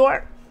here,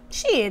 Bjork?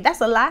 Shit,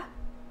 that's a lie.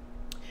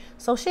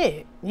 So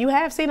shit, you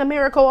have seen a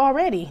miracle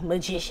already,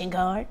 Magician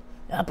card,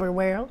 upper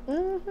world.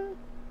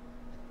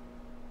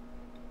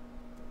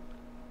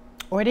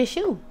 Or this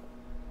you.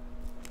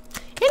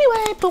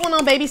 Anyway, put one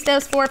on Baby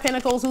Steps, 4 of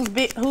Pentacles,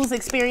 who's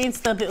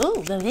experienced the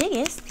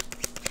biggest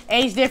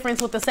age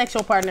difference with the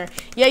sexual partner.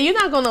 Yeah, you're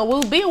not gonna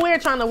woo. Be aware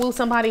trying to woo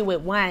somebody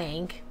with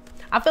Wang.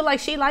 I feel like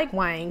she like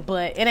Wang,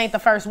 but it ain't the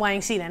first Wang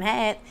she done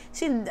had.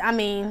 I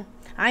mean,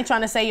 I ain't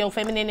trying to say your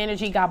feminine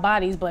energy got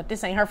bodies, but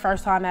this ain't her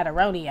first time at a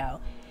rodeo.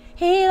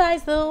 He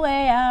likes the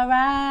way I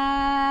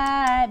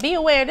ride. Be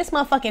aware, this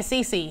motherfucking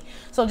CC.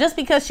 So just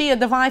because she a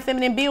divine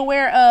feminine, be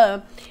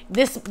aware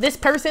this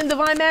person,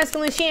 divine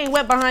masculine, she ain't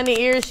wet behind the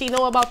ears. She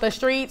know about the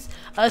streets.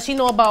 She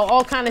know about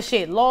all kind of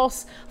shit.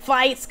 Loss,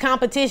 fights,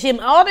 competition,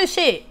 all this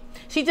shit.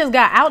 She just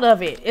got out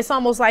of it. It's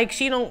almost like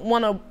she don't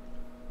want to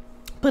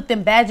put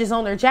them badges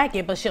on her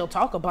jacket, but she'll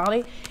talk about it.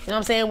 You know what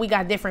I'm saying? We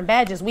got different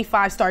badges. We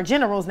 5-star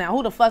generals now.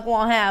 Who the fuck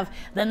won't have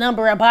the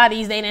number of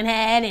bodies they done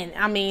had? And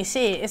I mean,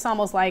 shit, it's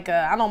almost like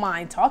I don't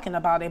mind talking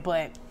about it,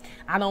 but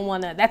I don't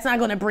want to, that's not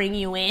going to bring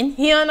you in.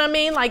 You know what I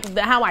mean? Like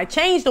how I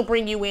changed will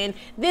bring you in.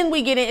 Then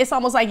we get it. It's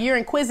almost like you're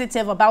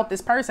inquisitive about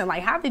this person.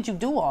 Like, how did you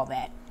do all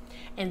that?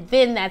 And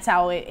then that's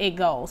how it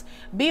goes.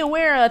 Be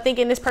aware of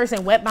thinking this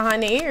person wet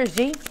behind the ears,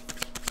 G.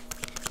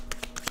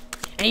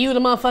 And you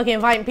the motherfucker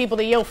inviting people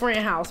to your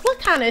friend's house. What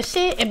kind of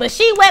shit? But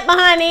she wet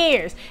behind the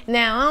ears.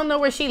 Now, I don't know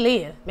where she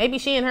live. Maybe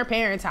she in her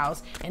parents'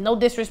 house. And no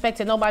disrespect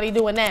to nobody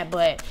doing that.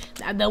 But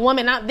the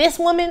woman, this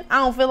woman, I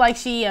don't feel like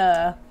she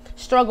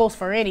struggles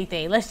for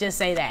anything. Let's just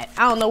say that.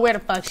 I don't know where the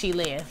fuck she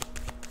live.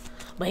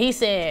 But he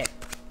said,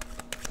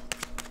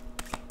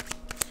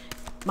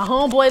 my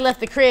homeboy left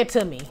the crib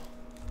to me.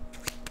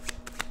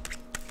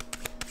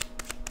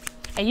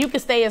 And you can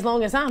stay as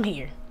long as I'm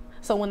here.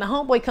 So when the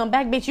homeboy come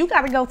back, bitch, you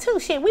gotta go too.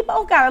 Shit, we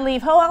both gotta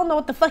leave, ho. I don't know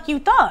what the fuck you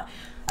thought.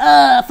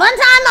 Fun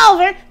time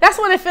over. That's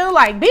what it feel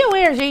like. Be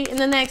aware, G, in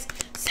the next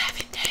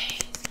 7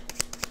 days.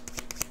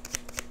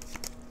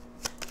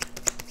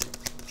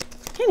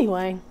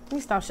 Anyway, let me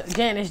stop.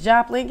 Janis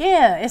Joplin.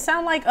 Yeah, it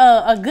sounds like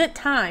a good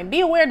time.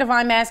 Be aware,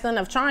 Divine Masculine,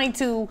 of trying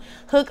to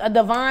hook a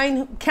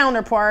divine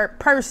counterpart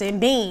person,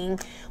 being,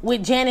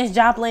 with Janis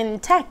Joplin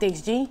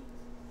tactics, G.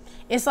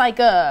 It's like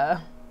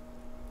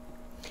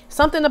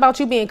something about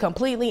you being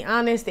completely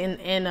honest,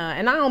 and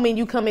I don't mean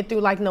you coming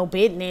through like no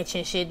bit niche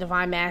and shit,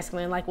 Divine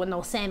Masculine, like with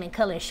no salmon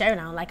colored shirt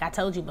on, like I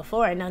told you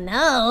before.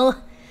 No.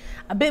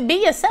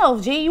 Be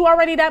yourself, G. You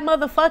already that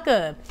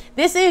motherfucker.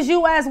 This is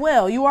you as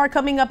well. You are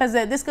coming up as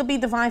this could be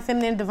Divine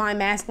Feminine, Divine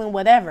Masculine,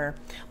 whatever.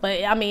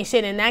 But I mean,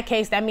 shit, in that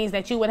case, that means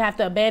that you would have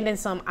to abandon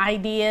some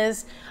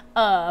ideas,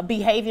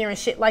 behavior and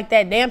shit like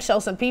that. Damn, show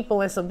some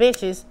people and some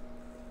bitches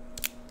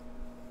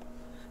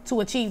to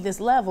achieve this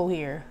level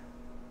here.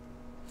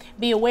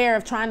 Be aware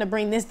of trying to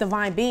bring this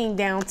divine being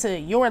down to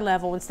your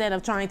level instead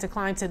of trying to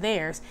climb to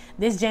theirs.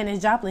 This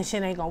Janis Joplin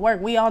shit ain't gonna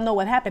work. We all know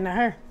what happened to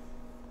her.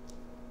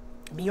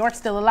 Bjork's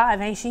still alive,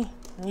 ain't she?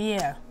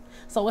 Yeah.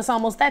 So it's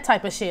almost that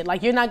type of shit.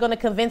 Like, you're not gonna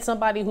convince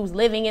somebody who's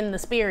living in the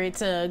spirit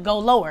to go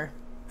lower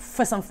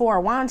for some Four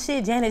of Wands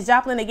shit. Janis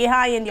Joplin to get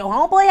high in your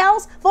homeboy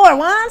house? Four of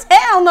Wands?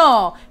 Hell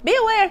no. Be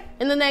aware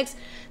in the next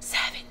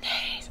 7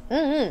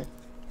 days.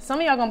 Some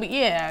of y'all gonna be,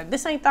 yeah,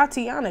 this ain't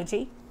Tatiana,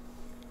 G.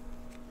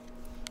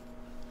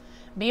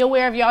 Be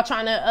aware of y'all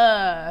trying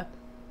to,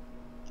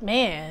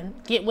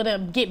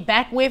 get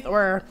back with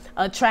or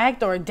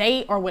attract or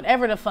date or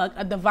whatever the fuck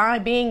a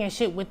divine being and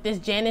shit with this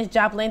Janis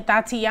Joplin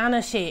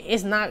Tatiana shit.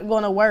 It's not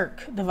gonna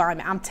work,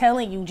 divine. I'm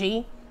telling you,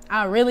 G.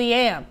 I really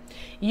am.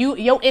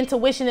 Your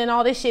intuition and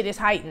all this shit is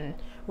heightened,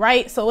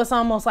 right? So it's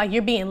almost like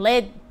you're being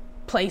led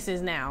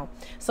places now.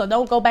 So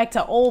don't go back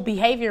to old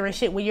behavior and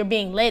shit when you're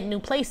being led new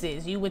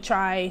places. You would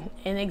try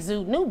and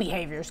exude new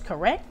behaviors,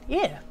 correct?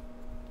 Yeah.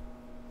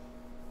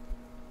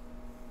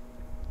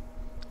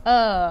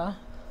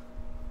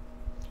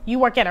 You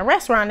work at a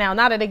restaurant now,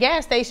 not at a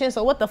gas station,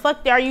 so what the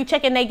fuck are you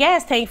checking their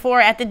gas tank for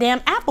at the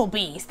damn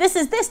Applebee's? This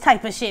is this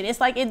type of shit.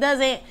 It's like it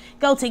doesn't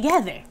go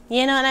together.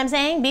 You know what I'm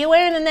saying? Be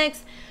aware in the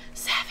next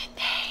 7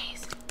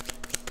 days.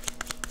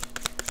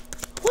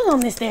 We're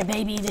gonna miss their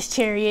baby, this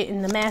Chariot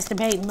and the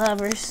masturbating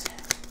lovers.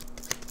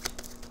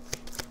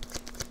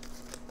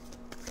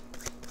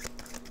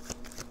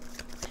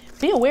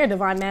 Be aware,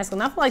 Divine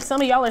Masculine. I feel like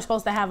some of y'all are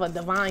supposed to have a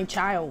divine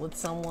child with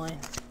someone.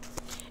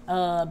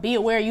 Be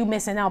aware you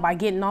missing out by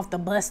getting off the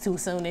bus too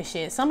soon and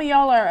shit. Some of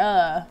y'all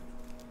are,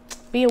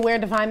 be aware,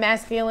 Divine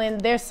Masculine.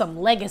 There's some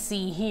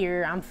legacy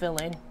here, I'm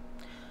feeling.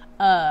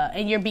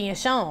 And you're being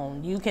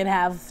shown. You could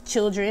have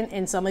children,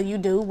 and some of you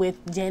do,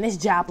 with Janis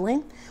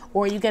Joplin.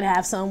 Or you could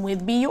have some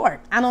with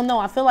Bjork. I don't know.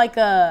 I feel like,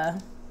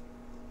 and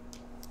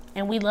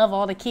we love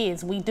all the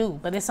kids. We do.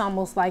 But it's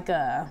almost like,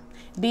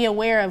 be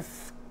aware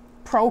of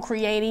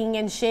procreating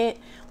and shit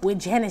with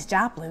Janis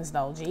Joplin's,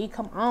 though, G.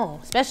 Come on.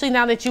 Especially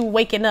now that you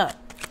waking up.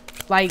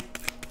 Like,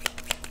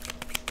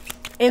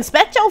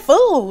 inspect your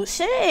food.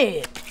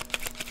 Shit.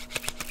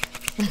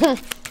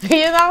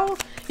 You know?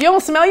 You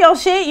don't smell your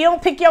shit. You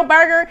don't pick your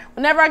burger.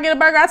 Whenever I get a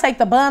burger, I take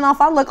the bun off.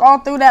 I look all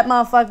through that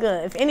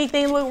motherfucker. If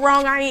anything look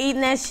wrong, I ain't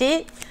eating that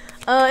shit.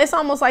 It's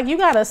almost like you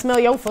gotta smell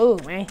your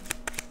food, man.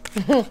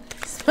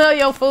 Smell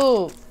your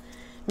food.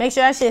 Make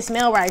sure that shit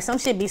smell right. Some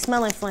shit be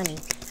smelling funny.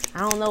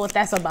 I don't know what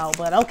that's about,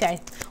 but okay.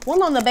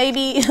 One on the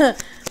baby,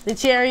 the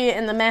Chariot,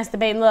 and the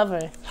masturbating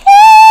lover.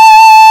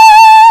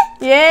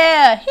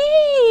 Yeah.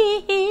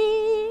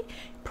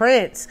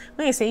 Prince.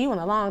 We ain't seen you in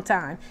a long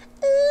time.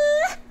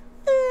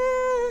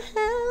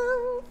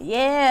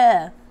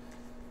 Yeah.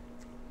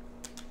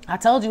 I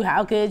told you,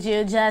 how could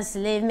you just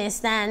leave me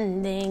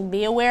standing?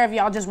 Be aware of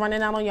y'all just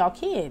running out on y'all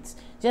kids.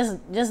 Just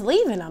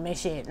leaving them and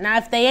shit. Now,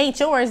 if they ain't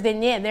yours,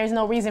 then yeah, there's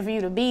no reason for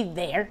you to be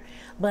there.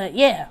 But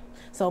yeah.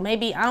 So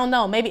maybe, I don't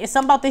know, maybe it's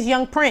something about this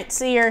young prince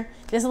here,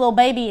 this little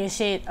baby and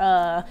shit.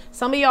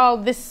 Some of y'all,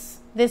 this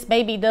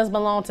baby does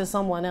belong to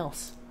someone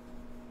else.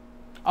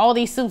 All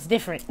these suits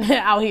different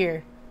out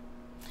here.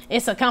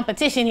 It's a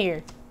competition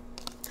here.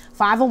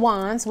 5 of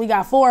Wands. We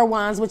got 4 of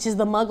Wands, which is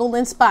the muggle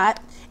and spot.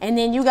 And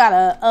then you got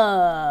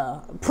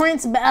a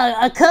prince,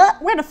 a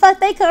cup. Where the fuck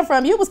they come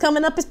from? You was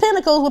coming up as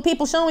pentacles with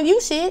people showing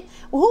you shit.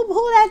 Well,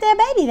 who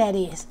that baby that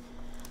is?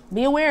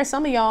 Be aware,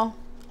 some of y'all,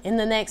 in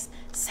the next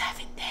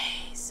 7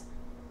 days.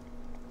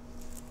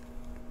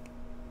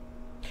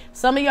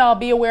 Some of y'all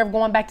be aware of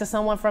going back to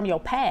someone from your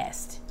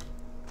past.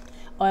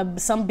 Or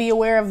some be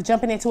aware of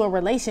jumping into a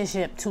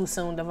relationship too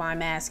soon, Divine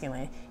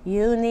Masculine.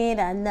 You need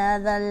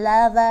another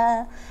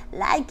lover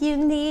like you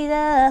need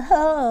a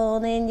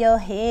hole in your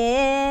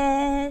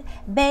head.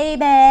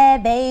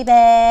 Baby,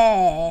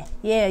 baby.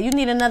 Yeah, you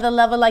need another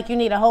lover like you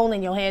need a hole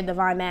in your head,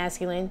 Divine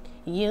Masculine.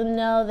 You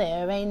know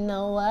there ain't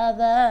no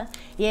other.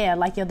 Yeah,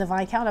 like your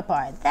divine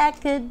counterpart. That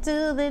could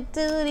do the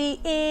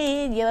duty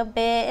in your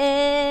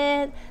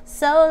bed.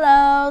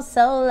 Solo,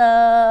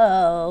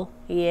 solo.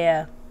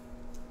 Yeah.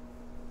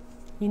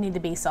 You need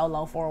to be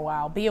solo for a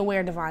while. Be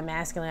aware, Divine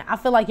Masculine. I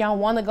feel like y'all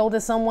want to go to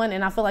someone,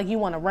 and I feel like you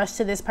want to rush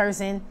to this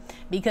person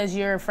because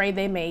you're afraid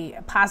they may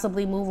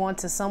possibly move on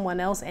to someone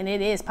else, and it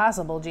is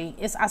possible, G.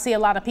 I see a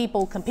lot of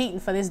people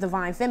competing for this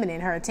Divine Feminine,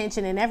 her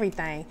attention and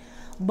everything,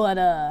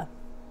 but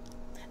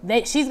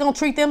she's gonna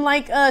treat them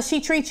like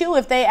she treats you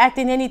if they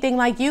acting anything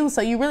like you.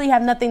 So you really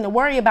have nothing to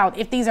worry about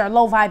if these are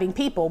low vibing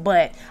people.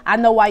 But I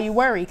know why you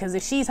worry, because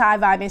if she's high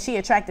vibing, she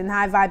attracting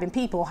high vibing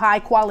people, high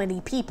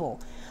quality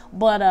people.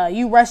 But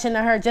you rushing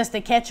to her just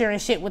to catch her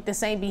and shit with the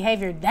same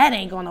behavior, that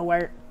ain't gonna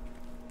work.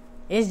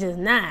 It's just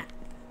not.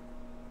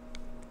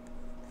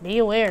 Be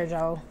aware,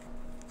 Joe.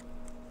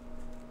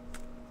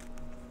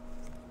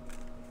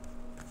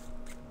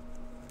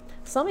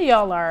 Some of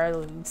y'all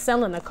are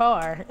selling a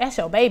car. That's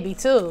your baby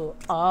too.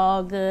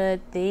 All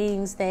good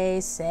things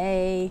they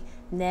say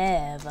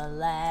never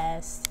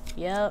last.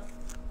 Yep.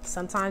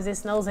 Sometimes it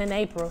snows in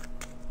April.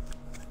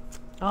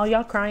 Oh,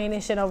 y'all crying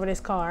and shit over this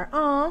car.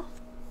 Aw.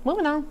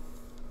 Moving on.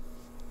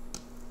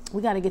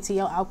 We got to get to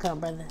your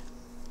outcome, brother.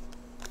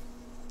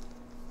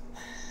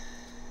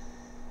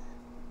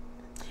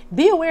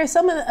 Be aware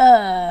some of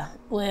the,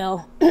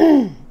 well,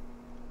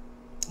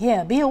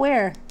 yeah, be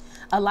aware.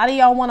 A lot of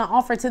y'all want to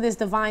offer to this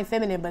Divine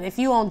Feminine, but if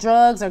you on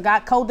drugs or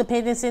got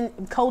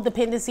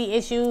codependency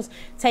issues,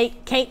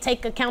 can't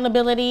take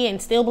accountability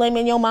and still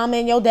blaming your mama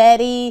and your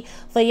daddy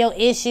for your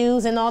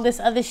issues and all this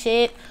other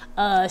shit,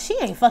 she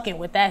ain't fucking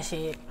with that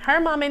shit. Her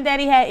mom and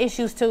daddy had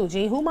issues too,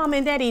 G. Who mom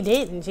and daddy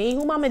didn't, G?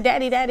 Who mom and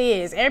daddy that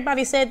is?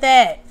 Everybody said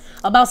that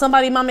about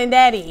somebody mom and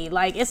daddy.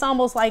 Like, it's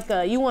almost like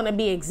you want to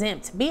be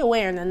exempt. Be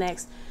aware in the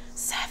next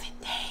 7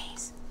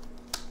 days.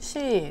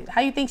 Shit,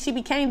 how you think she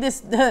became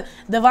this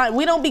divine?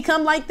 We don't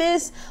become like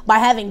this by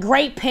having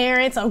great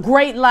parents, a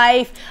great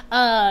life,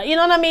 you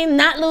know what I mean?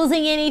 Not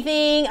losing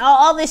anything,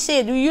 all this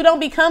shit. You don't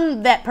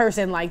become that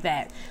person like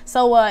that.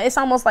 So it's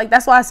almost like,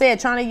 that's why I said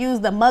trying to use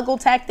the muggle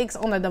tactics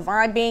on a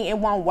divine being, it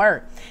won't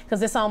work.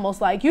 Because it's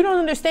almost like, you don't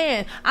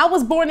understand. I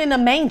was born in a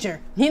manger.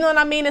 You know what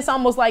I mean? It's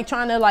almost like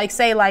trying to like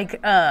say like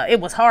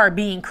it was hard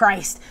being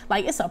Christ.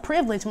 Like, it's a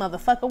privilege,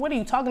 motherfucker. What are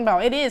you talking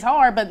about? It is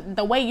hard, but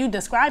the way you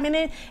describing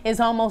it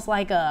is almost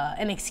like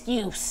an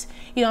excuse,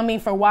 you know what I mean,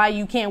 for why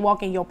you can't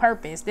walk in your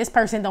purpose. This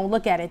person don't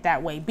look at it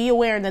that way. Be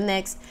aware in the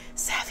next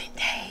 7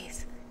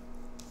 days.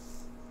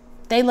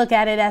 They look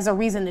at it as a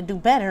reason to do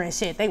better and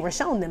shit. They were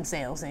shown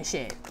themselves and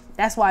shit.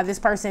 That's why this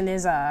person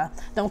is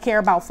don't care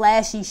about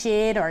flashy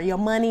shit or your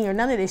money or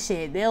none of this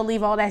shit. They'll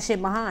leave all that shit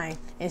behind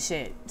and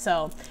shit.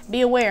 So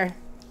be aware.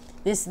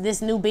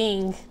 This new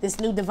being,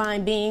 this new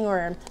divine being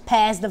or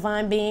past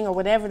divine being or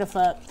whatever the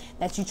fuck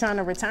that you trying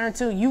to return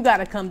to, you got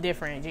to come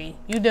different, G.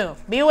 You do.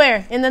 Be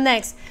aware in the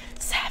next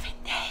 7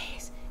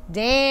 days.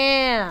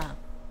 Damn.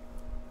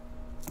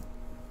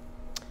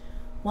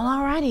 Well,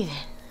 alrighty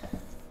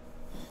then.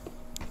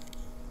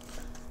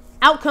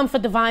 Outcome for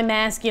Divine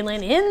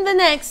Masculine in the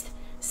next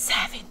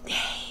 7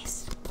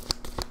 days.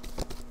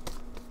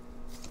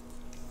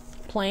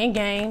 Playing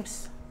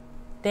games.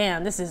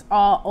 Damn, this is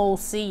all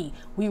OC.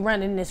 We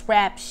running this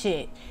rap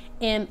shit.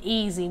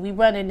 M-Easy. We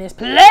running this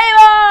play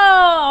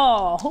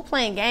ball. Who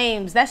playing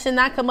games? That should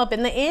not come up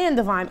in the end,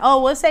 Divine.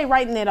 Oh, let's say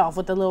writing it off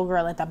with the little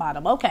girl at the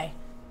bottom. Okay.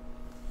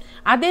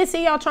 I did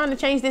see y'all trying to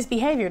change this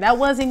behavior. That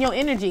was in your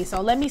energy.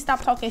 So let me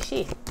stop talking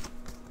shit.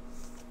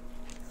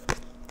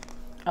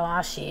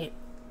 Oh, shit.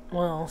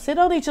 Well, sit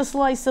down, eat your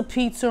slice of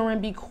pizza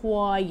and be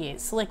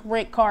quiet. Slick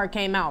Rick card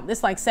came out.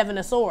 This like 7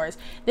 of Swords.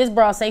 This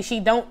bra say she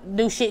don't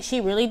do shit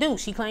she really do.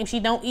 She claims she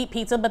don't eat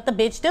pizza, but the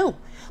bitch do.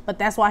 But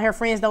that's why her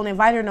friends don't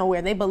invite her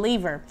nowhere. They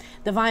believe her.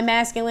 Divine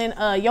Masculine,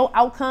 your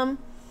outcome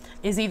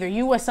is either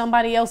you or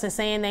somebody else is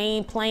saying they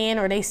ain't playing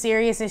or they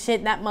serious and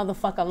shit. That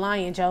motherfucker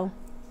lying, Joe.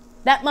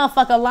 That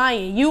motherfucker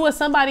lying. You or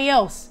somebody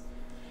else.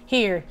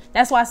 Here,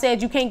 that's why I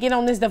said you can't get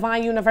on this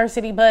Divine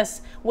University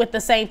bus with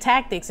the same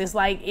tactics. It's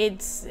like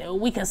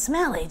we can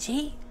smell it,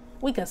 G.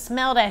 We can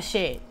smell that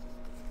shit.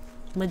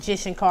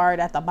 Magician card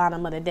at the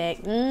bottom of the deck.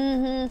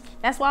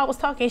 That's why I was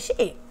talking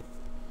shit.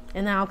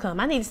 And now I'll come.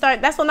 I need to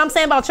start. That's what I'm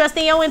saying about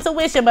trusting your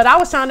intuition. But I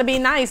was trying to be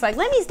nice. Like,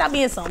 let me stop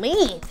being so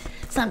mean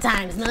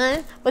sometimes,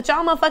 man. But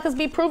y'all motherfuckers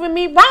be proving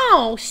me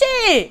wrong.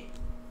 Shit.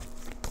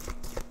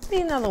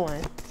 Be another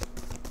one.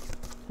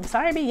 I'm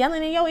sorry to be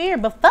yelling in your ear,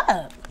 but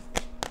fuck.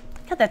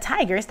 Got the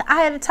tiger. It's the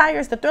eye of the tiger.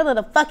 It's the thrill of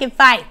the fucking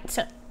fight.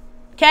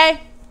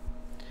 Okay?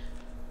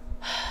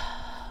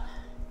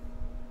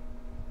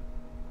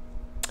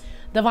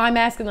 Divine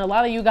Masculine, a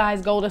lot of you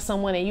guys go to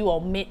someone and you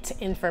omit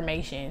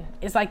information.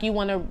 It's like you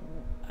want to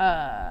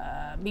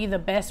be the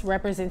best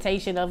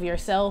representation of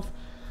yourself,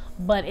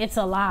 but it's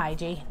a lie,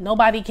 G.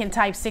 Nobody can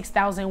type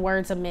 6,000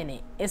 words a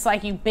minute. It's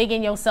like you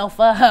bigging yourself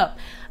up.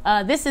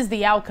 This is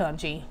the outcome,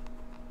 G.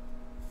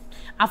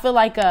 I feel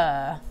like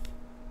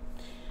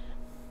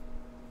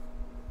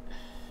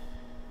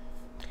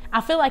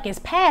it's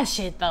past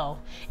shit though.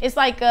 It's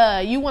like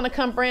you want to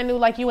come brand new,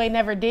 like you ain't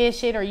never did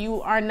shit, or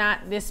you are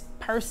not this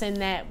person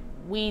that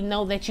we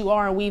know that you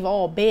are and we've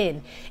all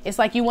been. It's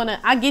like you want to,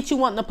 I get you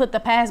wanting to put the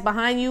past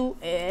behind you.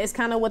 It's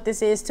kind of what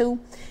this is too.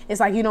 It's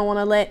like you don't want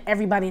to let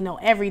everybody know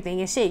everything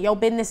and shit. Your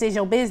business is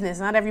your business.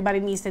 Not everybody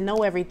needs to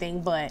know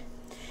everything, but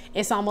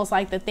it's almost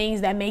like the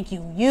things that make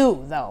you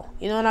you though.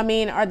 You know what I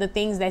mean? Are the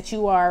things that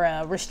you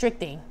are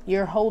restricting.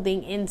 You're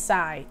holding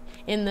inside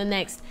in the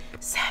next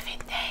 7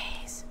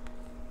 days.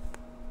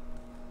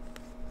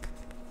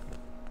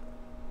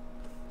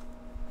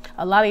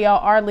 A lot of y'all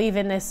are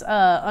leaving this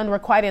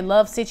unrequited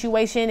love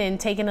situation and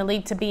taking a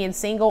leap to being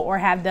single, or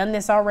have done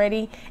this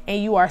already,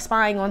 and you are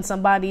spying on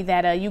somebody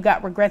that you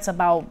got regrets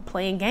about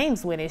playing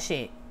games with and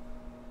shit.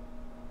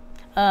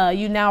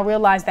 You now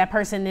realize that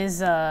person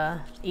is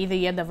either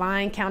your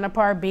divine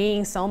counterpart,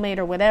 being, soulmate,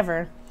 or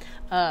whatever.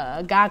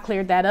 God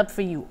cleared that up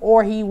for you,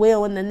 or he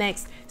will in the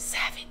next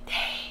 7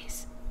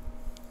 days.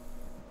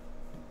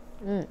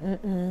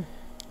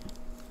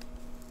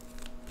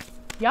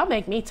 Y'all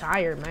make me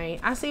tired, man.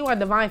 I see why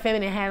Divine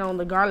Feminine had on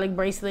the garlic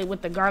bracelet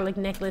with the garlic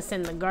necklace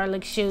and the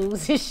garlic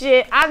shoes and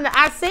shit.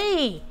 I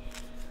see.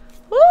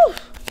 Woo.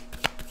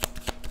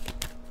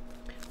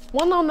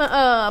 One on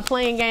the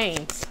playing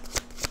games.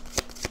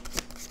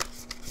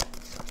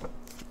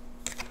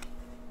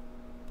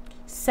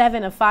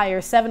 7 of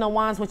fire, 7 of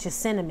wands, which is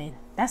cinnamon.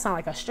 That sounds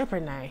like a stripper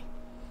name.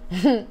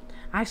 I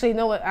actually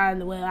know what.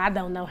 Well, I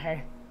don't know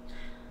her,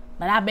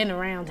 but I've been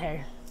around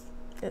her.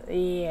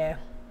 Yeah.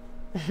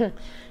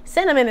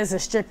 Cinnamon is a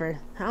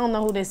stripper. I don't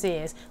know who this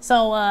is.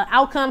 So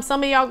outcome,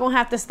 some of y'all gonna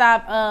have to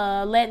stop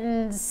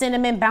letting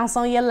Cinnamon bounce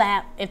on your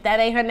lap. If that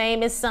ain't her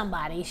name, it's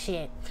somebody.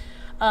 Shit.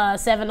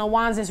 7 of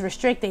wands is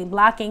restricting,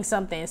 blocking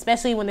something,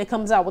 especially when it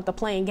comes out with the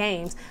playing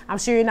games. I'm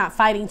sure you're not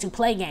fighting to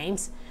play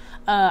games.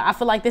 I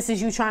feel like this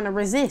is you trying to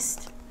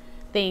resist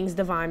things,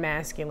 Divine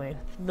Masculine.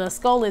 The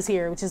skull is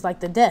here, which is like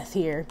the death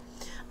here.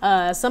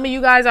 Some of you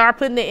guys are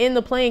putting it in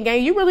the playing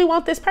game. You really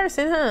want this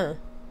person, huh?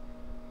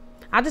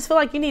 I just feel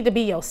like you need to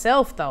be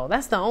yourself, though.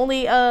 That's the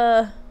only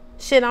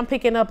shit I'm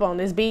picking up on,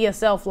 is be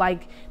yourself.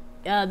 Like,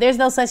 there's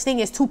no such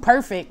thing as too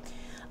perfect.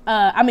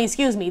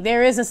 Excuse me.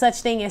 There is a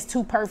such thing as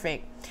too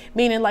perfect.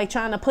 Meaning, like,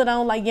 trying to put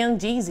on, like, Young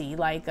Jeezy.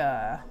 Like,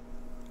 I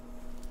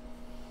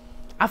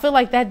feel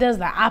like that does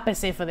the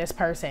opposite for this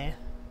person.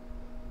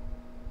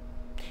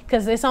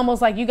 Because it's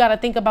almost like you got to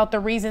think about the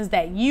reasons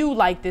that you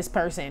like this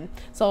person.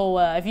 So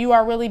if you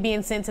are really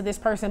being sent to this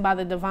person by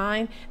the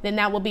divine, then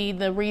that will be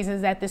the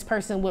reasons that this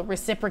person would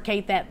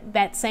reciprocate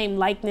that same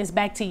likeness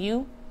back to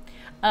you.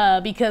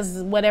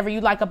 Because whatever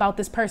you like about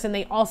this person,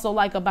 they also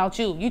like about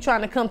you. You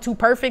trying to come too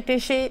perfect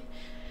and shit,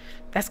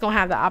 that's going to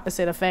have the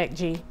opposite effect,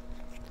 G.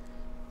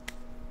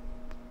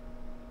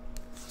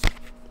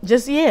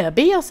 Just, yeah,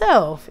 be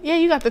yourself. Yeah,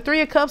 you got the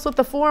 3 of cups with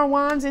the 4 of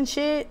wands and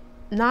shit.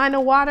 9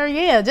 of water.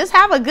 Yeah, just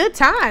have a good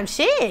time.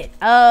 Shit.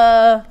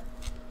 I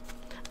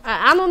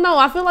don't know.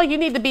 I feel like you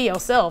need to be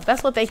yourself.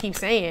 That's what they keep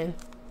saying.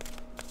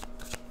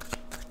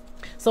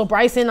 So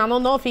Bryson, I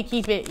don't know if he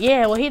keep it.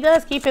 Yeah, well, he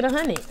does keep it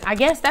 100. I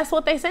guess that's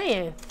what they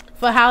saying.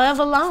 For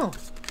however long.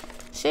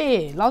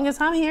 Shit, long as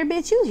I'm here,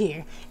 bitch, you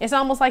here. It's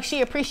almost like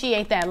she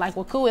appreciate that. Like,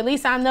 well, cool, at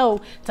least I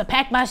know to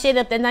pack my shit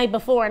up the night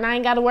before, and I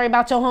ain't got to worry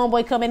about your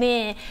homeboy coming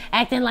in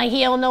acting like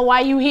he don't know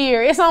why you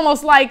here. It's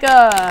almost like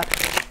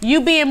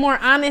you being more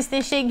honest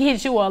and shit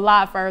gets you a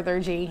lot further,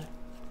 G.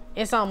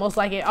 It's almost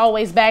like it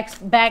always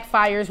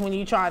backfires when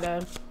you try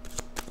to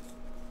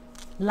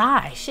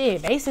lie.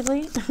 Shit,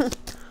 basically.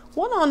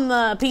 What on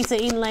the pizza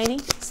eating lady?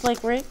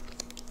 Slick Rick.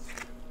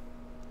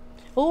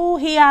 Ooh,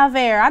 he out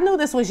there. I knew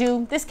this was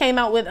you. This came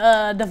out with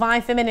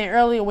Divine Feminine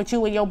earlier with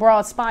you and your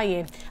broad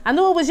spying. I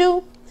knew it was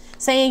you.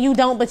 Saying you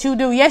don't, but you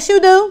do. Yes,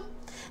 you do.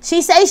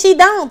 She say she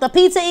don't. The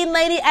pizza eating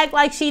lady act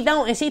like she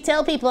don't. And she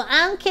tell people,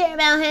 I don't care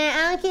about her.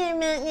 I don't care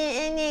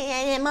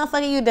about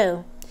motherfucker, you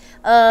do.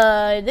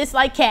 This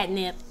like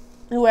catnip.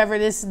 Whoever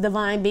this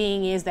divine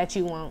being is that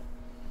you want.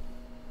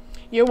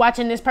 You're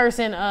watching this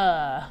person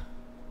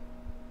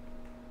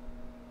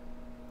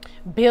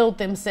build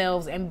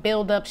themselves and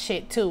build up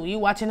shit too. You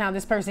watching how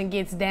this person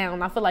gets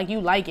down. I feel like you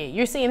like it.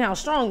 You're seeing how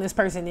strong this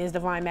person is,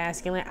 Divine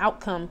Masculine.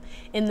 Outcome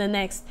in the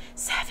next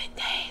 7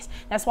 days.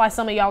 That's why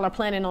some of y'all are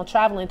planning on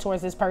traveling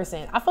towards this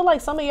person. I feel like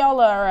some of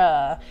y'all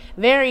are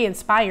very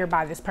inspired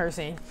by this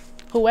person,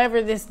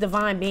 whoever this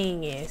divine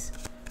being is.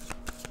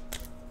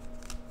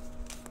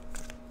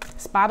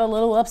 Spot a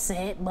little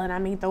upset, but I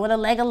mean, throw it a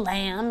leg of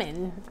lamb,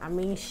 and I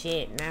mean,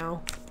 shit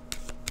now.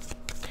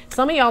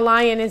 Some of y'all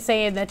lying and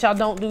saying that y'all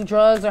don't do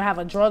drugs or have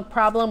a drug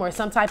problem or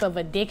some type of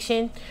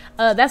addiction.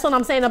 That's what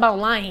I'm saying about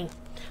lying.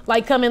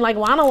 like come in like,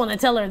 well, I don't want to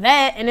tell her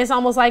that. And it's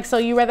almost like, so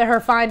you rather her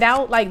find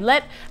out? Like,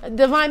 let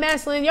Divine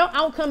Masculine, your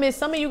outcome is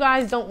some of you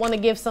guys don't want to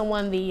give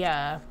someone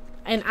the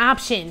an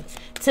option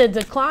to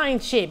decline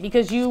shit,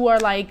 because you are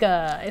like,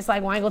 it's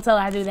like, well, I ain't gonna tell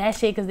her I do that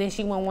shit because then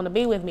she won't want to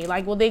be with me.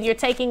 Like, well, then you're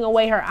taking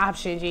away her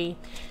option, G.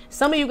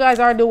 Some of you guys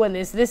are doing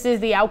this. This is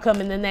the outcome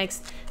in the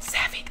next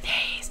 7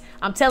 days.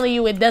 I'm telling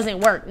you, it doesn't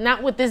work.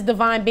 Not with this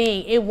divine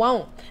being. It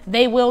won't.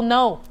 They will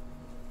know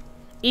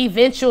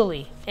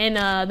eventually,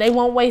 and they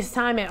won't waste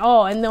time at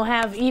all, and they'll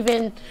have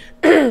even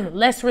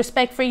less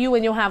respect for you,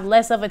 and you'll have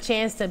less of a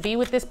chance to be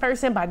with this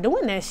person by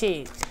doing that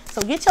shit.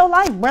 So get your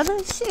life,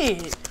 brother.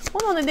 Shit.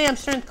 What on the damn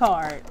strength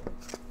card?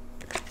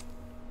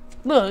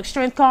 Look,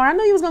 strength card. I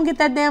knew you was gonna get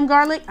that damn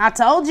garlic. I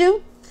told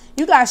you.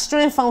 You got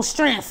strength on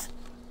strength.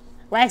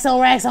 Racks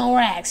on racks on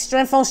racks.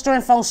 Strength on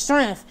strength on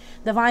strength.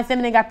 Divine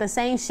Feminine got the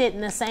same shit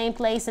in the same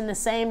place, in the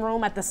same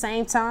room at the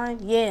same time.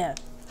 Yeah.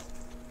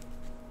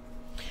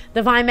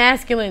 Divine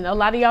Masculine. A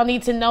lot of y'all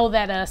need to know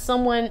that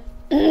someone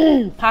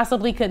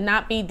possibly could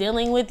not be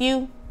dealing with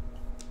you.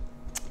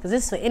 Because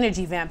this is for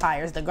energy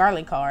vampires, the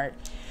garlic card.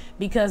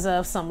 Because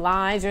of some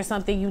lies or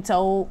something you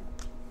told.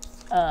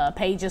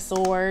 Page of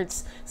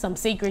Swords, some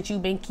secrets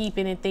you've been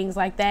keeping and things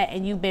like that,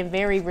 and you've been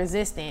very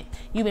resistant.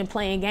 You've been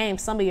playing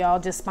games. Some of y'all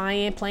just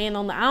spying, playing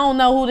on the, I don't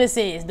know who this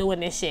is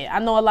doing this shit. I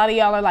know a lot of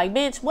y'all are like,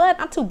 bitch, what?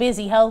 I'm too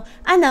busy, ho.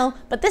 I know,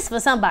 but this is for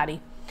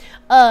somebody.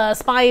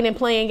 Spying and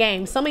playing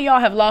games. Some of y'all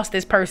have lost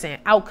this person.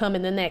 Outcome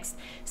in the next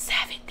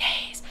 7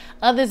 days.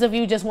 Others of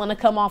you just want to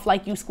come off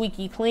like you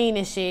squeaky clean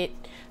and shit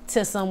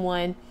to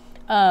someone.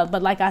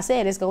 But like I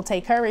said, it's gonna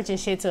take courage and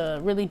shit to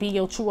really be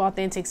your true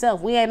authentic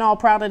self. We ain't all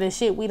proud of the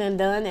shit we done.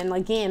 And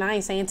again, I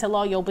ain't saying tell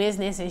all your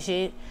business and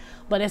shit,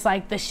 but it's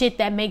like the shit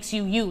that makes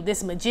you you,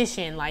 this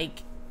magician.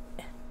 Like,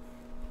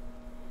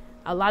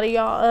 a lot of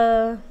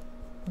y'all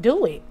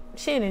do it.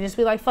 Shit, and just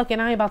be like, fucking,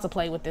 I ain't about to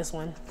play with this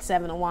one.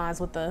 7 of Wands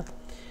with the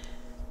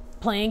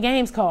playing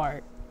games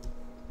card.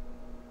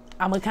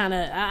 I'm gonna kind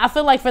of, I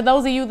feel like for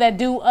those of you that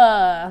do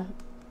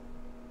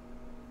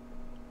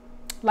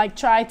like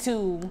try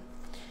to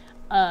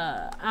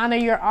honor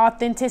your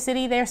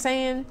authenticity, they're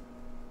saying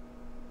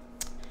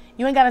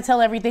you ain't got to tell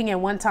everything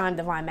in one time.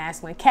 Divine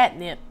Masculine.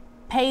 Catnip,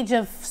 Page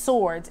of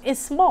Swords. It's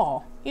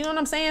small. You know what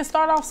I'm saying?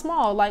 Start off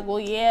small. Like, well,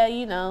 yeah,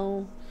 you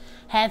know,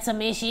 had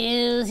some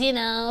issues, you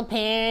know,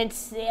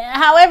 parents, yeah,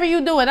 however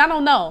you do it, I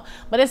don't know.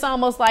 But it's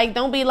almost like,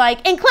 don't be like,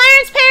 and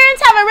Clarence's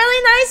parents have a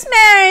really nice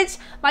marriage.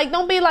 Like,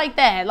 don't be like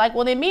that. Like,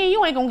 well, then me and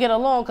you ain't gonna get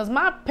along because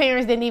my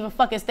parents didn't even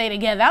fucking stay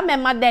together. I met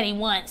my daddy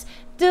once.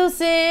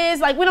 Deuces.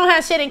 Like, we don't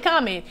have shit in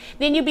common.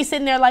 Then you be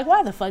sitting there like,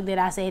 why the fuck did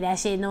I say that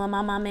shit, knowing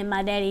my mom and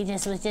my daddy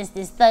just was just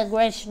this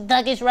thuggish,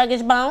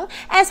 ruggish bone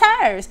as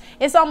hers?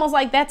 It's almost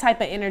like that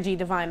type of energy,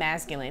 Divine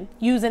Masculine.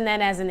 Using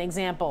that as an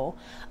example.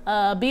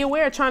 Be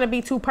aware of trying to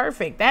be too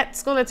perfect.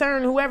 That's going to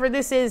turn whoever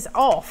this is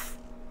off.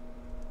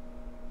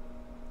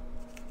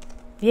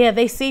 Yeah,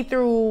 they see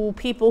through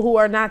people who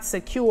are not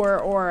secure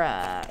or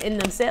in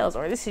themselves.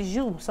 Or this is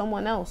you,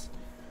 someone else.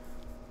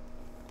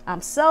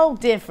 I'm so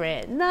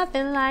different.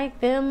 Nothing like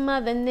them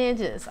other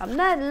ninjas. I'm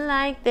nothing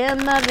like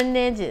them other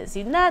ninjas.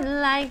 You nothing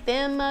like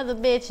them other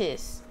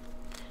bitches.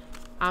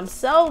 I'm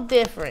so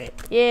different.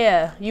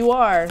 Yeah, you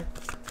are.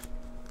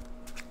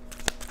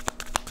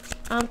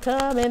 I'm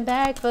coming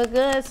back for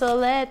good, so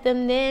let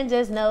them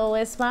ninjas know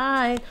it's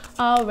mine.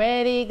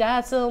 Already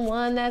got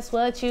someone, that's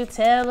what you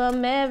tell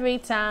them every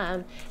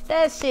time.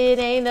 That shit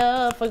ain't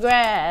up for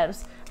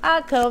grabs.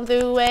 I come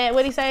through at,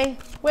 what'd he say?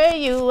 Where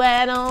you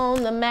at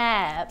on the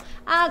map?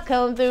 I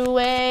come through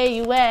where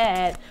you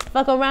at.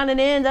 Fuck around and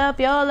end up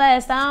your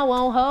last. I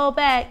won't hold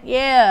back.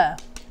 Yeah,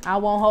 I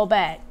won't hold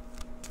back.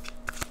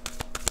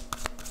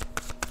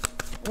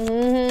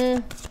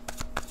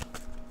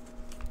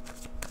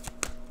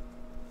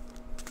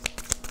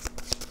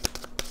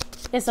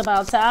 It's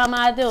about time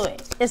I do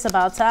it. It's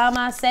about time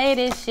I say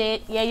this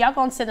shit. Yeah, y'all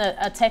gonna send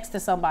a text to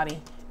somebody.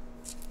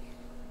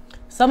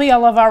 Some of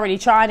y'all have already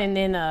tried and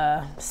then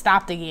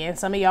stopped again.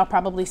 Some of y'all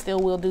probably still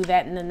will do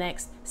that in the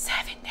next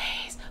 7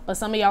 days. But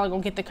some of y'all are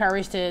going to get the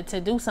courage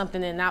to do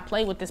something and not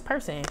play with this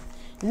person.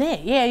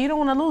 Yeah, you don't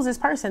want to lose this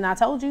person. I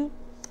told you.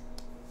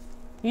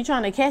 You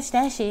trying to catch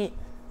that shit.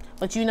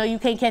 But you know you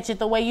can't catch it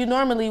the way you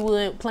normally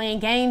would. Playing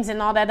games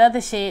and all that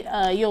other shit.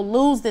 You'll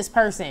lose this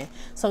person.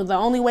 So the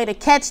only way to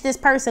catch this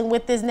person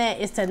with this net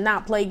is to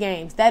not play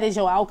games. That is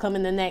your outcome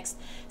in the next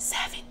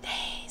 7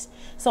 days.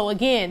 So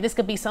again, this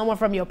could be someone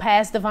from your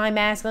past, Divine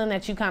Masculine,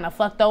 that you kind of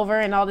fucked over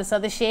and all this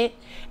other shit.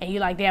 And you're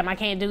like, damn, I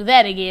can't do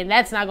that again.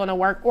 That's not going to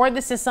work. Or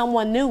this is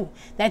someone new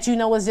that you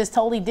know is just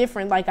totally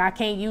different. Like, I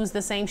can't use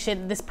the same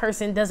shit. This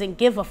person doesn't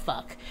give a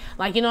fuck.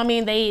 Like, you know what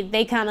I mean?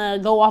 They kind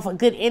of go off of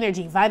good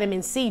energy,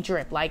 vitamin C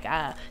drip. Like,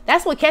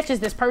 that's what catches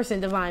this person,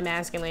 Divine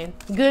Masculine.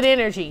 Good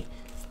energy.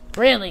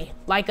 Really,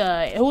 like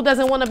who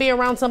doesn't want to be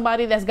around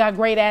somebody that's got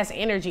great ass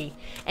energy?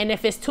 And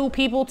if it's two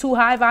people, two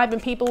high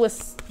vibing people,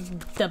 it's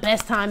the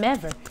best time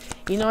ever.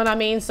 You know what I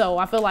mean? So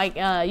I feel like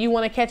you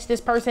want to catch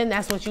this person,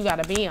 that's what you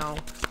got to be on.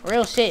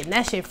 Real shit. And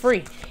that shit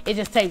free. It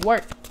just take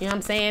work. You know what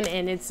I'm saying?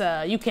 And it's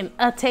you can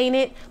attain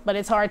it, but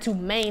it's hard to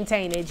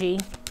maintain it, G.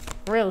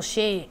 Real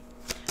shit.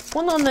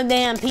 One on the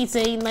damn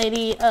pizza eating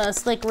lady,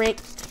 Slick Rick.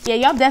 Yeah,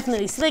 y'all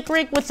definitely Slick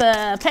Rick with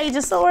the Page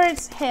of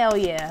Swords. Hell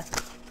yeah.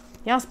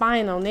 Y'all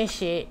spying on this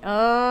shit.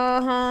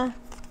 Uh-huh.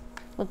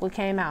 Look what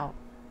came out.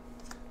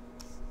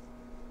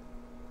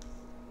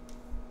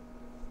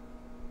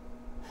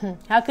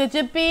 How could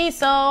you be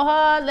so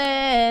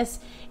heartless?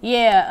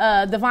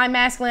 Yeah, divine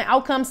masculine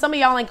outcome. Some of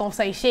y'all ain't gonna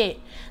say shit.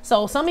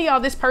 So some of y'all,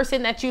 this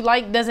person that you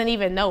like doesn't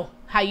even know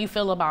how you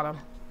feel about them.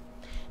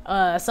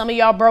 Some of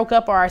y'all broke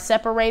up or are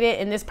separated,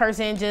 and this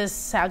person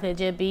just, how could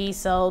you be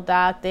so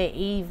Dr.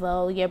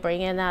 Evil? You're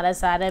bringing out a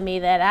side of me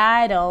that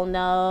I don't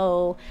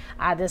know.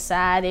 I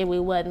decided we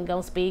wasn't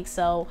gonna speak,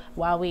 so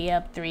while we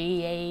up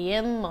 3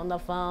 a.m. on the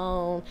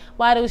phone,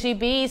 why do she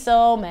be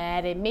so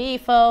mad at me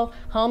for?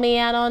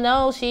 Homie, I don't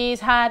know,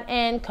 she's hot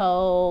and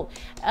cold.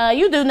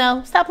 You do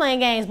know. Stop playing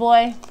games,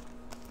 boy.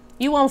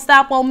 You won't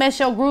stop, won't mess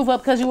your groove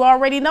up because you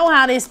already know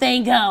how this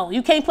thing go.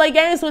 You can't play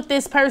games with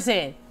this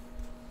person.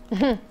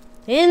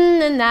 In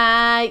the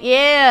night,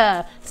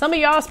 yeah. Some of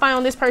y'all spy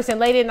on this person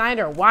late at night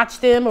or watch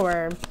them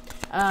or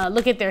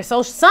look at their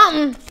social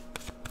something.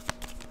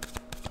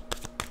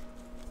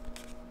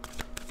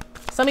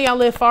 Some of y'all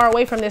live far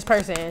away from this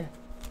person.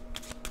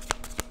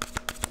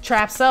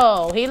 Trap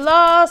soul. He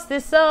lost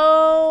his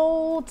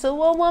soul to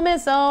a woman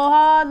so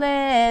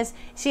heartless.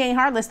 She ain't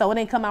heartless though. It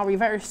didn't come out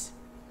reverse.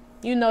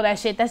 You know that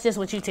shit. That's just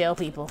what you tell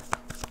people.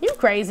 You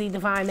crazy,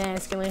 divine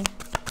masculine.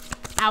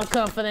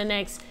 Outcome for the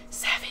next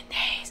 7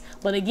 days.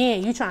 But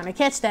again, you trying to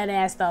catch that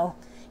ass though.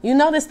 You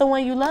know this the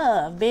one you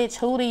love, bitch.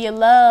 Who do you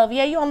love?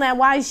 Yeah, you on that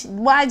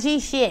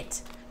YG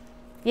shit.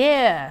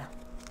 Yeah.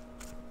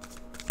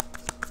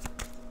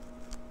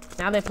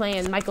 Now they're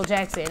playing Michael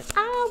Jackson.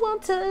 I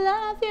want to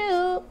love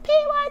you.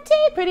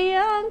 PYT, pretty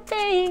young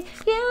thing.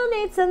 You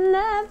need some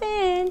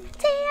loving.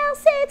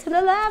 TLC to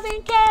the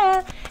loving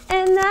care.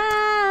 And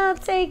I'll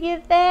take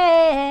you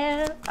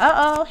there.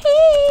 Uh-oh.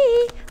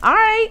 Hee. All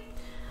right.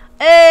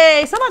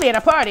 Hey, somebody at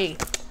a party.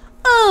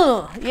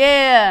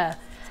 Yeah.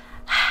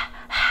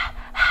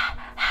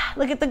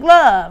 Look at the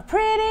glove.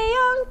 Pretty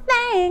young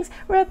things.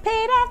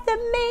 Repeat after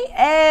me.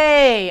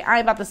 Hey, I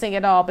ain't about to sing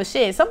it all, but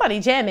shit, somebody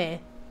jamming.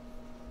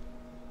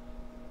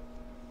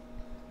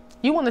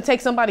 You want to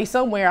take somebody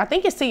somewhere. I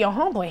think it's to your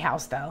homeboy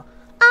house, though.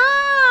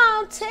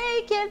 I'll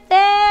take you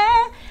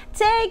there.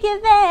 Take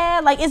you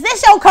there. Like, is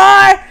this your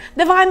car?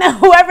 Divine,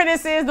 whoever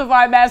this is,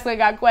 Divine Masculine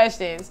got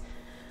questions.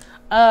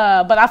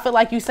 But I feel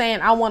like you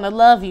saying, I want to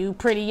love you,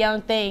 pretty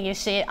young thing and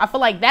shit. I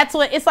feel like that's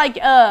what, it's like,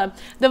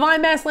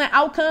 Divine Masculine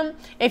outcome.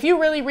 If you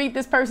really read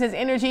this person's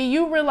energy,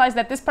 you realize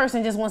that this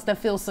person just wants to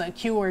feel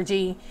secure,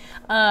 G.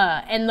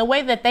 And the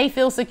way that they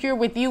feel secure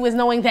with you is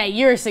knowing that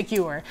you're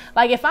secure.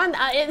 Like if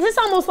it's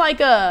almost like,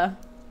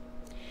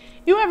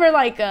 you ever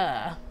like,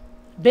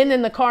 been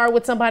in the car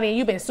with somebody and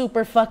you've been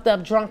super fucked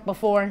up drunk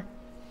before?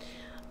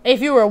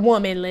 If you were a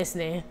woman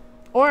listening,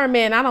 or a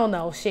man, I don't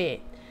know,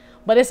 shit.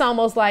 But it's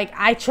almost like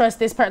I trust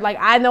this person. Like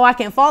I know I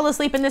can fall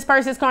asleep in this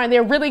person's car and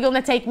they're really going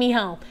to take me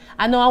home.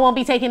 I know I won't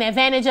be taken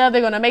advantage of.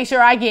 They're going to make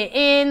sure I get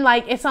in.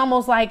 Like it's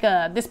almost like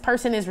this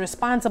person is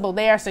responsible.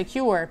 They are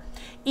secure.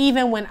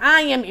 Even when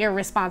I am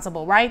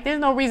irresponsible, right? There's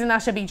no reason I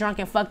should be drunk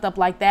and fucked up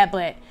like that.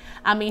 But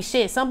I mean,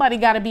 shit, somebody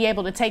got to be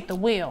able to take the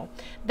wheel.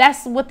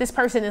 That's what this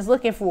person is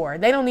looking for.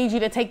 They don't need you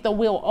to take the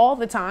wheel all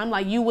the time.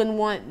 Like you wouldn't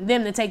want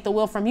them to take the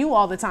wheel from you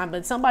all the time.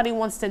 But somebody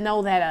wants to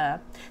know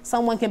that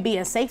someone can be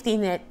a safety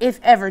net if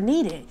ever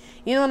needed.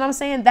 You know what I'm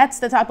saying? That's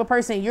the type of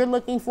person you're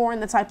looking for,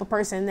 and the type of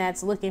person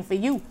that's looking for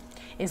you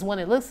is what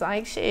it looks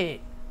like.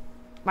 Shit.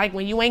 Like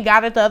when you ain't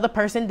got it, the other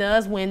person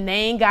does. When they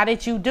ain't got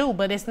it, you do.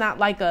 But it's not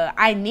like a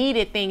I need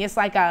it thing. It's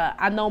like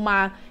I know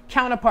my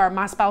counterpart,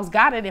 my spouse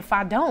got it if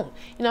I don't.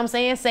 You know what I'm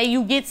saying? Say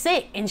you get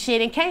sick and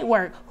shit and can't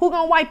work. Who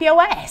gonna wipe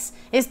your ass?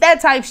 It's that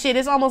type shit.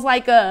 It's almost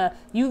like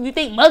you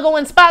think Muggle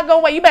and Spot go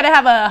away. You better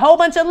have a whole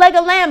bunch of leg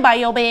of lamb by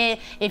your bed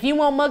if you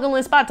want Muggle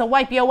and Spot to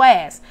wipe your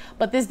ass.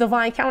 But this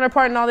divine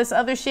counterpart and all this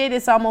other shit,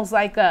 it's almost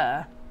like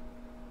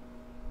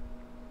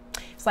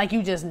it's like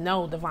you just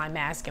know divine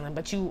masculine,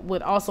 but you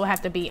would also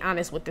have to be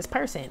honest with this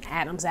person.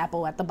 Adam's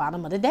apple at the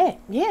bottom of the deck.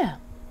 Yeah.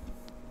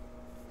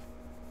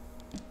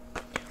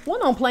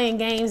 One on playing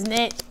games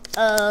net.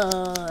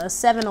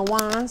 7 of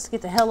wands.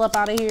 Get the hell up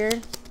out of here.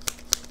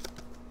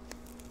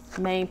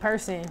 Main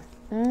person.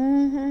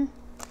 On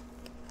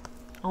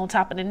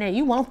top of the net.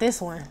 You want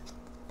this one.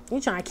 You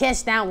trying to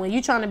catch that one.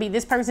 You trying to be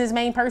this person's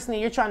main person,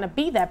 and you're trying to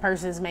be that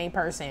person's main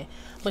person.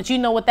 But you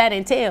know what that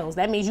entails.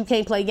 That means you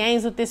can't play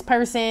games with this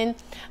person.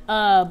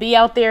 Be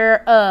out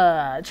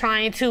there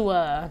trying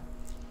to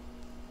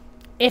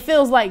it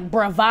feels like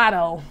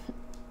bravado.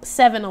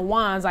 7 of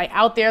wands, like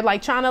out there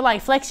like trying to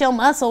like flex your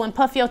muscle and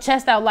puff your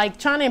chest out, like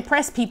trying to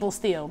impress people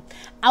still.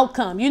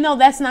 Outcome. You know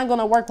that's not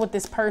gonna work with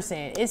this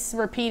person. It's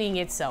repeating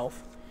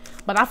itself.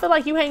 But I feel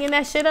like you hanging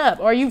that shit up,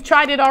 or you've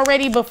tried it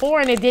already before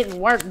and it didn't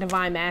work.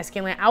 Divine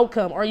masculine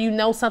outcome, or you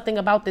know something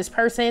about this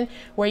person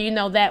where you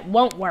know that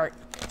won't work.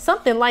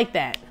 Something like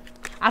that.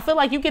 I feel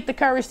like you get the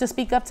courage to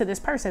speak up to this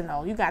person,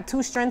 though. You got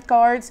 2 strength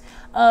cards.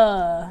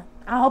 I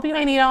hope you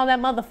ain't eat all that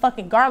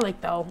motherfucking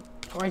garlic, though.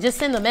 Or just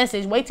send a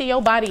message. Wait till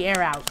your body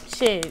air out.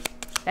 Shit.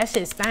 That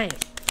shit stank.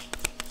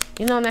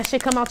 You know when that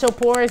shit come out your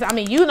pores? I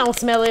mean, you don't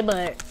smell it,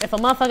 but if a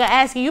motherfucker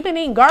asks you been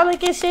eating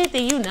garlic and shit,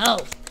 then you know.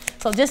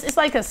 So just, it's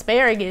like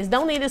asparagus.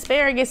 Don't eat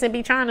asparagus and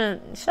be trying to,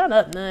 shut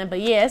up, none. But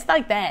yeah, it's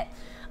like that.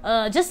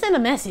 Just send a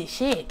message.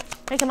 Shit.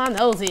 Making my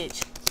nose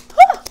itch.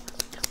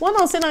 One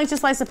don't sit on each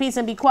slice of pizza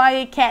and be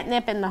quiet.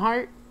 Catnip in the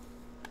heart.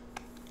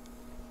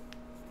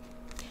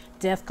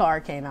 Death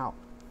card came out.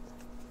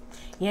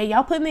 Yeah,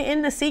 y'all putting it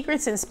in the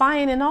secrets and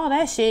spying and all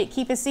that shit.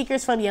 Keeping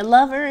secrets from your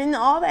lover and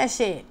all that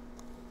shit.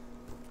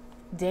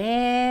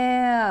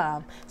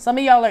 Damn. Some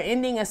of y'all are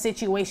ending a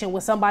situation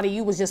with somebody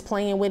you was just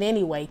playing with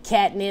anyway.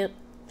 Catnip.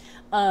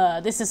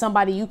 This is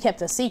somebody you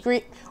kept a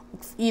secret,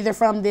 either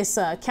from this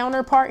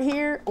counterpart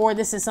here, or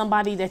this is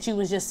somebody that you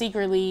was just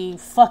secretly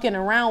fucking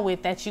around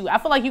with that you, I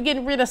feel like you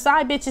getting rid of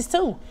side bitches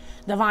too.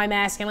 Divine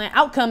Masculine.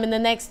 Outcome in the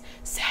next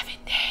 7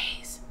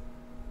 days.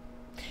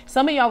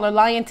 Some of y'all are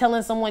lying,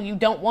 telling someone you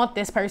don't want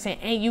this person,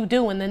 and you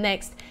do in the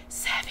next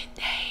 7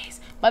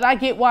 days. But I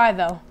get why,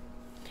 though.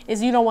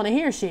 Is you don't want to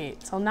hear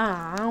shit. So,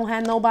 nah, I don't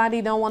have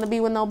nobody, don't want to be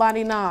with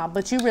nobody, nah.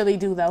 But you really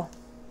do, though.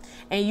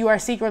 And you are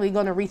secretly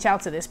going to reach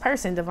out to this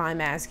person, Divine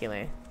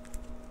Masculine.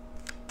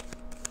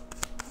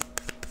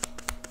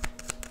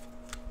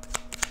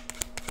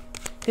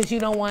 Because you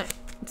don't want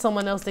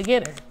someone else to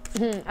get her.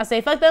 I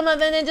say, fuck them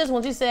other ninjas.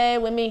 Won't you say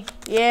it with me?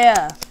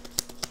 Yeah.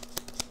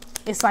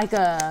 It's like,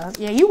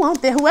 yeah, you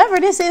want this. Whoever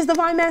this is,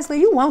 Divine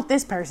Masculine, you want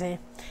this person.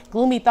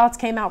 Gloomy thoughts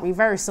came out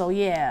reverse. So,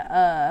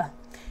 yeah.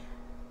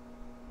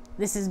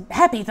 This is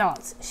happy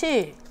thoughts.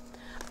 Shit.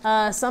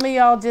 Some of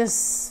y'all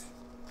just,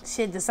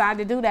 shit, decide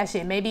to do that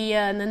shit. Maybe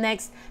in the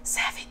next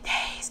 7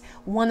 days.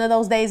 One of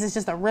those days is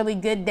just a really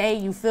good day.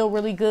 You feel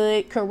really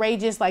good,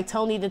 courageous, like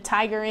Tony the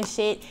Tiger and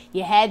shit.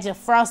 You had your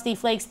Frosty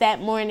Flakes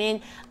that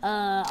morning,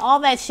 all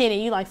that shit, and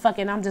you like,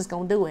 fucking, I'm just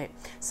gonna do it.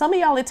 Some of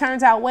y'all, it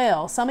turns out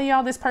well. Some of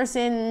y'all, this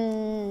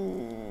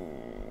person...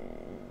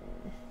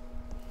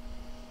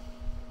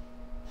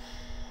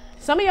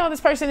 Some of y'all,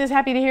 this person is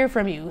happy to hear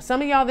from you.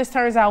 Some of y'all, this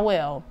turns out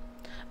well.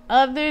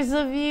 Others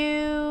of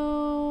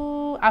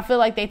you, I feel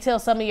like they tell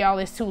some of y'all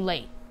it's too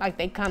late. Like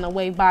they kind of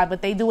wave by,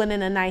 but they do it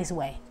in a nice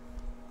way.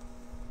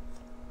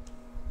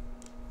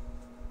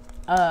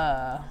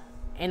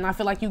 And I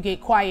feel like you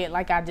get quiet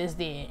like I just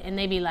did. And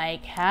they be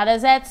like, how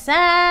does that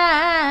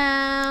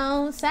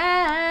sound?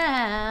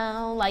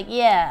 Like,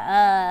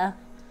 yeah,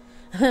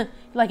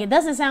 like, it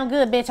doesn't sound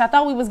good, bitch. I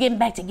thought we was getting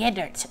back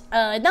together.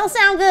 It don't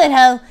sound good,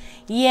 ho.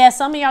 Yeah,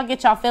 some of y'all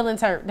get y'all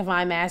feelings hurt,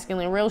 Divine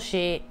Masculine. Real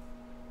shit.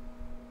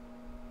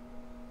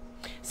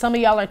 Some of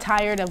y'all are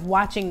tired of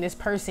watching this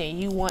person.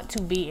 You want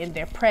to be in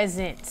their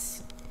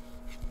presence.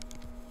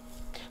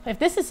 If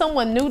this is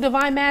someone new,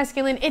 Divine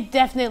Masculine, it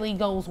definitely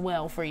goes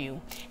well for you.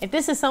 If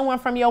this is someone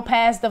from your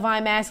past,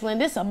 Divine Masculine,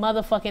 this is a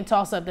motherfucking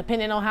toss-up,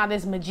 depending on how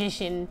this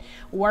magician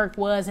work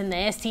was, and the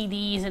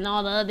STDs and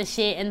all the other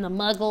shit, and the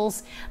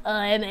muggles,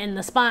 and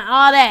the spine,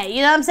 all that.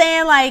 You know what I'm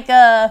saying? Like,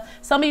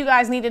 some of you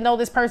guys need to know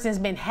this person's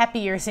been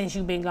happier since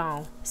you've been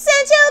gone.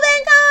 Since you've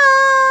been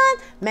gone!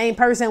 Main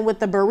person with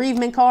the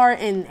bereavement card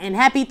and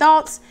happy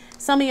thoughts.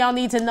 Some of y'all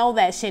need to know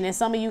that shit, and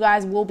some of you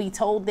guys will be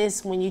told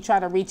this when you try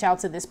to reach out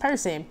to this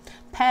person.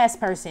 Past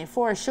person,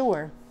 for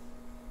sure.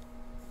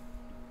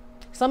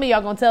 Some of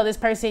y'all gonna tell this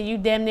person you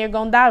damn near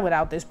gonna die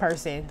without this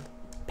person.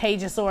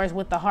 Page of Swords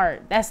with the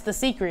heart. That's the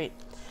secret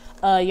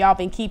y'all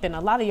been keeping. A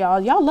lot of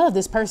y'all love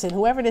this person.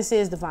 Whoever this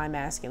is, Divine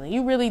Masculine.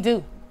 You really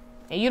do.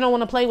 And you don't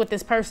want to play with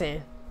this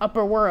person.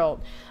 Upper world.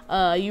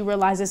 You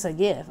realize it's a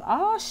gift.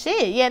 Oh,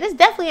 shit. Yeah, this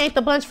definitely ain't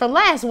the bunch from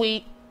last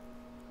week.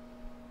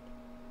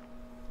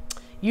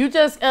 You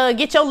just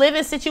get your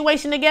living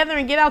situation together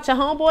and get out your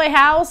homeboy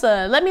house.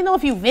 Let me know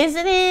if you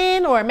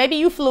visiting, or maybe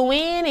you flew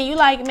in and you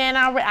like, man,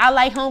 I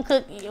like home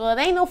cooked. Well,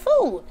 there ain't no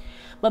food.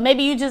 But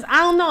maybe you just, I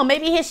don't know.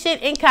 Maybe his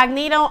shit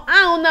incognito.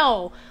 I don't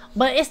know.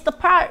 But it's the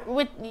part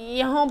with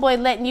your homeboy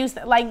letting you,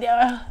 like,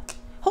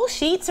 whose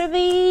sheets are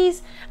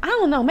these? I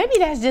don't know. Maybe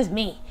that's just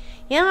me.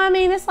 You know what I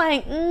mean? It's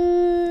like,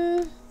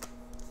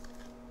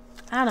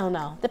 I don't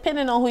know.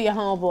 Depending on who your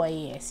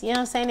homeboy is. You know what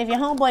I'm saying? If your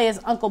homeboy is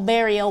Uncle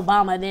Barry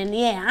Obama, then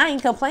yeah, I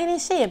ain't complaining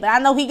shit. But I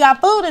know he got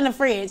food in the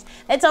fridge.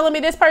 They telling me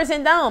this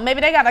person don't.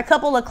 Maybe they got a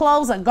couple of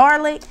cloves of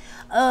garlic,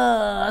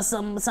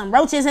 some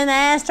roaches in the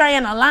ashtray,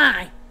 and a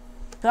lime.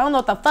 So I don't know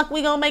what the fuck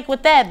we gonna make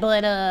with that.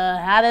 But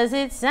how does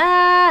it sound?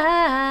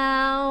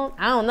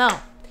 I don't know.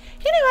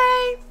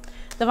 Anyway,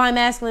 Divine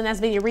Masculine, that's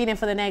been your reading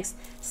for the next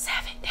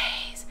 7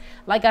 days.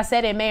 Like I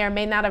said, it may or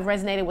may not have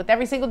resonated with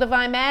every single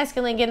Divine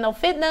Masculine. Getting no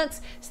fit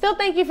nuts. Still,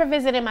 thank you for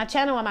visiting my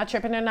channel. I'm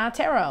Tripping or Not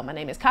Tarot. My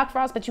name is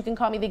Cockfrost, but you can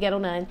call me the Ghetto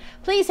Nun.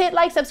 Please hit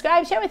like,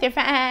 subscribe, share with your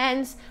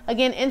fans.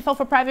 Again, info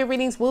for private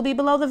readings will be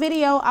below the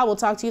video. I will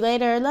talk to you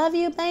later. Love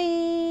you.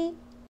 Bye.